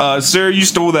 "Sir, you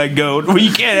stole that goat. Well,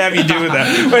 you can't have you doing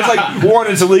that." But it's like, one,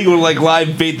 it's illegal to like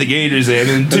live bait the gators in,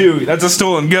 and two, that's a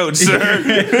stolen goat,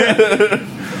 sir.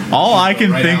 All I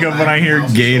can Right think out of when I hear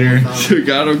house gator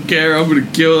I don't care. I'm gonna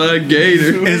kill that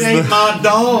gator. It ain't my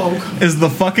dog. is the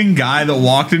fucking guy that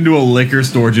walked into a liquor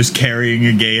store just carrying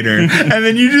a gator, and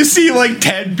then you just see like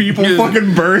 10 people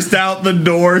fucking burst out the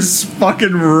doors,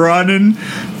 fucking running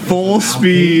full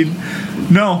speed.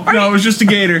 No, it was just a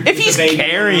gator. If he's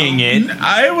carrying it,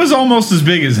 It was almost as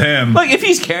big as him. like if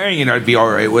he's carrying it, I'd be all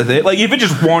right with it. Like if it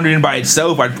just wandered in by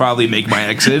itself, I'd probably make my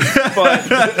exit. But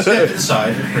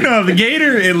No, the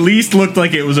gator at least looked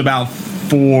like it was about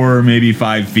 4, maybe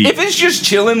 5 feet. if it's just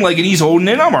chilling, like and he's holding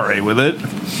it, I'm all right with it.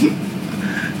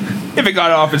 If it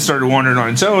got off and started wandering on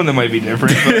its own, that might be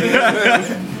different.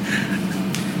 But.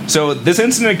 So this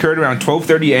incident occurred around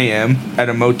 12:30 a.m. at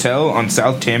a motel on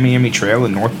South Tamiami Trail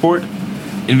in Northport.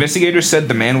 Investigators said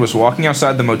the man was walking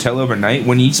outside the motel overnight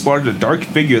when he spotted a dark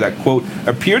figure that, quote,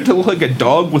 appeared to look like a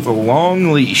dog with a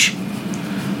long leash.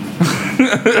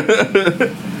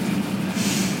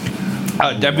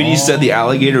 Deputies said the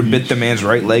alligator bit the man's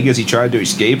right leg as he tried to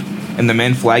escape, and the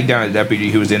man flagged down a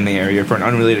deputy who was in the area for an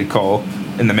unrelated call,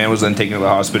 and the man was then taken to the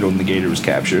hospital and the gator was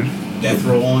captured. Death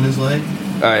roll on his leg.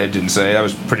 I didn't say. That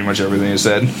was pretty much everything it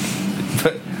said.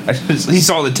 But he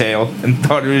saw the tail and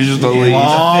thought it was just a leash.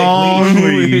 Long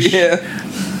leash. Yeah.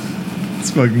 It's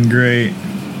fucking great.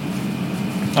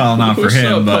 Well, not for What's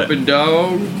him, up, but puppy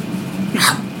dog?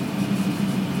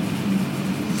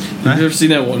 Have you ever seen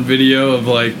that one video of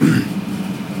like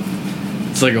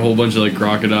it's like a whole bunch of like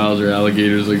crocodiles or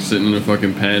alligators like sitting in a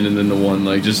fucking pen, and then the one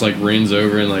like just like runs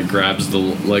over and like grabs the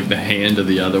hand of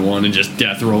the other one and just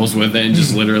death rolls with it and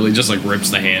just literally just like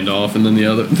rips the hand off, and then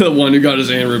the one who got his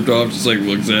hand ripped off just like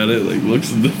looks at it, like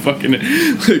looks at the fucking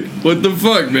like, what the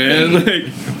fuck, man? Like,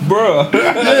 Bruh.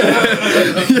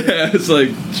 yeah, it's like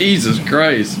Jesus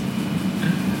Christ.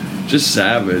 Just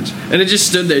savage. And it just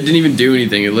stood there. It didn't even do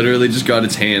anything. It literally just got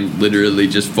its hand literally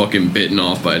just fucking bitten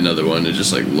off by another one. It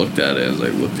just like looked at it. I was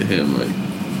like, looked at him like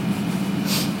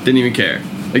didn't even care.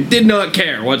 Like did not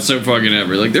care whatsoever fucking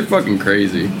ever. Like they're fucking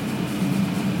crazy.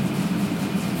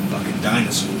 Fucking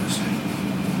dinosaurs.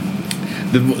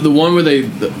 The one where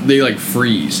they like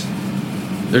freeze.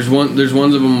 There's ones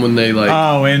of them when they like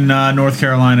in North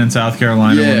Carolina and South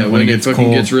Carolina, yeah, when it gets fucking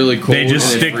cold, gets really cold, they just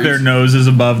and stick freeze. their noses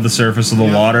above the surface of the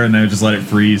water and they just let it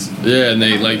freeze. Yeah, and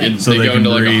they like So they they go can into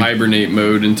like a breathe. hibernate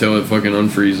mode until it fucking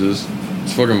unfreezes.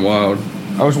 It's fucking wild.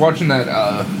 I was watching that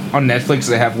on Netflix.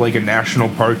 They have like a national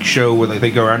park show where like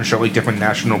they go around and show like different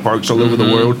national parks all over the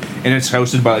world, and it's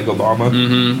hosted by like Obama.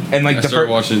 Mm-hmm. And like I the started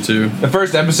watching it too. The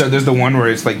first episode, there's the one where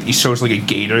it's like he shows like a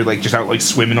gator like just out like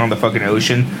swimming on the fucking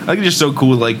ocean. Like it's just so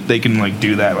cool. Like they can like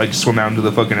do that, like swim out into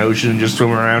the fucking ocean and just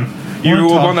swim around. You Wanna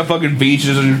go up talk- on the fucking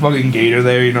beaches and there's a fucking gator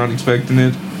there. You're not expecting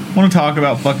it. I want to talk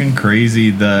about fucking crazy.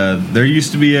 There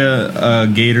used to be a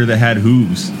gator that had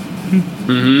hooves.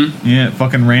 Mm-hmm. Yeah, it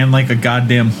fucking ran like a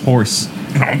goddamn horse.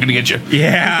 I'm gonna get you.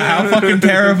 Yeah, how fucking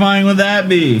terrifying would that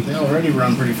be? They already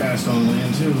run pretty fast on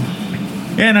land too.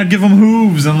 Yeah, now give them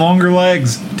hooves and longer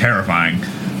legs. Terrifying.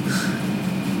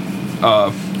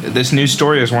 This news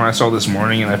story is one I saw this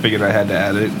morning, and I figured I had to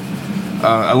add it.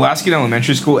 Alaskan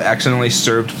elementary school accidentally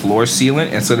served floor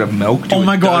sealant instead of milk to Oh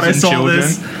my a god, I dozen saw children.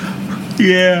 this.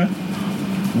 Yeah.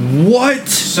 What?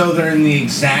 So they're in the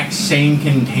exact same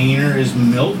container as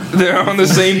milk? They're on the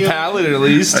same pallet at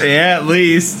least. Yeah, at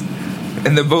least.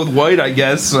 And they're both white, I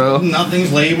guess, so.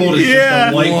 Nothing's labeled. It's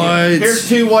Yeah. just a white. What? Here's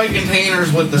 2 white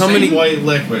containers with the How same many- white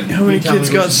liquid. How many You tell me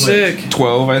kids which got is which. sick?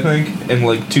 12, I think, and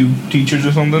like 2 teachers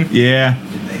or something. Yeah.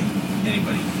 Did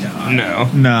anybody die? No.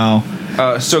 No.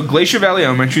 So Glacier Valley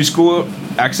Elementary School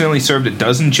accidentally served a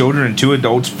dozen children and 2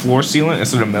 adults floor sealant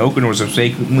instead of milk and was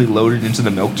mistakenly loaded into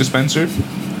the milk dispenser.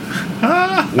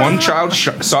 One child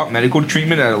sought medical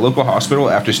treatment at a local hospital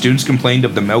after students complained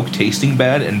of the milk tasting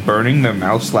bad and burning their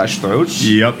mouths/throats.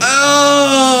 Yep.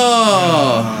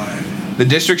 Oh! The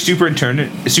district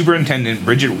superintendent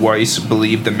Bridget Weiss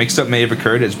believed the mix-up may have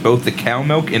occurred as both the cow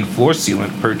milk and floor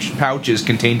sealant pouches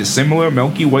contained a similar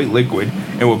milky white liquid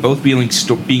and were both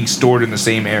being stored in the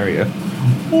same area.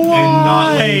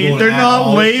 Why? labeled They're at not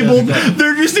all. labeled. It's just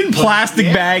They're just in plastic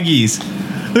yeah. baggies.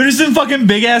 They're just in fucking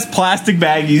big ass plastic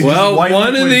baggies. Well, just white one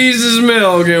of liquid. these is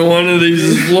milk and one of these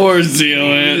is floor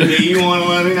sealant. Do you want to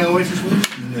let me know which is which?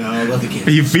 No, let the kids.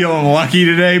 Are you feeling lucky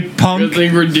today, Good punk?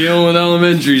 thing we're dealing with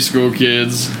elementary school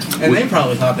kids. And they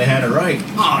probably thought they had it right.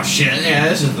 Oh shit! Yeah,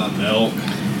 this is the milk.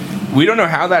 We don't know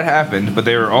how that happened, but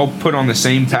they were all put on the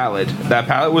same pallet. That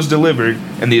pallet was delivered,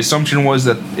 and the assumption was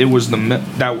that it was the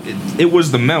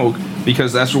the milk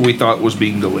because that's what we thought was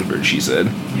being delivered. She said.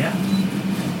 Yeah.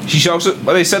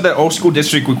 But they said that all school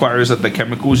district requires that the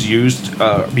chemicals used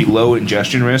be low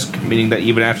ingestion risk, meaning that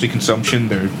even after consumption,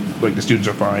 they're like the students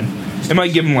are fine. It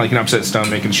might give them like an upset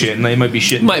stomach and shit, and they might be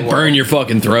shitting. Might burn your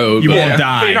fucking throat. You but- won't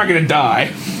die. But you're not gonna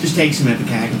die. Just take some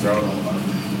Epicac and throw it all up.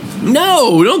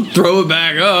 No, don't throw it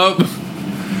back up.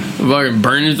 Fucking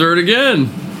burn your throat again.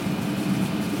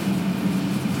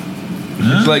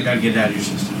 It's like, Gotta get it out of your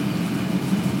system.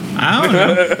 I don't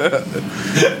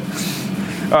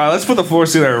know. let's put the floor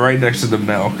sealer right next to the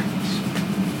milk.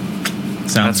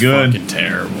 Sounds That's good. fucking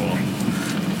terrible.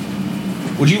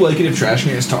 Would you like it if trash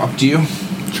cans talked to you?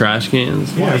 Trash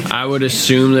cans? Yeah. I would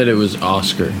assume that it was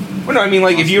Oscar. Well, no, I mean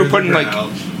like if you were putting like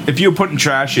Ouch. if you were putting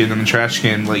trash in and the trash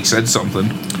can like said something.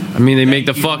 I mean, they make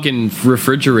the fucking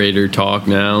refrigerator talk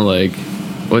now. Like,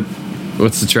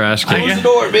 what's the trash can? Close the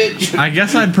door, bitch. I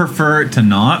guess I'd prefer it to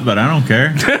not, but I don't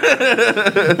care.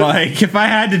 Like, if I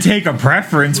had to take a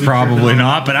preference, probably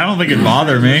not, but I don't think it'd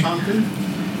bother me.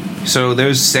 So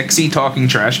there's sexy talking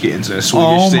trash cans in a Swedish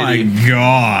Oh city. my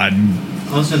god.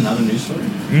 Oh, this is another news story.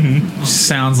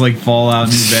 Sounds like Fallout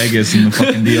New Vegas in the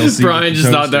fucking DLC. Brian just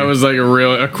thought that was like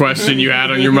a question you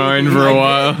had on your mind for a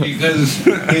while. Because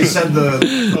he said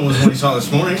the one was one he saw this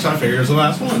morning, so I figured it was the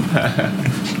last one.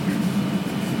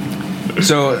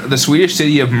 So the Swedish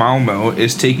city of Malmö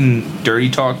is taking dirty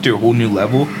talk to a whole new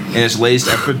level in its latest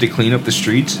effort to clean up the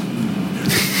streets.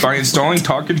 By installing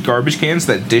talking garbage cans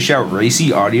that dish out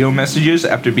racy audio messages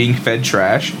after being fed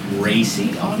trash,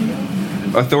 Racy audio?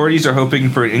 authorities are hoping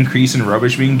for an increase in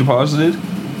rubbish being deposited.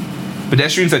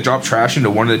 Pedestrians that drop trash into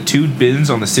one of the 2 bins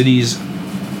on the city's,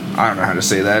 I don't know how to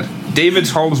say that,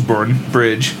 David's Hallsborn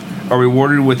Bridge are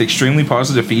rewarded with extremely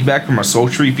positive feedback from a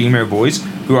sultry female voice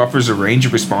who offers a range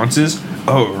of responses.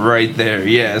 Oh, right there,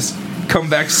 yes. Come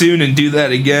back soon and do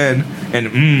that again.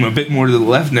 And a bit more to the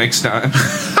left next time.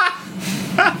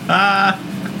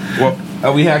 Well,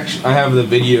 I have the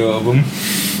video of them.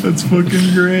 That's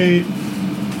fucking great.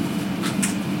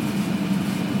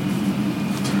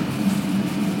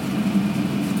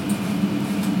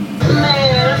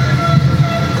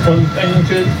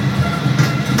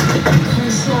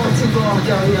 Kom snart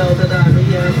tillbaka och gör det där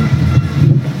igen.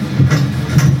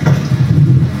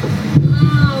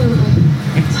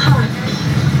 Tack.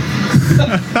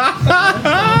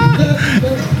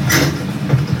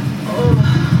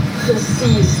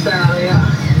 Precis där, ja.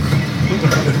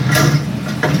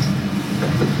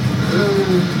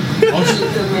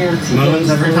 Lite mer till Moments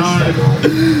every time.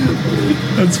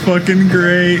 That's fucking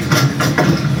great.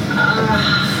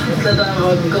 Det där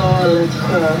var galet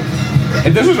skönt.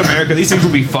 If this was America, these things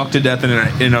would be fucked to death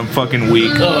in a fucking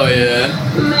week. Oh yeah.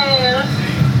 Mer.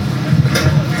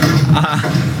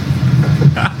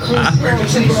 Kom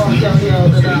snart tillbaka och gör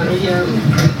det där igen.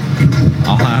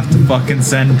 I'll have to fucking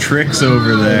send Tricks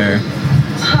over there.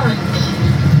 Tack.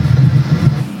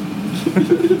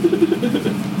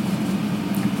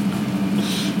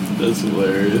 That's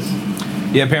hilarious.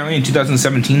 Yeah, apparently in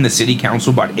 2017, the city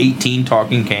council bought 18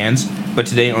 talking cans, but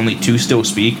today only 2 still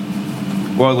speak.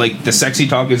 Well, like, the sexy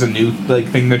talk is a new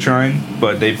thing they're trying,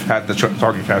 but they've had the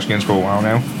talking trash cans for a while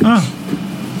now. Oh,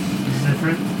 It's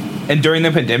different. And during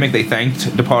the pandemic, they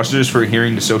thanked depositors for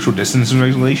adhering to social distancing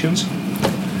regulations.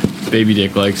 Baby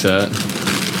Dick likes that.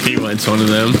 He wants one of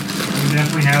them. We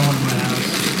definitely have one in my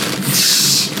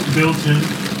house. Built in.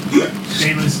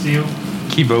 Stainless steel.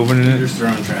 Keep opening You're it. just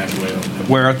throwing trash away.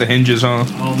 Wear out the hinges, huh?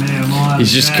 Oh man, I'm all out He's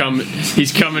of just trash. coming.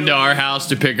 He's coming to our house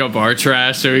to pick up our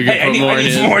trash so he can Hey, I put need, more I need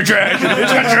in. some more trash.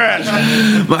 It's got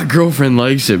trash. My girlfriend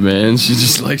likes it, man. She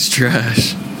just likes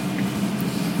trash.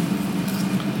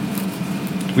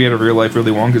 We had a real life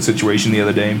Willy Wonka situation the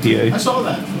other day in I PA. saw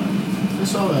that. I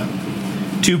saw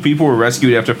that. 2 people were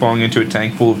rescued after falling into a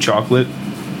tank full of chocolate.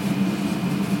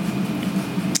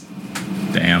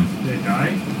 Damn. Did they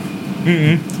die?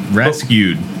 Mm-mm.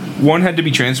 Rescued. One had to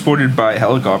be transported by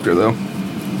helicopter, though.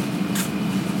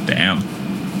 Damn.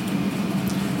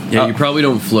 Yeah, you probably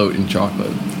don't float in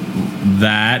chocolate.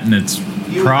 That, and it's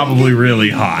probably really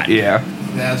hot. Yeah.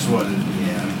 That's what.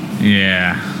 Yeah.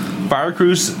 Yeah. Fire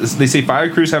crews, they say fire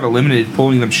crews have eliminated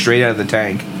pulling them straight out of the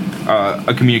tank.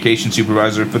 A communication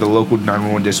supervisor for the local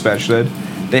 911 dispatch said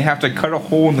they have to cut a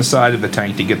hole in the side of the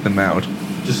tank to get them out.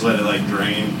 Just let it like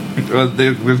drain.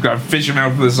 They've got to fish them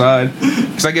out from the side.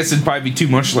 Because I guess it'd probably be too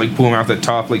much to like pull them out the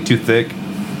top, like too thick.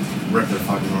 Rip their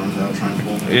fucking arms out trying to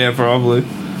pull them. Yeah, probably.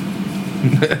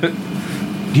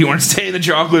 Do you want to stay in the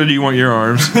chocolate or do you want your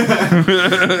arms?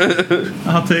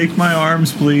 I'll take my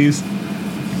arms, please.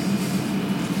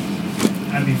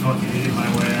 I'd be fucking eating my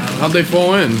way out. How'd they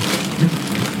fall in?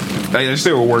 I guess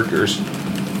they were workers.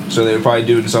 So they were probably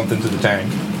doing something to the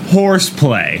tank.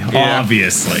 Horseplay, Yeah.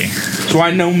 obviously. So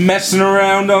I know messing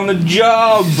around on the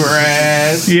job,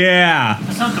 Brad. Yeah.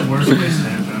 That's not the worst place to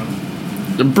end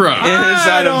though. Bruh.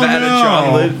 Inside don't of that know.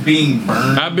 chocolate. Being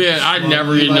burned. I'd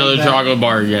never eat like another that. chocolate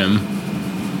bar again.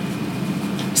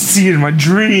 See it in my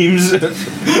dreams. Every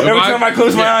time I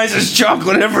close my eyes, there's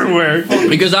chocolate everywhere.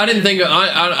 Because I didn't think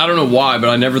I don't know why, but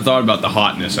I never thought about the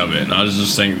hotness of it. And I was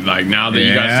just thinking, like, now that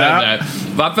you guys said Yeah. that,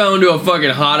 if I fell into a fucking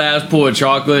hot ass pool of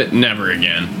chocolate, never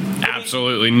again.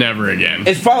 Absolutely never again.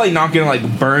 It's probably not gonna like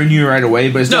burn you right away,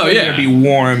 but it's No, definitely yeah. gonna be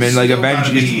warm and like Still gotta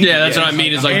eventually. be- Yeah, that's what I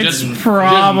mean. It's like It's just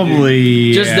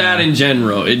probably just yeah. that in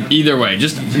general. Either way,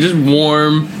 just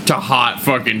warm to hot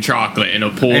fucking chocolate in a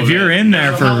pool. If of you're it. in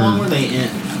there So how long for, were they in?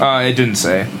 It didn't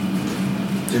say.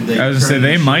 Did they I was gonna say turn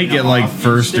they the might machine get like off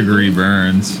first degree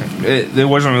instantly? burns. There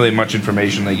wasn't really much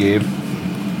information they gave.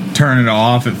 Turn it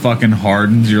off, it fucking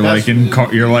hardens. You're That's-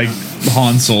 like you're like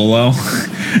Han Solo.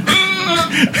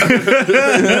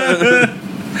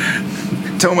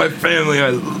 Tell my family I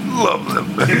love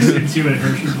them. Here's into a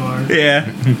Hershey bar. Yeah.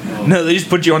 No, they just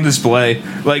put you on display.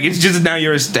 Like it's just now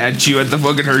you're a statue at the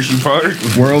fucking Hershey Park.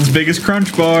 World's biggest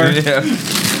crunch bar. Yeah.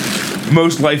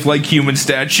 Most lifelike human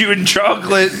statue in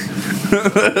chocolate. They're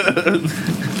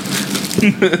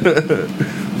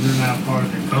now part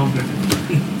of the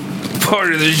COVID.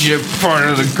 Part of the ship, part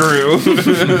of the crew.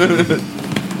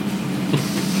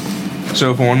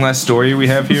 So for one last story we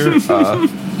have here,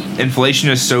 inflation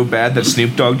is so bad that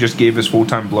Snoop Dogg just gave his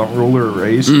full-time blunt roller a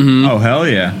raise. Oh hell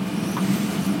yeah.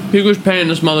 He was paying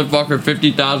this motherfucker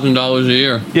 $50,000 a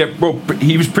year. Yeah, well,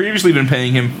 he was previously been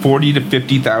paying him $40,000 to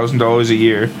 $50,000 a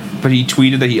year, but he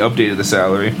tweeted that he updated the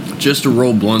salary. Just to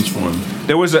roll blunts for him.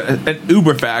 There was an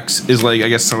Uber fax is like I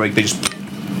guess something like they just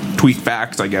tweet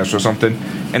facts I guess or something,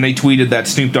 and they tweeted that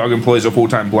Snoop Dogg employs a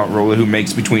full-time blunt roller who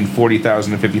makes between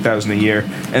 $40,000 and $50,000 a year,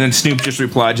 and then Snoop just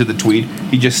replied to the tweet.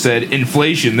 He just said,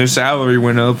 "Inflation, their salary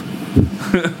went up."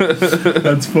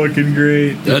 That's fucking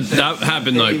great. That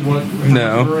happened like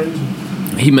No.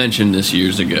 he mentioned this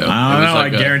years ago. I It don't was know.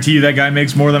 like I guarantee you that guy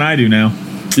makes more than I do now.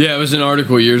 Yeah, it was an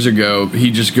article years ago. He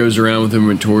just goes around with him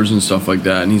with tours and stuff like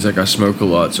that, and he's like, I smoke a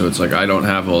lot, so it's like I don't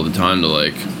have all the time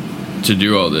to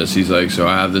do all this. He's like, so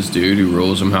I have this dude who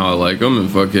rolls them how I like them, and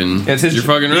fucking It's his, you're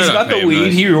fucking right. he's I got pay the him weed.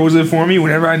 nice. He rolls it for me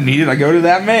whenever I need it. I go to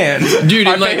that man, Dude,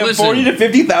 I and, like, pay him listen. 40 to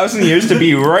 50,000 years to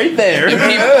be right there. And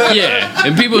people, yeah,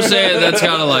 and people say that's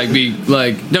gotta like be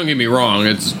like. Don't get me wrong.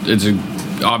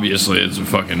 Obviously it's a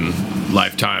fucking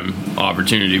lifetime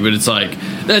opportunity, but it's like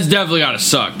that's definitely gotta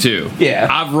suck too. Yeah.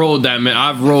 I've rolled that man.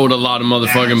 I've rolled a lot of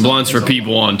motherfucking blunts for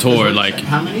people on tour. Like,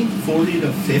 how many? 40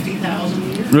 to 50,000 a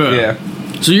year? Yeah,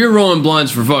 So you're rolling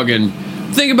blunts for fucking.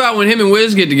 Think about when him and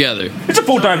Wiz get together. it's a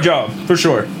full-time job for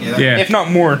sure. Yeah. If not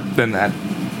more than that.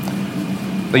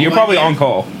 Like you're Oh, probably yeah. on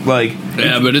call. Like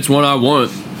Yeah, but it's one I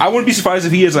want. I wouldn't be surprised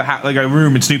if he has a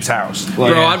room in Snoop's house.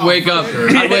 Like, Bro, I'd wake up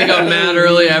mad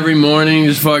early every morning,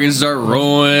 just fucking start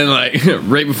rolling like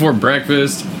right before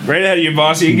breakfast. right ahead of you,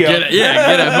 boss. You go.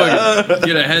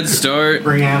 Get a head start.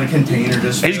 Bring out a container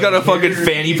just. He's got a fucking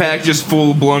fanny pack just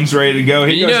full of blunts ready to go.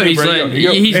 Here You go, know Snoop, he's ready to like go. Here you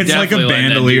go. he's It's like a definitely letting that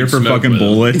bandolier dude for smoke fucking with him.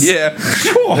 bullets. Yeah.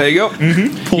 There you go.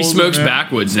 He smokes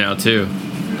backwards now too.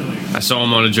 I saw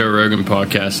him on a Joe Rogan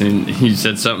podcast, and he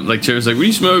said something like, "Joe's like, what are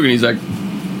you smoking?" He's like,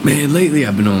 "Man, lately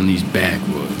I've been on these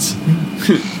backwoods."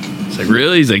 So like,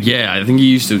 really? He's like, yeah, I think he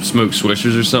used to smoke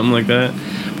swishers or something like that.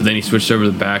 But then he switched over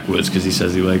to the backwoods because he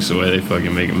says he likes the way they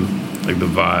fucking make him, like, the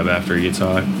vibe after he gets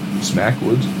high.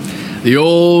 Smackwoods. The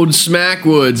old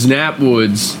smackwoods,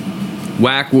 napwoods,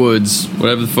 whackwoods,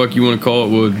 whatever the fuck you want to call it,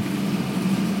 wood.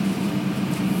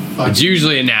 It's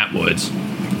usually a napwoods.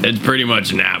 It's pretty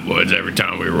much a napwoods every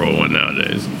time we roll one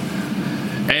nowadays.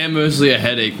 And mostly a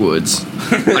headache woods.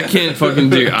 I can't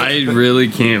fucking I really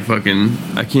can't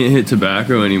I can't hit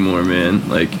tobacco anymore, man.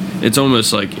 Like, it's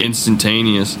almost like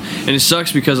instantaneous. And it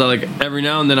sucks because every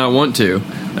now and then I want to.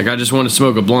 Like, I just want to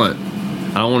smoke a blunt.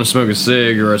 I don't want to smoke a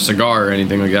cig or a cigar or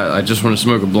anything like that. I just want to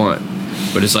smoke a blunt.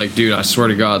 But it's like, dude, I swear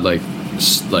to God, like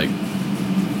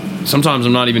sometimes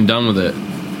I'm not even done with it.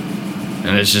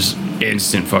 And it's just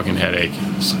instant fucking headache.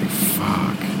 It's like,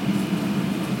 fuck.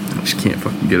 I just can't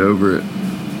fucking get over it.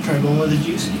 Try going with the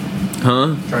juicy.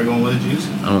 Huh? Try going with the juice.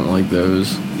 I don't like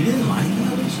those. You didn't like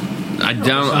those?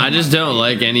 I just don't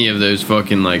like any of those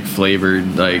fucking like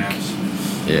flavored like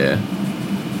yeah.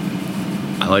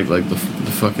 I like the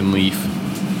fucking leaf.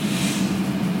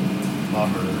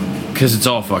 Cause it's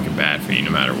all fucking bad for you no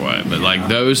matter what. But like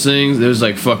those things, those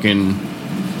like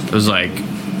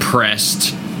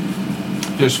pressed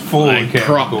Just full of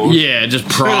chemicals. just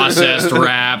processed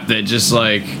wrap that just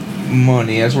like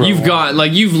money. That's where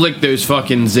you've licked those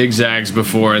fucking zigzags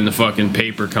before and the fucking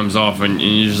paper comes off and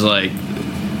you're just like,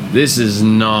 this is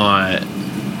not.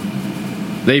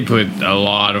 They put a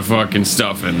lot of fucking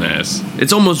stuff in this.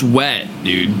 It's almost wet,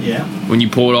 dude. Yeah. When you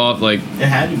pull it off, like it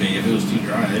had to be if it was too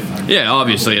dry. Yeah,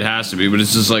 obviously it has to be, but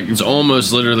it's just like it's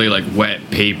almost literally like wet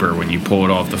paper when you pull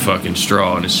it off the fucking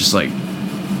straw, and it's just like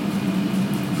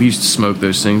we used to smoke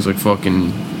those things like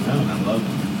fucking. Oh, I love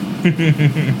them.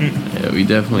 Yeah, we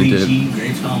definitely did.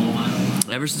 Grapes,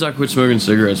 Ever since I quit smoking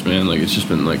cigarettes, man, like it's just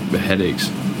been like the headaches.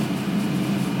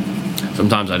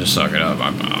 Sometimes I just suck it up.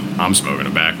 I'm smoking a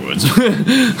backwoods.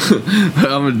 I'm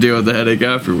gonna deal with the headache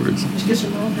afterwards. Just get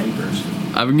some raw papers.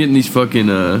 I've been getting these fucking.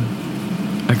 I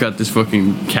got this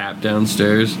fucking cap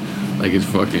downstairs. Like it's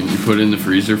fucking. You put it in the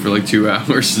freezer for like 2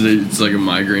 hours. It's like a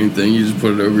migraine thing. You just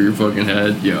put it over your fucking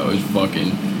head. Yo, it's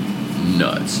fucking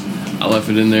nuts. I left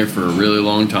it in there for a really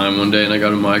long time one day, and I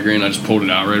got a migraine. I just pulled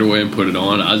it out right away and put it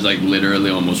on. I was like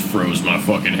literally almost froze my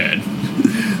fucking head.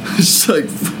 It's like.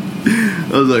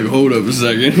 I was like, hold up a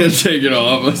second, and take it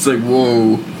off. I was like,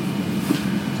 whoa.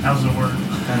 How's it work?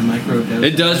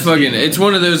 It does fucking. It's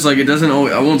one of those like it doesn't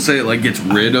always. I won't say it like gets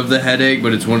rid of the headache,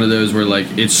 but it's one of those where like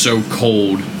it's so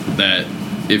cold that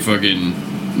it fucking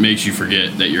makes you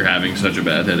forget that you're having such a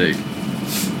bad headache.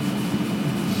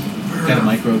 Got a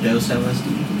microdose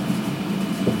LSD.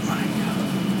 Oh my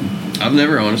god. I've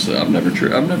never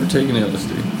taken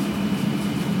LSD.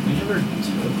 We never tripped.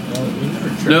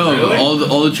 No, really?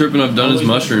 all the tripping I've done is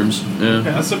mushrooms. Yeah.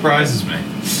 That surprises me.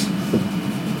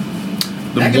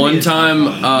 The one time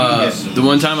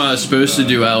I was supposed to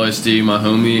do LSD, my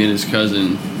homie's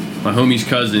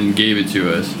cousin gave it to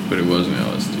us, but it wasn't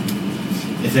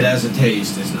LSD. If it has a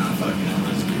taste, it's not fucking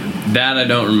LSD. That I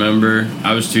don't remember.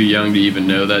 I was too young to even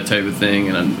know that type of thing,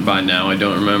 and by now I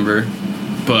don't remember.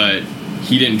 But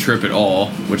he didn't trip at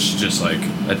all, which is just like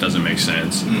that doesn't make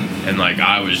sense. Mm-hmm. And like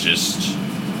I was just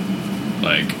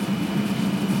like,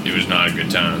 it was not a good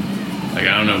time. Like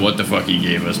I don't know what the fuck he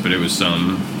gave us, but it was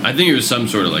I think it was some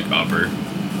sort of like upper.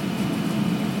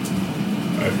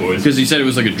 Alright, boys. Because he said it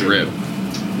was like a drip.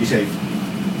 You safe.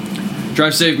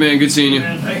 Drive safe, man. Good seeing you.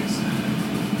 Man, thanks.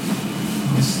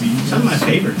 Some of my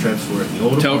favorite trips were at the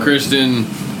older Tell part. Kristen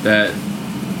that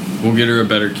we'll get her a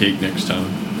better cake next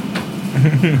time.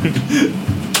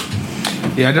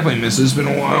 Yeah, I definitely miss it. It's been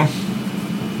a while.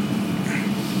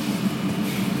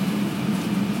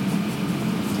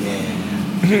 Yeah.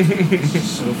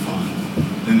 So fun.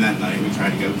 Then that night we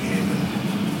tried to go camping.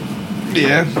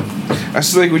 Yeah. I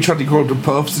still think we tried to go up to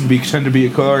Puffs and pretend to be a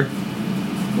car.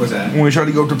 What's that? When we tried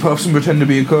to go up to Puffs and pretend to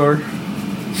be a car.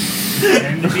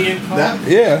 Tend to be a car?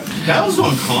 Yeah. That was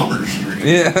on Commerce Street.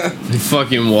 Yeah. They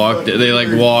fucking walked. They like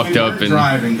walked up and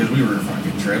driving because we were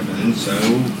fucking tripping. So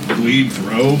we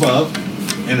drove up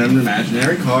in an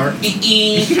imaginary car.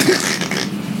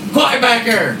 Quiet back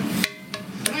here.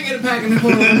 Can I get a pack of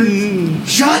nickel?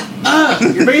 Shut up!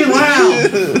 You're being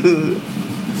loud.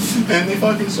 And they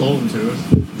fucking sold them to us.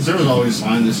 Because there was always a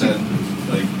sign that said,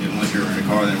 like, unless you were in a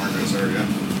car, they weren't going to serve you.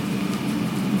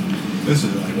 This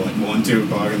is like, what, 1, 2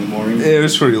 o'clock in the morning? Yeah, it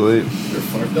was pretty late. We were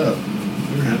fucked up.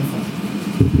 We were having fun.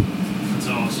 That's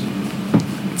awesome.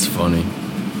 it's funny.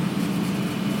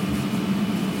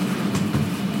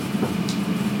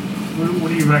 What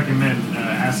do you recommend,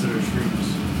 acid or shrooms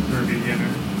for a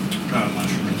beginner?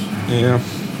 Mushrooms. Yeah.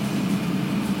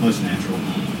 Most natural.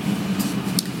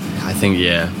 I I think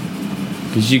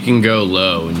because you can go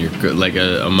low and you're good. Like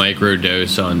a micro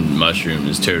dose on mushroom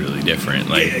is totally different.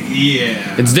 Like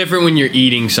Yeah. it's different when you're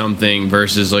eating something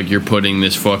versus like you're putting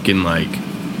this fucking like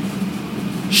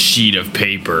sheet of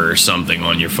paper or something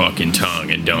on your fucking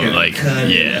tongue and don't like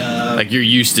like you're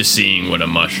used to seeing what a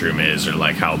mushroom is or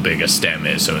like how big a stem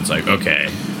is, so it's like okay,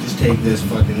 Just take this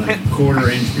fucking like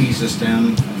quarter-inch piece of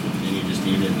stem and you just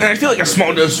eat it. And I feel like a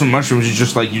small dose of mushrooms is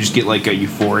just like you just get like a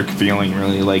euphoric feeling.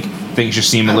 Really, like things just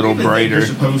seem a little brighter.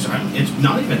 It's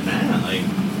not even that. Like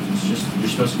it's just you're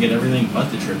supposed to get everything but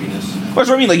the trippiness. That's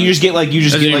what I mean. Like you just get like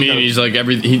That's what I mean. He's like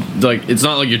it's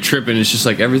not like you're tripping. It's just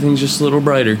like everything's just a little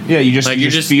brighter. Yeah, you just like you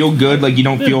just feel good. Like you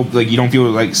don't feel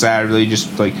like sad. Really,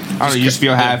 just like I don't know. You just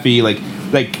feel happy. Like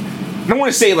I don't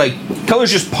want to say like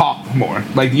colors just pop more.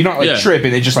 Like you're not like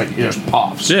tripping. It just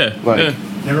pops. Yeah. Like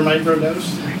Never microdose.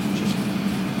 Just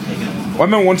take it along. well, I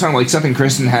remember one time like Seth and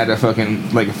Kristen had a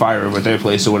fucking like a fire over at their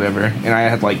place or whatever, and I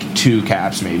had like 2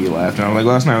 caps maybe left, and I'm like,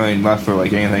 well, that's not really left for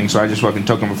like anything, so I just fucking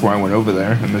took them before I went over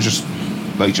there, and it's just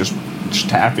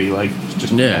happy, like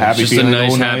just happy, just a feeling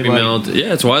nice happy melt. Yeah,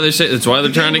 that's why they say that's why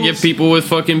they're trying to get people with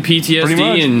fucking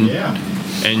PTSD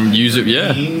and use it.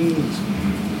 Yeah.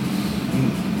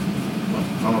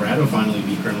 Colorado finally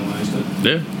decriminalized it.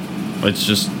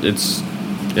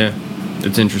 Yeah.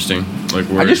 It's interesting. Like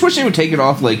I just wish they would take it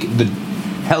off like the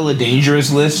hella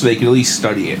dangerous list so they could at least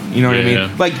study it. You know what I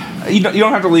mean? Like you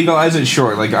don't have to legalize it.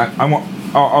 Sure, like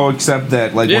I'll accept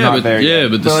that. Like we're not there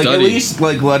yet. But like, at least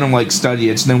like let them like study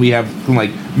it, so then we have like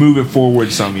move it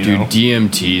forward some. You know,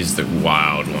 DMT is the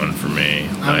wild one for me.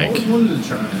 I always wanted to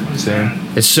try it. Same.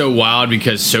 It's so wild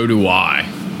because so do I.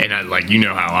 And I like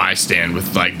how I stand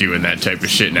with like doing that type of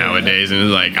shit nowadays, and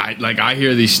it's like I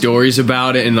hear these stories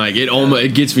about it, and like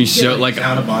it gets me so like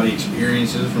out of body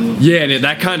experiences from and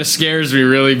that kind of scares me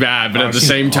really bad. But at the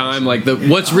same time, like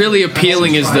what's really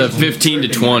appealing is the 15 to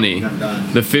 20.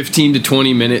 The 15 to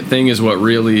 20 minute thing is what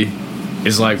really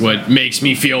is like what makes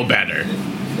me feel better.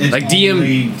 Like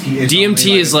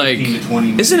DMT is like,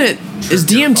 isn't it? Is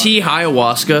DMT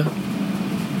ayahuasca?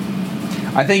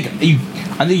 I think you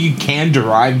can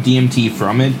derive DMT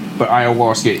from it, but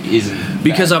ayahuasca isn't.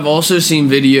 Because I've also seen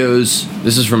videos.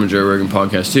 This is from a Joe Rogan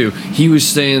podcast too. He was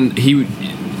saying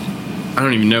I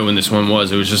don't even know when this one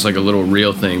was. It was just like a little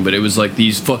reel thing, but it was like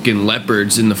these fucking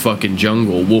leopards in the fucking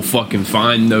jungle will fucking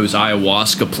find those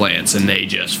ayahuasca plants and they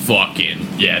just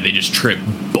they just trip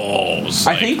balls.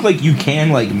 I think like you can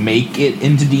like make it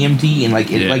into DMT and like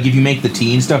like if you make the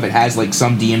tea and stuff, it has like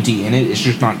some DMT in it. It's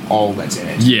just not all that's in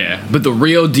it. Yeah, but the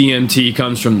real DMT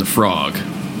comes from the frog.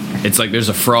 It's like there's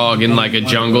a frog in like a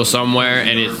jungle somewhere,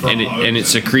 and it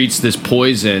secretes this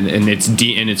poison, and it's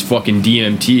fucking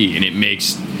DMT,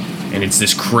 and it's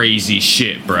this crazy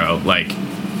shit, bro. Like,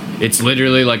 it's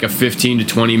literally like a 15 to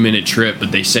 20 minute trip,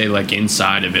 but they say like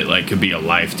inside of it like could be a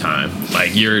lifetime.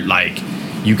 Like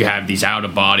you could have these out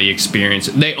of body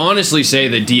experiences. They honestly say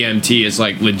that DMT is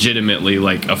like legitimately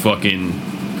like a fucking.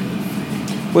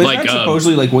 Well, like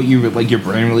supposedly like what your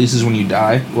brain releases when you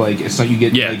die. Like it's not you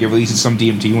get like it releases some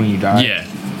DMT when you die. Yeah,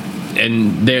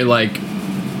 and they're like.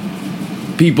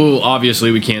 People, obviously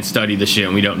we can't study the shit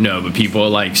and we don't know, but people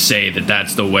like say that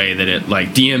that's the way that it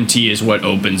like DMT is what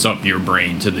opens up your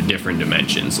brain to the different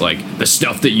dimensions. Like the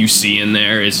stuff that you see in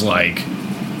there is like.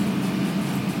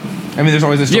 I mean, there's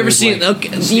always this. You ever seen? The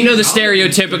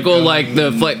stereotypical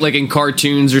like in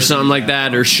cartoons or something like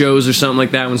that, or shows or something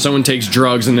like that, when someone takes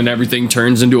drugs and then everything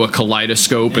turns into a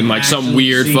kaleidoscope and like some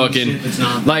weird fucking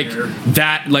like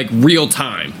that like real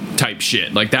time type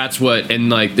shit. Like that's what, and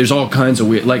like there's all kinds of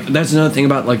weird. Like that's another thing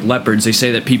about like leopards. They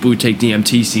say that people who take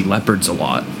DMT see leopards a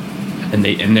lot, and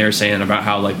they're saying about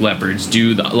how like leopards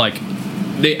do the like.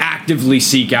 They actively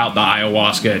seek out the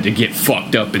ayahuasca to get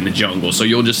fucked up in the jungle. So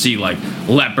you'll just see like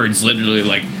leopards literally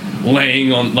like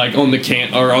laying on the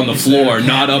can or on the floor,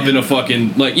 not up in a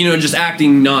fucking like just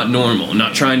acting not normal,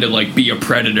 not trying to like be a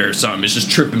predator or something. It's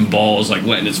just tripping balls, like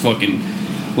letting its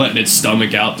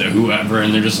stomach out to whoever,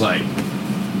 and they're just like.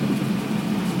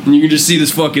 And you can just see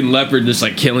this fucking leopard, this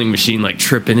like killing machine, like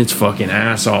tripping its fucking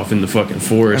ass off in the fucking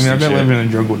forest. I mean, I bet living in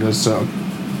a jungle does suck.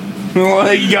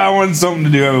 Well, you gotta want something to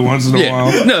do every once in a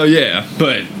while. No,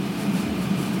 but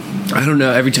I don't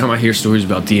know. Every time I hear stories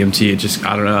about DMT, it just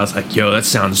I don't know. I was like, yo, that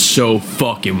sounds so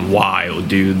fucking wild,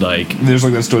 dude. Like, there's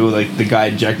like that story where like the guy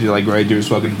injected like right into his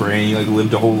fucking brain. He like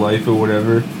lived a whole life or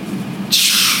whatever.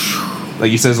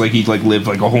 Like he says, like he like lived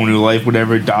like a whole new life,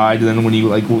 whatever. Died, and then when he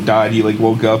like died, he like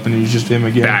woke up and he was just him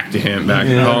again. Back to him.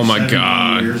 Oh my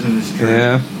god.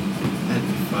 Yeah.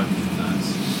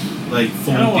 Like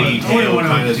full detail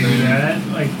kind of thing. That.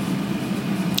 Like,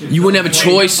 You wouldn't have a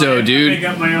choice, though, I dude.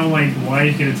 got my own like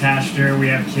wife, get attached to her. We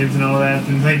have kids and all that,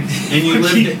 and like. And you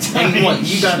lived, and what?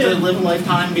 You got to live a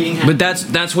lifetime being happy. But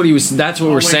that's what he was. That's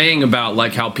what we're saying about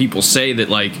like how people say that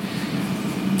like.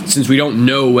 Since we don't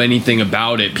know anything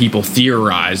about it, people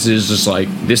theorize. It's just like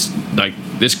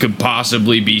this could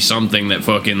possibly be something that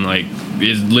fucking like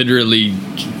is literally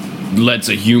lets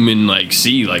a human like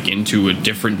see like into a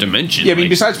different dimension. Yeah, I mean,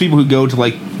 like, besides people who go to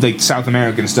like South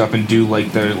America and stuff and do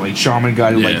like the like shaman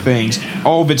guided like things,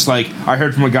 all of it's like I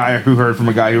heard from a guy who heard from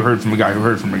a guy who heard from a guy who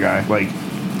heard from a guy, like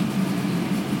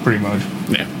pretty much.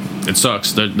 Yeah, it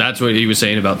sucks. That's what he was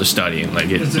saying about the studying. Like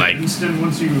Is it's it like instant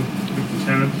once you get the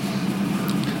toad?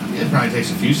 It probably takes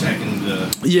a few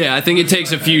seconds to... yeah, I think it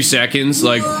takes a few seconds.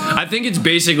 Like I think it's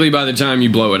basically by the time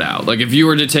you blow it out. Like if you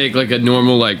were to take like a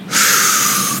normal like.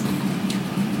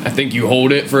 I think you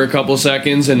hold it for a couple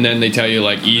seconds and then they tell you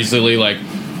like easily like.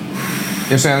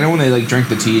 Yeah, so I know when they like drink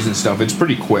the teas and stuff, it's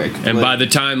pretty quick. And like, by the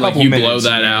time like couple you blow minutes,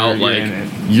 that out, you're like in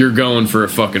it. you're going for a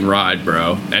fucking ride,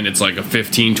 bro. And it's like a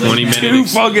 15-20 minute. Too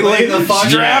fucking late. the fuck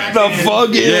Strap the fuck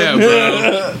in. Yeah,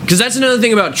 bro. Because that's another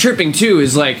thing about tripping too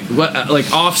is like what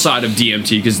like offside of DMT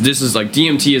because this is like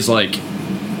DMT is like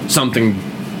something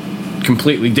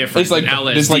completely different. It's like than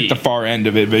LSD. it's like the far end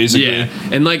of it, basically. Yeah,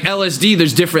 and like LSD,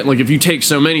 there's different. Like if you take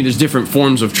so many, there's different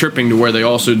forms of tripping to where they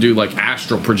also do like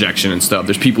astral projection and stuff.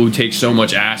 There's people who take so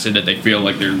much acid that they feel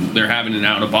like they're having an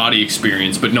out of body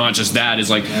experience, but not just that. Is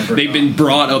like they've been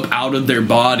brought up out of their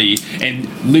body and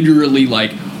literally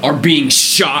like are being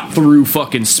shot through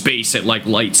fucking space at like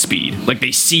light speed. Like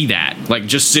they see that. Like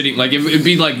just sitting. Like it'd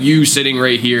be like you sitting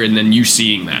right here and then you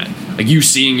seeing that. Like you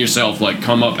seeing yourself like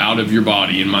come up out of your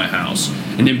body in my house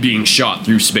and then being shot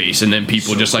through space and then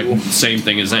people just like same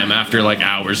thing as them after like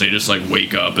hours they just like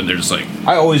wake up and they're just like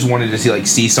I always wanted to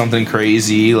see something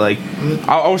crazy. Like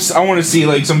I want to see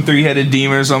like some 3-headed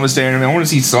demon or something staring at me. I want to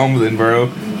see something, bro.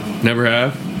 never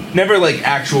have Never like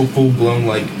actual full blown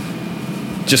like.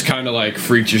 just kind of like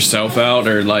freaked yourself out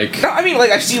or like No, I mean like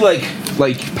I see like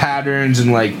patterns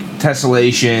and like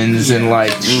tessellations and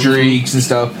like streaks and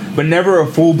stuff, but never a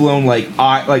full blown like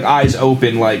eyes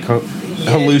open like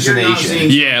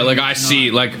hallucination. yeah like I see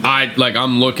like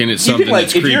I'm looking at You something can, like,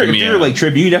 that's if creeping you're me out. like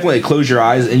tripping, you can definitely like, close your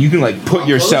eyes and you can like put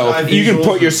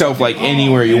yourself like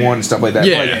anywhere you want and stuff like that.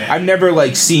 Yeah. Like, I've never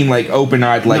like seen like open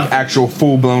eyed like Nothing. actual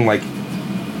full blown like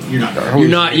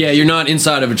you're not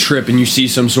inside of a trip and you see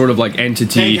some sort of like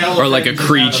entity Take or like a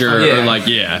creature Yeah. or like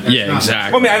yeah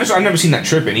exactly. Well, I mean, I've never seen that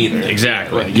tripping either.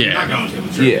 Exactly. Like, You're not Yeah. going to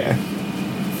a trip. Yeah.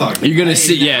 Fuck. You're gonna I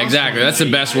see, ate yeah, house exactly. one That's the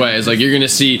night. best way. Is like you're gonna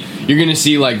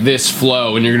see like this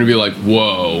flow, and you're gonna be like,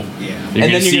 whoa. Yeah. And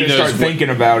then you're see gonna start those- thinking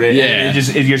about it. Yeah. And it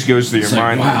just goes through your It's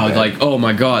like, mind. wow, that. like oh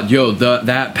my god, yo,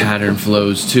 that pattern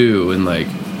flows too, and like,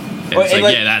 it's Well, and, like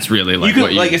like, yeah, that's really like you can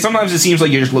what you like sometimes it seems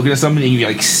like you're just looking at something and you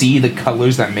like see the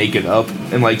colors that make it up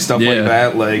and like stuff Yeah. like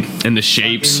that. Like and the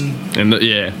shapes and the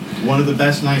yeah. One of the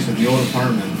best nights at the old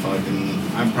apartment, fucking,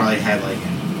 I probably had like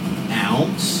an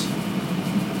ounce.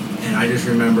 And I just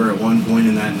remember at one point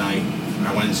in that night,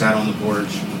 I went and sat on the porch,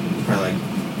 probably like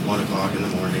 1 o'clock in the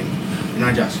morning, and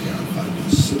I just got fucking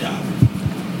stuck.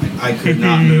 Like, I could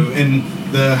not move. And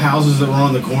the houses that were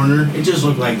on the corner, it just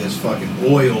looked like this fucking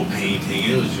oil painting.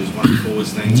 It was just one of the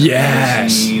coolest things I've ever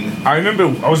Yes. seen. I remember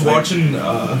I was Like- watching. The,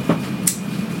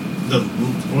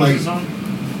 What was like, the song?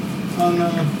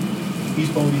 on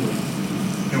East Baldy Lake.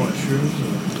 You know what, Shrooms?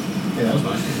 Or? Yeah, that was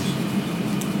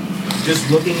nice.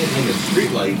 Just looking at like a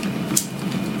street light,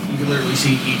 you can literally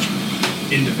see each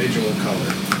individual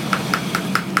color.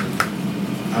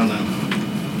 I don't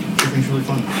know. Tripping's really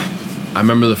fun. I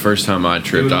remember the first time I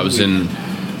tripped. I was in.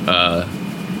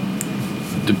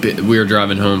 We were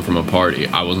driving home from a party.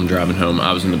 I wasn't driving home.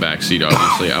 I was in the back seat.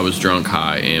 Obviously, I was drunk,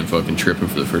 high, and fucking tripping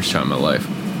for the first time in my life.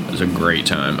 It was a great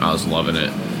time. I was loving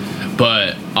it.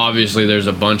 But obviously, there's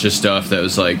a bunch of stuff that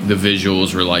was like the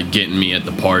visuals were like getting me at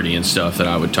the party and stuff that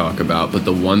I would talk about. But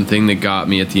the one thing that got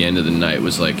me at the end of the night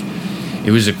was like,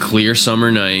 it was a clear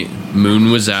summer night. Moon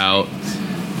was out.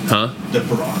 Huh? The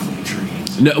broccoli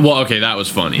trees. No, well, okay, that was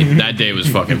funny. That day was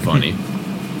fucking funny.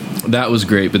 That was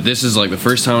great. But this is like the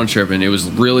first time I'm tripping. It was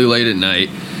really late at night.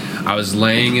 I was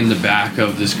laying in the back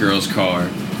of this girl's car.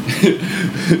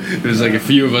 It was like a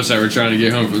few of us that were trying to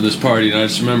get home from this party, and I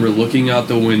just remember looking out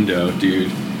the window, dude,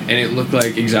 and it looked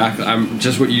like exactly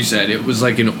just what you said. It was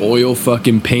like an oil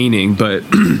fucking painting, but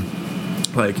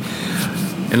like,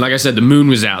 and like I said, the moon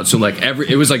was out, so like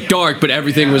it was like dark, but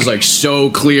everything was like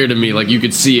so clear to me, like you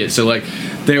could see it. So like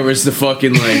there was the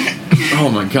fucking like,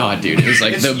 oh my god, dude, it was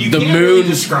like the You can't moon. really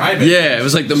describe it. Yeah, it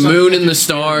was like the moon and the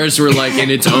stars were like in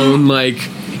its own like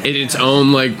in its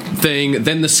own like thing.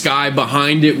 Then the sky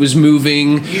behind it was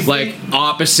moving like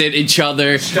opposite each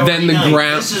other. Then the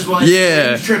ground. This is why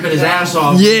yeah. he's tripping his ass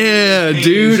off. Yeah,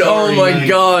 dude. Oh my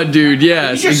god, dude.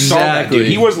 Yes, You just saw that, exactly. dude.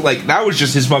 He was like, that was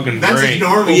just his fucking That's brain. his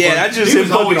normal Yeah, fuck- that's just he him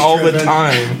was fucking always all the tripping.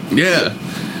 time. Yeah,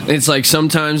 it's like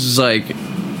sometimes it's like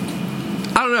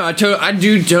I don't know. I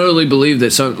do totally believe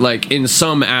that some like in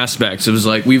some aspects it was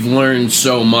like we've learned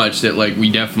so much that like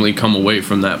we definitely come away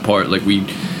from that part. Like we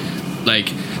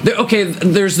like okay.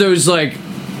 There's those like.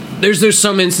 There's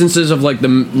some instances of like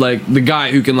the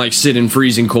guy who can like sit in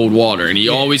freezing cold water and he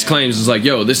always claims it's like,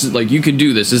 yo, this is like you can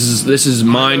do this. This is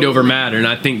mind over matter, and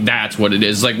I think that's what it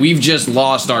is. Like we've just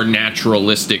lost our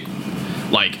naturalistic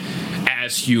like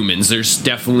as humans. There's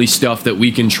definitely stuff that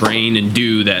we can train and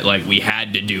do that like we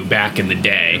had to do back in the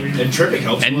day. And tripping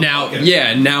helps. And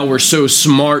now we're so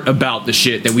smart about the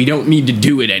shit that we don't need to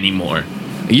do it anymore.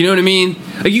 You know what I mean?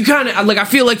 Like you kind of like I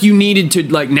feel like you needed to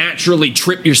like naturally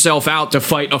trip yourself out to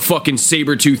fight a fucking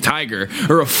saber-toothed tiger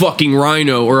or a fucking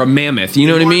rhino or a mammoth. You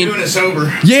know what I mean? Doing it sober.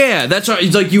 Yeah, that's right.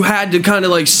 It's like you had to kind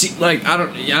of like see like I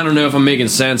don't know if I'm making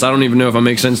sense. I don't even know if I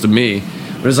make sense to me.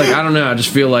 But it's like I don't know. I just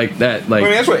feel like that like I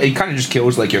mean, that's what it kind of just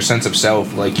kills like your sense of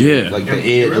self, like Yeah. like the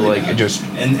It really like does. it just.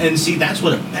 And see, that's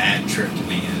what a bad trip to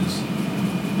me is.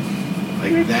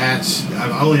 Like that's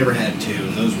I've only ever had two,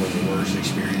 and those were the worst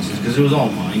experiences because it was all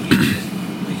mind games.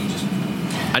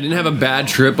 I didn't have a bad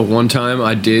trip, but one time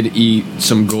I did eat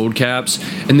some gold caps,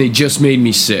 and they just made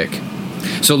me sick.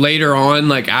 So later on,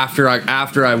 like after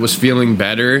I was feeling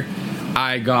better,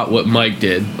 I got what Mike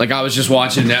did. Like I was just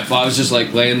watching Netflix. I was just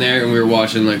like laying there, and we were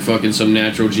watching like fucking some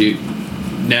National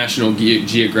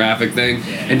Geographic thing,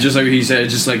 and just like he said, it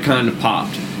just like kind of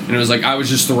popped, and it was like I was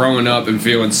just throwing up and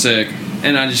feeling sick,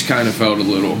 and I just kind of felt a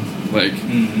little. Like,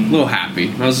 a little happy.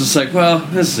 And I was just like, well,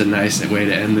 this is a nice way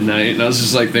to end the night. And I was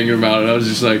just like thinking about it. I was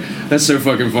just like, that's so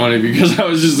fucking funny because I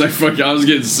was just like, fuck, I was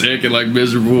getting sick and like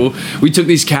miserable. We took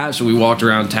these caps and we walked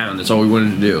around town. That's all we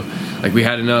wanted to do. Like, we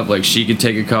had enough. Like, she could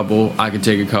take a couple, I could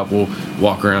take a couple,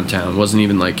 walk around town. It wasn't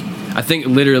even like, I think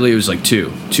literally it was like two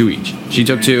each. She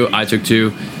took two, I took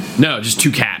two. No, just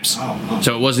two caps.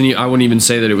 So it wasn't. I wouldn't even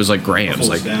say that it was like grams.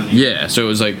 Like, yeah. So it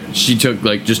was like she took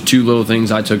like just two little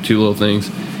things. I took two little things.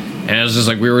 And it was just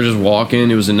like, we were just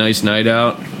walking. It was a nice night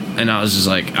out. And I was just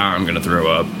like, I'm going to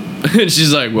throw up. And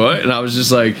she's like, what? And I was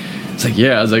just like, it's like,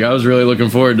 yeah. I was like, I was really looking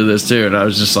forward to this too. And I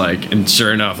was just like, and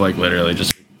sure enough, like literally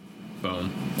just,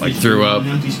 boom, like threw up.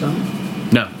 Empty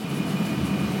stomach? No.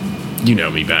 You know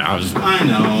me bad. I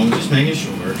know, just making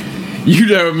sure. You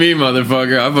know me,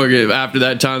 motherfucker. I fucking, after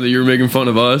that time that you were making fun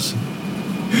of us.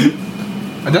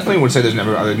 I definitely would say I've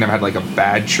never had like a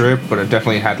bad trip, but I've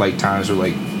definitely had like times where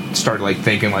like started like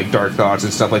thinking like dark thoughts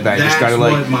and stuff like that. You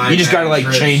just gotta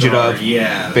like change it up.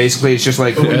 Yeah. Basically, it's just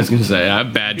like I was gonna say I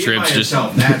have bad Be trips. by Just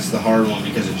yourself, that's the hard one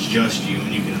because it's just you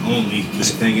and you can only keep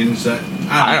thinking. So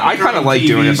I kind of like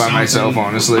doing it by myself,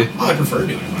 honestly. I prefer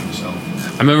doing it by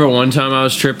myself. I remember one time I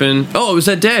was tripping. Oh, it was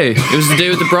that day. It was the day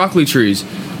with the broccoli trees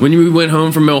when we went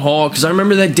home from Mill Hall. Because I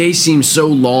remember that day seemed so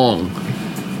long.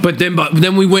 But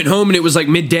then we went home and it was like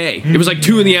midday. It was like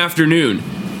 2 PM.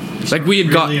 Like we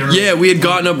had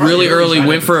gotten up really early,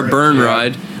 went for a burn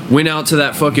ride, went out to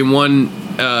that fucking one.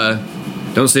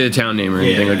 Don't say the town name or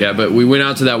anything like that. But we went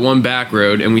out to that one back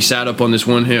road and we sat up on this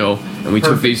one hill and we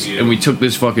took this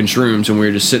fucking shrooms and we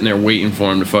were just sitting there waiting for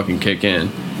them to fucking kick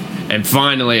in. And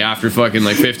finally, after fucking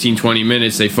like 15-20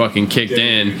 minutes, they fucking kicked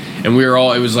in, and we were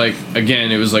all. It was like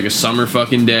a summer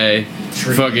fucking day.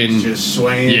 Trees fucking just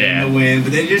swaying in the wind,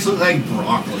 but they just look like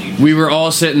broccoli. We were all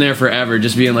sitting there forever,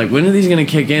 just being like, when are these gonna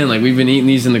kick in? Like we've been eating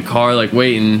these in the car, like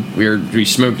waiting. We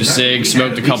smoked a cig,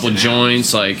 smoked a couple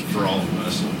joints, like for all of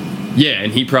us. Yeah,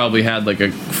 and he probably had like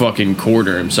a fucking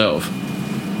quarter himself,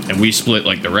 and we split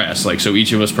like the rest. Like so,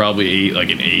 each of us probably ate like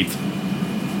an eighth.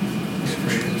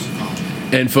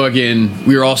 And fucking,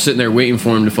 we were all sitting there waiting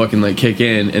for him to fucking like kick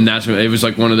in, and that's when it was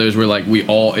like one of those where like it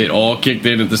all kicked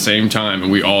in at the same time, and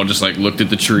we all just like looked at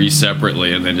the tree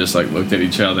separately, and then just like looked at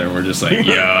each other, and we're just like,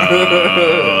 yo,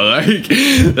 like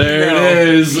there it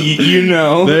is,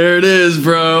 there it is,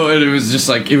 bro. And it was just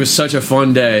like it was such a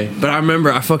fun day. But I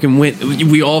remember I fucking went,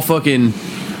 we all fucking.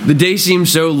 The day seemed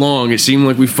so long. It seemed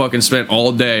like we fucking spent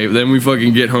all day. Then we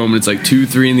fucking get home, and it's like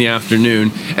 2-3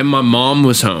 PM, and my mom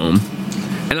was home.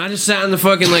 And I just sat in the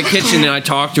fucking like kitchen and I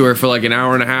talked to her for like an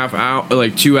hour and a half,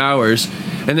 like 2 hours.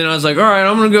 And then I was like, all right,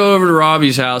 I'm going to go over to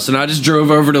Robbie's house. And I just drove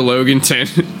over to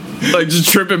Loganton, like just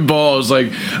tripping balls.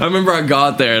 Like I remember I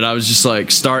got there and I was just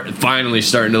like finally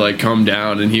starting to like come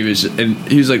down. And he was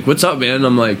like, what's up, man? And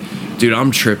I'm like, dude,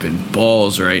 I'm tripping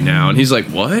balls right now. And he's like,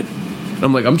 what? And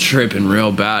I'm like, I'm tripping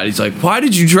real bad. He's like, why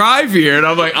did you drive here? And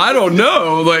I'm like, I don't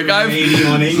know. Like, I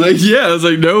was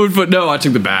like, no, but no, I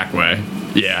took the back way.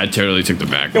 Yeah, I totally took the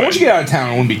back way. Once you get out of town,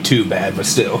 it wouldn't be too bad, but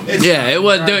still. It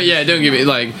was. Don't give me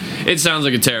like. It sounds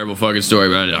like a terrible fucking story,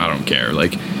 but I don't care.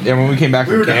 Like, yeah, when we came back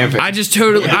from camping, I just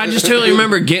totally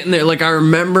remember getting there. Like, I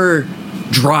remember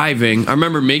driving. I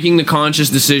remember making the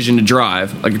conscious decision to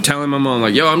drive. Like, telling my mom,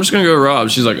 like, yo, I'm just gonna go rob.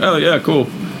 She's like, oh yeah, cool.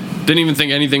 Didn't even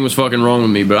think anything was fucking wrong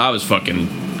with me, but I was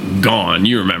fucking gone.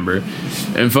 You remember?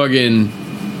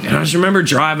 And I just remember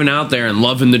driving out there and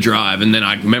loving the drive. And then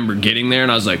I remember getting there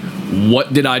and I was like,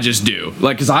 what did I just do?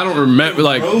 Like, because I don't remember,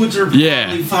 like, roads are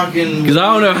probably fucking. Because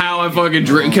I don't know how I fucking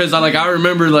drink. Because I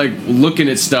remember, like, looking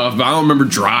at stuff, but I don't remember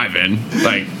driving.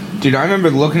 Like, dude, I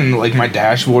remember looking at, like, my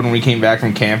dashboard when we came back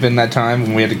from camping that time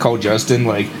when we had to call Justin.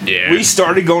 Like, we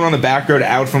started going on the back road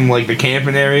out from, like, the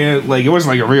camping area. Like, it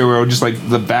wasn't like a real road, just like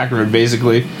the back road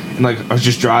basically. And like I was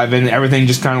just driving, everything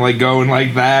just kind of like going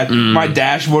like that. My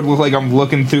dashboard looked like I'm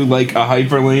looking through like a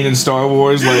hyperlane in Star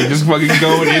Wars, like just fucking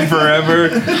going in forever.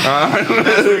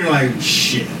 You're like,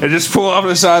 shit. I just pull off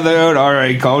the side of the road. All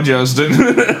right, call Justin.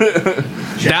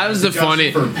 That was the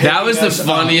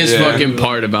funniest fucking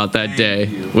part about that day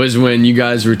was when you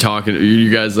guys were talking. You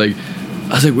guys like,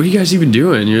 I was like, what are you guys even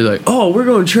doing? You're like, oh, we're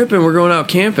going tripping. We're going out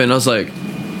camping. I was like,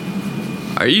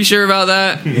 are you sure about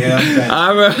that? Yeah.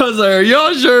 I was like, are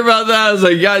y'all sure about that? I was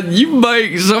like, God, you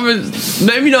might,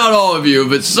 maybe not all of you,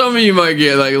 but some of you might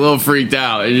get like a little freaked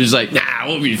out. And you're just like, nah,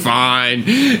 we'll be fine.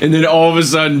 And then all of a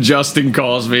sudden, Justin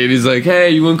calls me and he's like,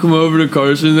 hey, you want to come over to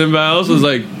Carson and them house? I was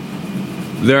like,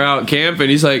 they're out camping.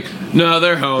 He's like, no,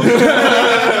 they're home.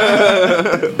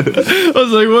 I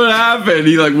was like, what happened?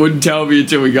 He like wouldn't tell me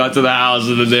until we got to the house,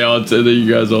 and then then you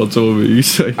guys all told me.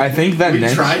 He's like, I think that we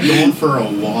tried going for a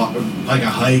walk, like a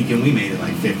hike, and we made it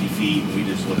like 50 feet, and we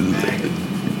just looked back.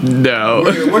 No,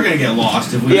 we're gonna get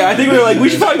lost if we. Yeah, I think we were like, we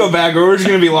should probably go back, or we're just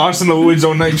gonna be lost in the woods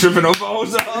all night, tripping over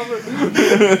balls off.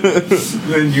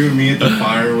 Then you and me at the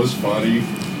fire was funny.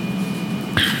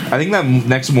 I think that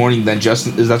next morning,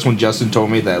 that's when Justin told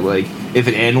me that like if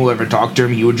an animal ever talked to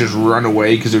him, he would just run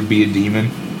away because there'd be a demon.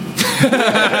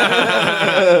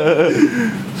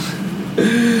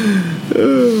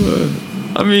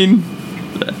 I mean,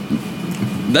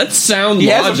 that's sound he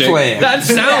logic. Has a plan. That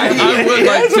sound. I would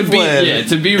like to be. Yeah,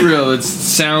 to be real, it's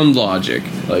sound logic.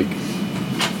 Like,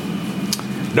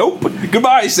 nope.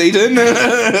 Goodbye, Satan.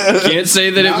 Can't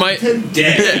say that it might.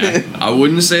 Yeah, I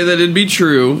wouldn't say that it'd be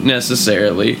true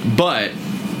necessarily, but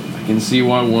I can see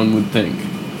why one would think.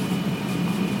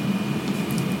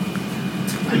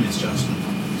 I miss Justin.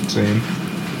 Same.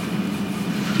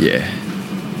 Yeah,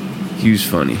 he was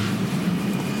funny.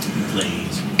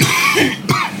 Blaze.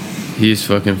 He is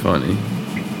fucking funny.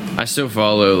 I still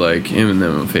follow like him and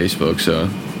them on Facebook, so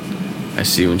I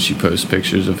see when she posts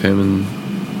pictures of him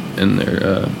and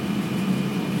their.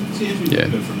 Yeah.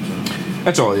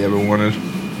 That's all he ever wanted.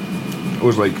 It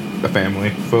was like a family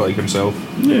for like himself.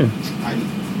 Yeah.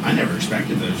 I never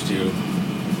expected those two.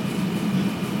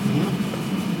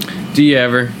 Do you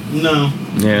ever? No.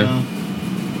 Yeah. No.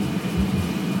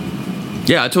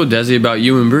 Yeah, I told Desi about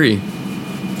you and Bree,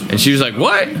 and she was like,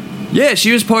 "What?" Yeah,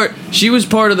 she was part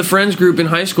of the friends group in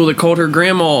high school that called her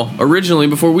grandma originally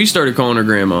before we started calling her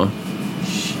grandma.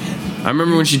 I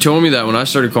remember when she told me that when I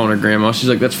started calling her grandma. She's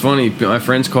like, "That's funny. My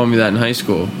friends called me that in high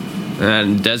school."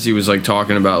 And Desi was like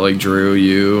talking about like Drew,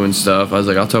 you, and stuff. I was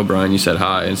like, "I'll tell Brian you said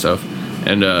hi and stuff."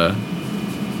 And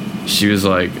she was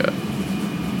like,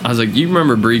 "I was like, you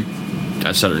remember Bree?"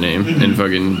 I said her name, and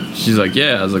fucking, she's like,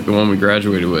 "Yeah." I was like, "The one we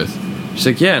graduated with." She's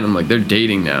like, "Yeah," and I'm like, "They're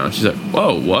dating now." And she's like,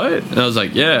 "Whoa, what?" And I was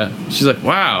like, "Yeah." She's like,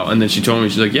 "Wow." And then she told me,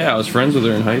 she's like, "Yeah, I was friends with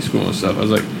her in high school and stuff." I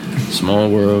was like, "Small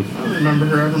world." I don't remember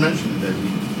her ever mentioning Desi.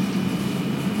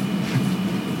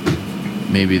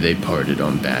 Maybe they parted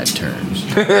on bad terms.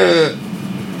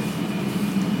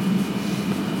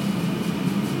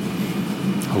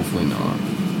 Hopefully not.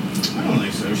 I don't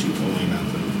think so. She told me about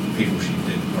the people she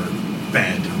did part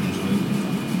bad times with.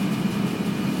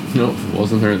 Nope, it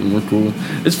wasn't her. We're cool.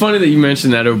 It's funny that you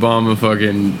mentioned that Obama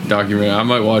fucking documentary. I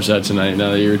might watch that tonight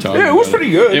now that you were talking about it. Yeah, it was pretty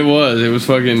good. It was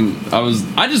fucking,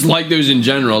 I just like those in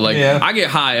general. Like, yeah. I get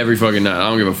high every fucking night. I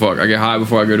don't give a fuck. I get high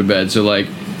before I go to bed. So, like,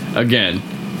 again,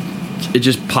 it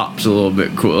just pops a little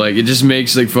bit cool. Like, it just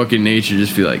makes, like, fucking nature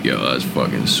just feel like, yo, that's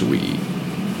fucking sweet.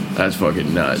 That's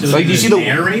fucking nuts. So like, you see the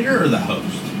narrator or the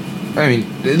host? I mean,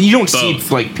 you don't see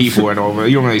Both. like people at all.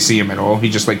 You don't really see him at all. He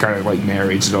just like kind of like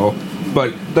narrates it all.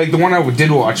 But like the one I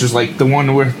did watch was like the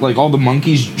one where like all the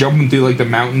monkeys jumping through like the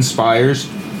mountain spires.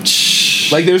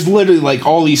 Like there's literally like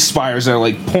all these spires that are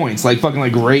like points, like fucking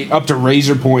like right up to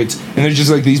razor points, and there's just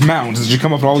like these mountains that just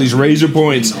come up at all these razor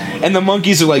points, and the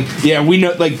monkeys are like, yeah, we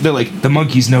know, like they're like the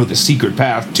monkeys know the secret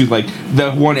path to like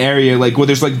the one area like where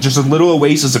there's like just a little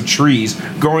oasis of trees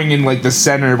growing in like the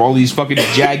center of all these fucking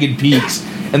jagged peaks.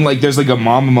 And, like, there's, like, a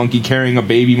mama monkey carrying a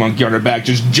baby monkey on her back,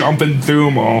 just jumping through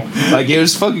them all. Like, it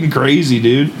was fucking crazy,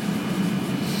 dude.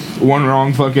 One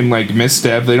wrong fucking, like,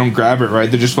 misstep, they don't grab it right,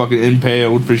 they're just fucking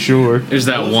impaled for sure. There's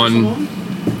that one.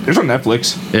 There's on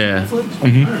Netflix. Yeah.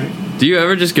 Mhm. Alright. Do you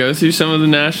ever just go through some of the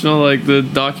national, like, the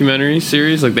documentary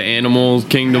series? Like, the Animal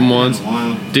Kingdom ones?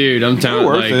 Dude, I'm telling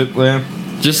Worth like, it, yeah.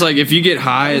 just, like, if you get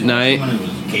high at night. When it was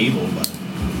cable, but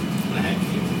when I had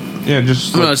cable. Yeah,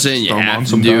 just. I'm like, not saying you throw 'em have on to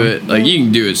sometime. do it. Like, you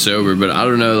can do it sober, but I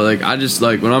don't know. Like, I just,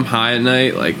 like, when I'm high at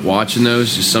night, like, watching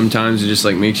those, just sometimes it just,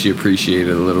 like, makes you appreciate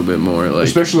it a little bit more. Like,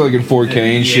 Especially, like, in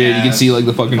 4K and shit, you can see, like,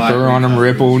 the fucking fur on them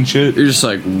ripple and shit. you're just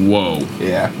like, whoa.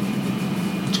 Yeah.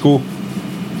 It's cool.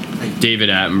 David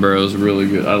Attenborough's really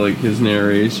good. I like his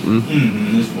narration.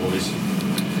 His voice.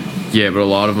 Yeah, but a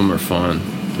lot of them are fun.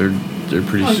 They're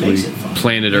pretty Oh, it makes sweet. it fun.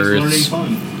 Planet Makes learning Earths.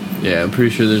 fun. Yeah, I'm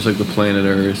pretty sure there's like the Planet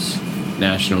Earth,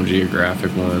 National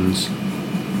Geographic ones,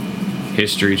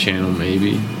 History Channel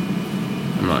maybe.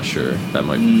 I'm not sure. That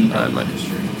might. Probably not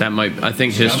history. That might. I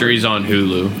think History's on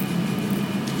Hulu.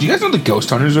 Do you guys know the Ghost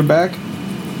Hunters are back?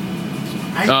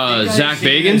 I think I've Zach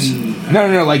seen Bagans?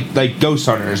 No, like Ghost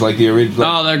Hunters, like the original.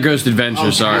 Oh, they're Ghost Adventure. Oh,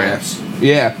 sorry. Taps.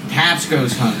 Yeah, Taps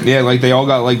Ghost Hunter. yeah, like they all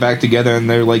got like back together and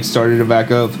they're like started to back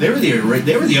up. They were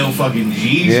the old fucking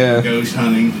G's Yeah. of ghost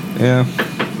hunting. Yeah,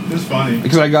 It was funny.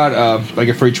 because I got like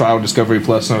a free trial of Discovery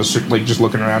Plus and I was like just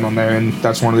looking around on there and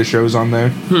that's one of the shows on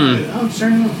there. Oh, sure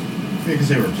enough. Because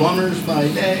they were plumbers by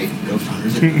day, ghost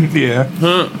hunters at night. Yeah,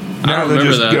 Huh? I now don't they're remember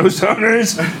just that. Ghost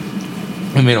Hunters.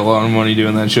 They made a lot of money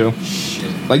doing that show. Shit.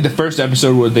 Like the first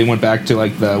episode where they went back to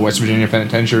like the West Virginia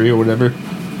Penitentiary or whatever.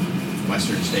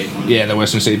 Western State one. Yeah, the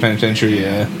Western State Penitentiary.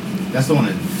 Yeah, That's the one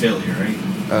in Philly, right?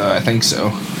 I think so.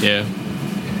 Yeah.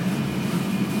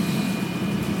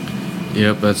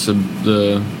 Yep, that's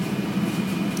the.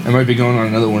 I might be going on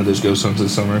another one of those ghost hunts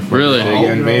this summer. Really?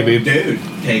 Again, maybe. Dude,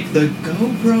 take the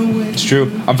GoPro with It's true.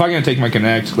 I'm probably gonna take my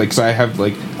Kinect, like, cause I have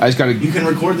like, I just gotta. You can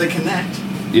record the Connect.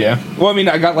 Yeah. Well, I mean,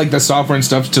 I got like the software and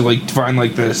stuff to like find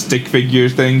like the stick figure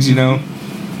things, you know.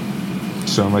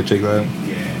 So I might take that.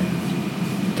 Yeah.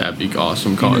 That'd be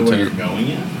awesome You know where you're content. going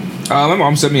yet? My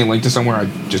mom sent me a link to somewhere. I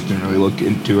just didn't really look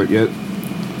into it yet.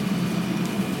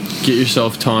 Get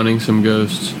yourself taunting some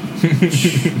ghosts.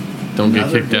 Don't get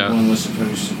Another kicked good out. one was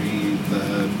supposed to be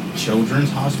the children's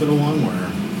hospital one where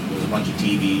there was a bunch of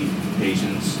TB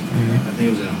patients. Mm-hmm. I think it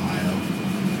was in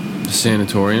Ohio. The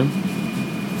sanatorium.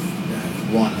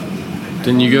 One of them.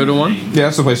 Didn't you go to one? Yeah,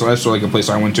 that's the place. That's like a place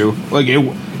I went to. Like it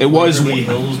was. Beverly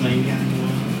Hills, maybe.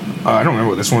 I don't remember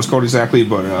what this one was called exactly,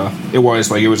 but it was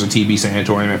like it was a TB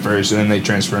sanatorium at first, and then they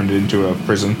transformed it into a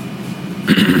prison.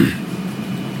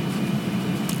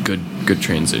 Good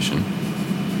transition.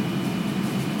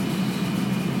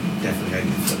 Definitely had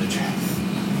good footage.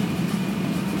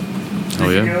 Oh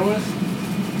Did you yeah. go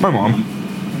with? My mom.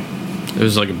 It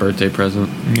was like a birthday present.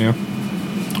 Yeah.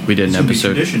 We did an It's gonna be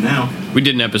episode. tradition now. We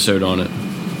did an episode on it.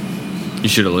 You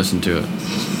should have listened to it.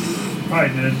 Probably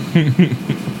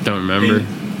did. Don't remember.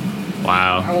 I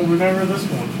Wow. will remember this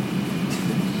one.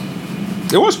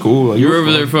 It was cool. Like, You it were was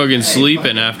over fun. there fucking Hey,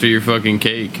 sleeping fuck. after your fucking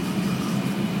cake.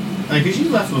 Like, cause you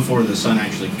left before the sun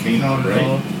actually came out,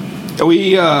 right?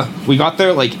 We got there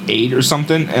at like 8 or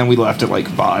something, and we left at like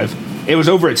 5. It was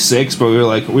over at 6, but we were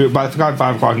like by the time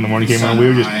 5 o'clock in the morning came around, we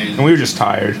were just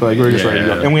tired. Like we were just ready to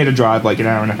go, Yeah. and we had to drive like an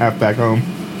hour and a half back home.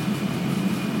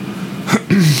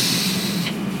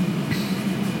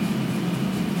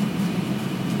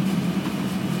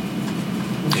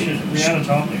 We had a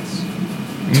topics.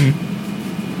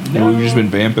 And we've just been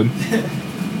vamping.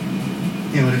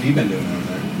 Yeah, what have you been doing over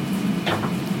there?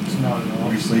 It's not at all.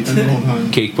 Were you sleeping the whole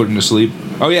time? Cake put him to sleep.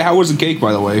 Oh yeah, how was the cake,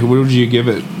 by the way? What did you give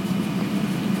it?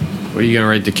 What are you gonna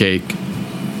rate the cake?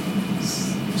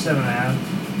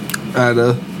 7.5. At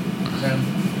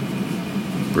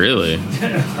 10. Really?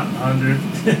 100.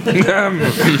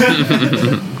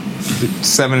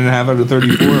 7.5 out of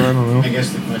 34. I don't know. I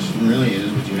guess the question really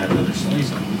is, would you have another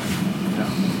slice of them? No.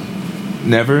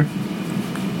 Never.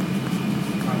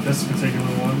 Not this particular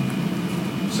one.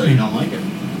 So you don't like it?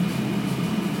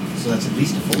 So that's at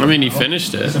least a 4. I mean, you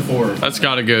finished it. That's a 4. That's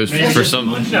gotta go Maybe for just some.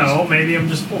 munchies. No, maybe I'm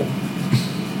just full.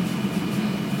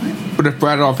 But if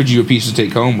Brad offered you a piece to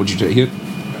take home, would you take it?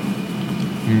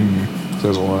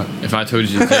 Says a lot. If I told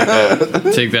you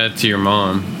to take that to your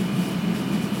mom,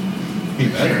 You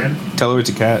better. Tell her it's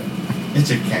a cat.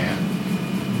 It's a cat.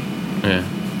 Yeah.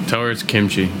 Tell her it's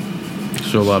kimchi.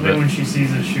 She'll love Then it. when she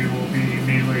sees it, she will be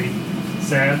immediately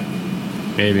sad.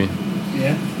 Maybe.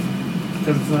 Yeah.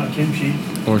 Because it's not kimchi.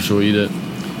 Or she'll eat it.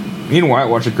 Me and Wyatt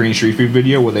watched a Korean street food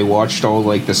video where they watched all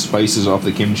like the spices off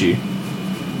the kimchi.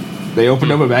 They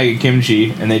opened up a bag of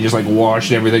kimchi and they just like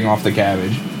washed everything off the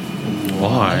cabbage.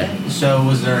 Why? So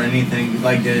was there anything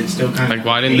like did it still kind of Like,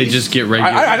 why didn't they just get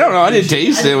regular? I don't know. I didn't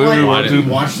taste it. Why didn't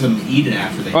we watch them eat it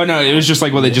after they? Oh no, it was just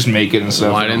like, well, they just make it and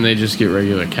stuff. Why didn't they just get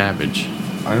regular cabbage?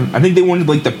 I think they wanted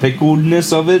like the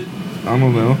pickledness of it. I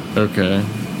don't know. Okay.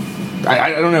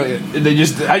 I don't know. They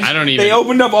just I don't even- They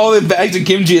opened up all the bags of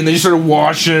kimchi and they just started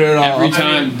washing it off. Every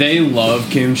time they love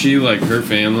kimchi, like her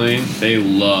family, they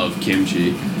love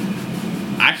kimchi.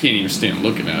 I can't even stand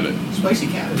looking at it. Spicy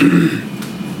cabbage.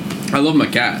 I love my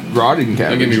cat. Rotting Don't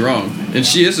cabbage. get me wrong. And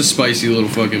she is a spicy little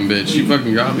fucking bitch. She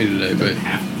fucking got me today,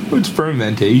 but It's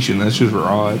fermentation. That's just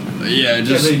raw. yeah,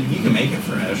 just Yeah, but you can make it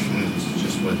fresh, and it's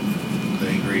just what the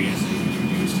ingredients that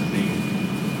you use to make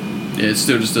it. yeah, it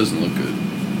still just doesn't look good.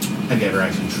 Have you ever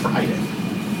actually tried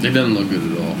it? It doesn't look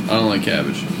good at all. I don't like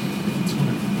cabbage.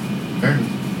 Fair enough.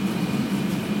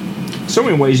 So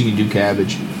many ways you can do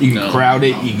cabbage. You can No. crowd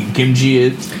it. You can kimchi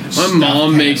it. My Stuffed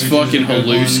mom makes cabbage is fucking a good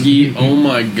one. haluski. Oh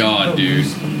my god, dude.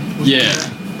 Yeah.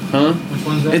 Huh? Which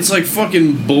one's that? It's like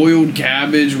fucking boiled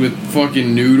cabbage with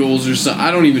fucking noodles or something.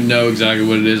 I don't even know exactly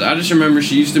what it is. I just remember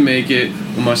she used to make it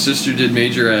when my sister did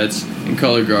majorettes in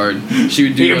color guard. She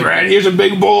would do Here, like, Brad. Here's a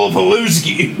big bowl of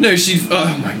haluski. no, she'd.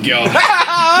 Oh my god.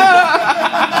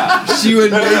 She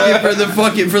would make it for the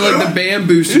fucking for like the band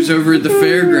boosters over at the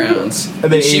fairgrounds.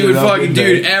 And they And she ate would it up, fucking,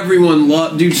 didn't dude. they? Everyone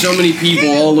loved, dude. So many people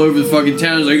all over the fucking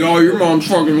town was like, "Oh, your mom's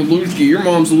fucking Haluski. Your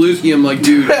mom's Haluski." I'm like,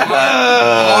 dude,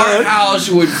 our house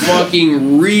would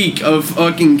fucking reek of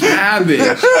fucking cabbage.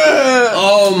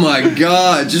 Oh my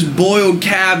god, just boiled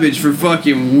cabbage for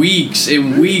fucking weeks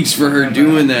and weeks for her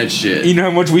doing that shit. You know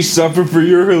how much we suffer for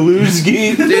your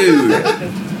haluski?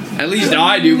 Dude. At least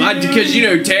I do, because you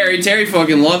know Terry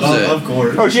fucking loves it. Of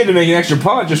course. Oh, she had to make an extra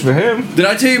pot just for him. Did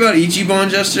I tell you about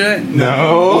Ichiban's yesterday? No.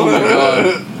 Oh my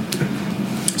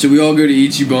god. So we all go to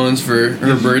Ichiban's for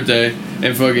her birthday,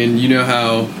 and fucking, you know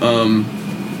how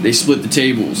they split the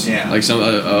tables. Yeah. Like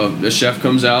a chef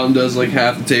comes out and does like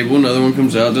half the table, another one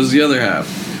comes out and does the other half.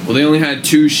 Well, they only had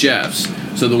 2 chefs,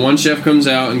 so the one chef comes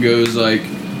out and goes like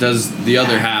does the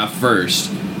other half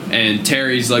first. And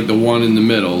Terry's like the one in the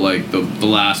middle, like the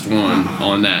last one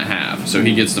on that half. So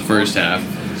he gets the first half.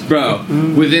 Bro,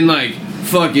 within like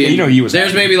fucking... You know he was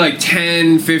there's happy. maybe like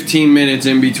 10, 15 minutes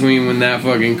in between when that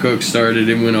fucking cook started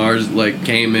and when ours like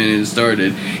came in and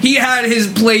started. He had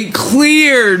his plate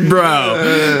cleared,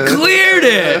 bro. Cleared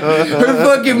it. Her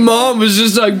fucking mom was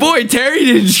just like, boy, Terry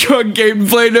didn't fucking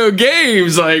play no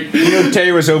games. Like, You know,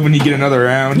 Terry was hoping he'd get another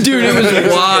round. dude, it was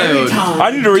wild.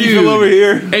 I need a refill Dude. over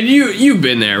here. And you've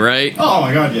been there, right? Oh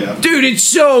my god, yeah. Dude, it's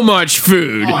so much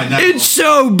food. Oh, I know. It's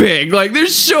so big. Like,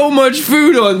 there's so much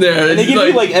food on there. And they give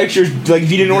you like extra, like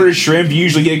if you didn't order shrimp, you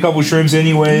usually get a couple shrimps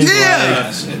anyway.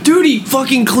 yeah. Like- Dude, he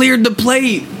fucking cleared the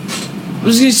plate. I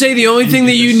was gonna say the only thing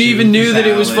that you even knew that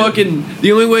it was fucking.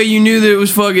 The only way you knew that it was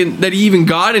fucking that he even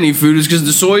got any food is because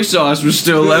the soy sauce was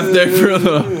still left there for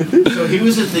the. So he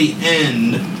was at the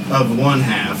end of one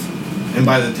half, and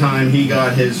by the time he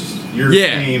got your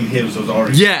Yeah. game, his was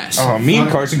already. Yes. Oh, me and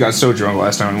Carson got so drunk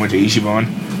last time we went to Ichiban.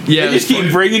 Yeah. They just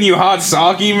keep bringing you hot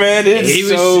sake, man. It's He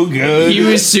was so good. He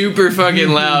was super fucking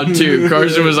loud too.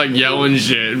 Carson was like yelling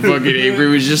shit. Fucking Avery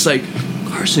was just like,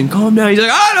 Carson, calm down. He's like,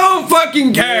 I don't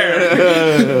fucking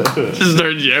care. Just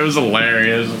started, yeah, it was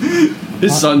hilarious.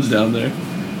 His son's down there.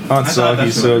 Hot sake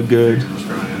is so good. Was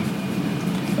crying.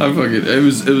 It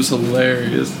was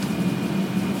hilarious.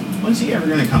 When's he ever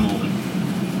gonna come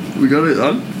on? We got it.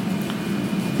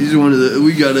 He's one of the.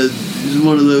 He's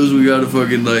one of those we gotta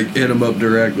fucking like hit him up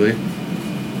directly.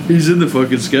 He's in the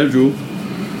fucking schedule.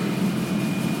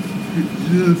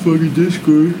 He's in the fucking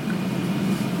Discord.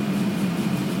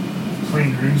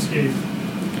 Playing RuneScape.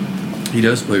 He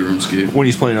does play RuneScape. When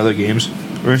he's playing other games.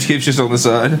 RuneScape's just on the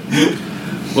side.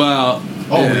 Wow.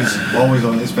 Always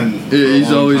on. It's been. Yeah, for a he's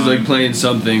long always time. like playing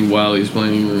something while he's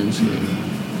playing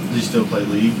RuneScape. Does he still play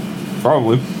League?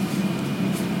 Probably.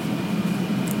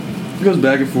 He goes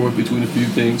back and forth between a few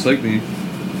things, like me.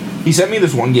 He sent me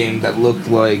this one game that looked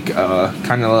like,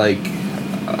 kind of like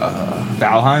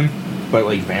Valheim, but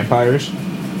like vampires.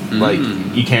 Like,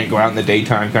 you can't go out in the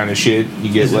daytime kind of shit.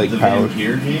 You get Is it like the power.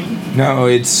 Vampire game? No,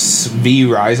 it's V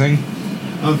Rising.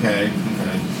 Okay.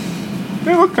 It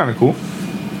looked kind of cool.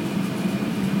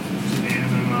 It's an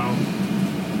MMO.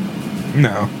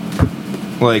 No.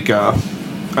 Like, I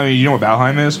mean, you know what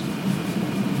Valheim is?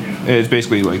 Yeah. It's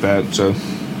basically like that, so.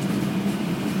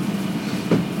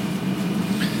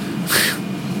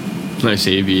 Nice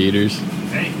aviators.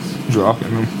 Thanks. He's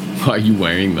rocking them. Why are you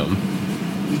wearing them?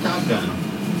 You Top Gun.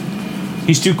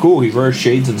 He's too cool. He wears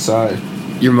shades inside.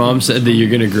 Your mom said that you're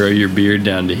gonna grow your beard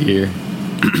down to here.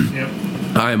 Yep.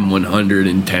 I'm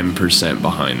 110%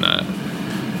 behind that.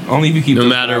 Only if you keep No those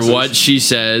matter glasses. what she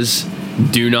says,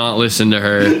 do not listen to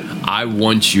her. I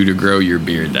want you to grow your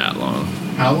beard that long.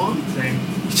 How long? Same.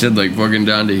 She said like fucking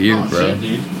down to here, Oh, bro. shit,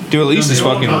 dude. To at least his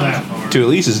Don't fucking. go that far. To at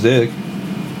least his dick.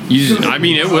 You just, I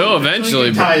mean, it will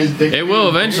eventually. Tie his dick It will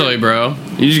eventually, bro.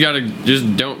 You just gotta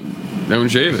don't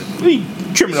shave it. You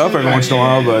trim it up every once in a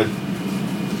while, but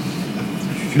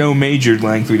no major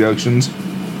length reductions.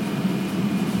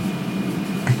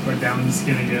 Put down in the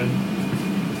skin again.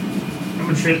 I'm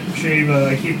gonna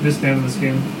shave. Keep this down in the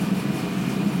skin.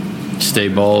 Stay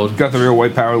bald. Got the real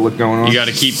white power look going on. You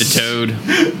gotta keep the toad.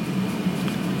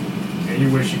 Yeah, you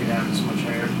wish you could have this much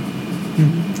hair.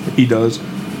 He does.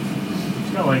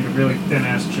 He's got like a really thin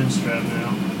ass chin strap now.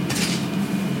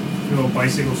 A little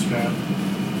bicycle strap.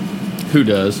 Who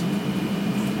does? So,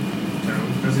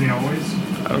 doesn't he always?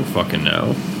 I don't fucking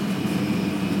know.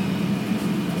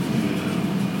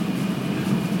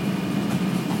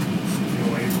 The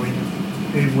old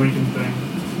Abe Lincoln thing.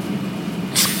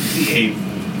 The ape.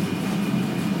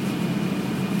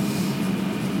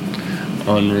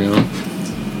 Unreal.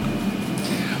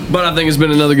 But I think it's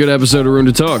been another good episode of Room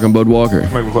to Talk. I'm Bud Walker.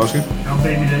 Mike McCloskey. I'm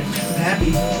baby dick.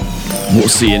 Happy. We'll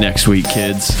see you next week,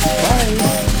 kids.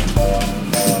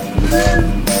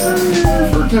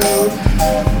 For Toad.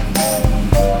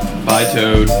 Bye,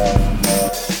 Toad.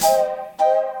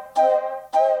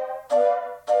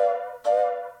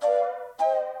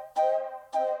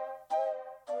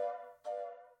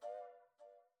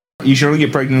 You should only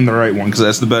get pregnant in the right one because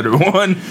that's the better one.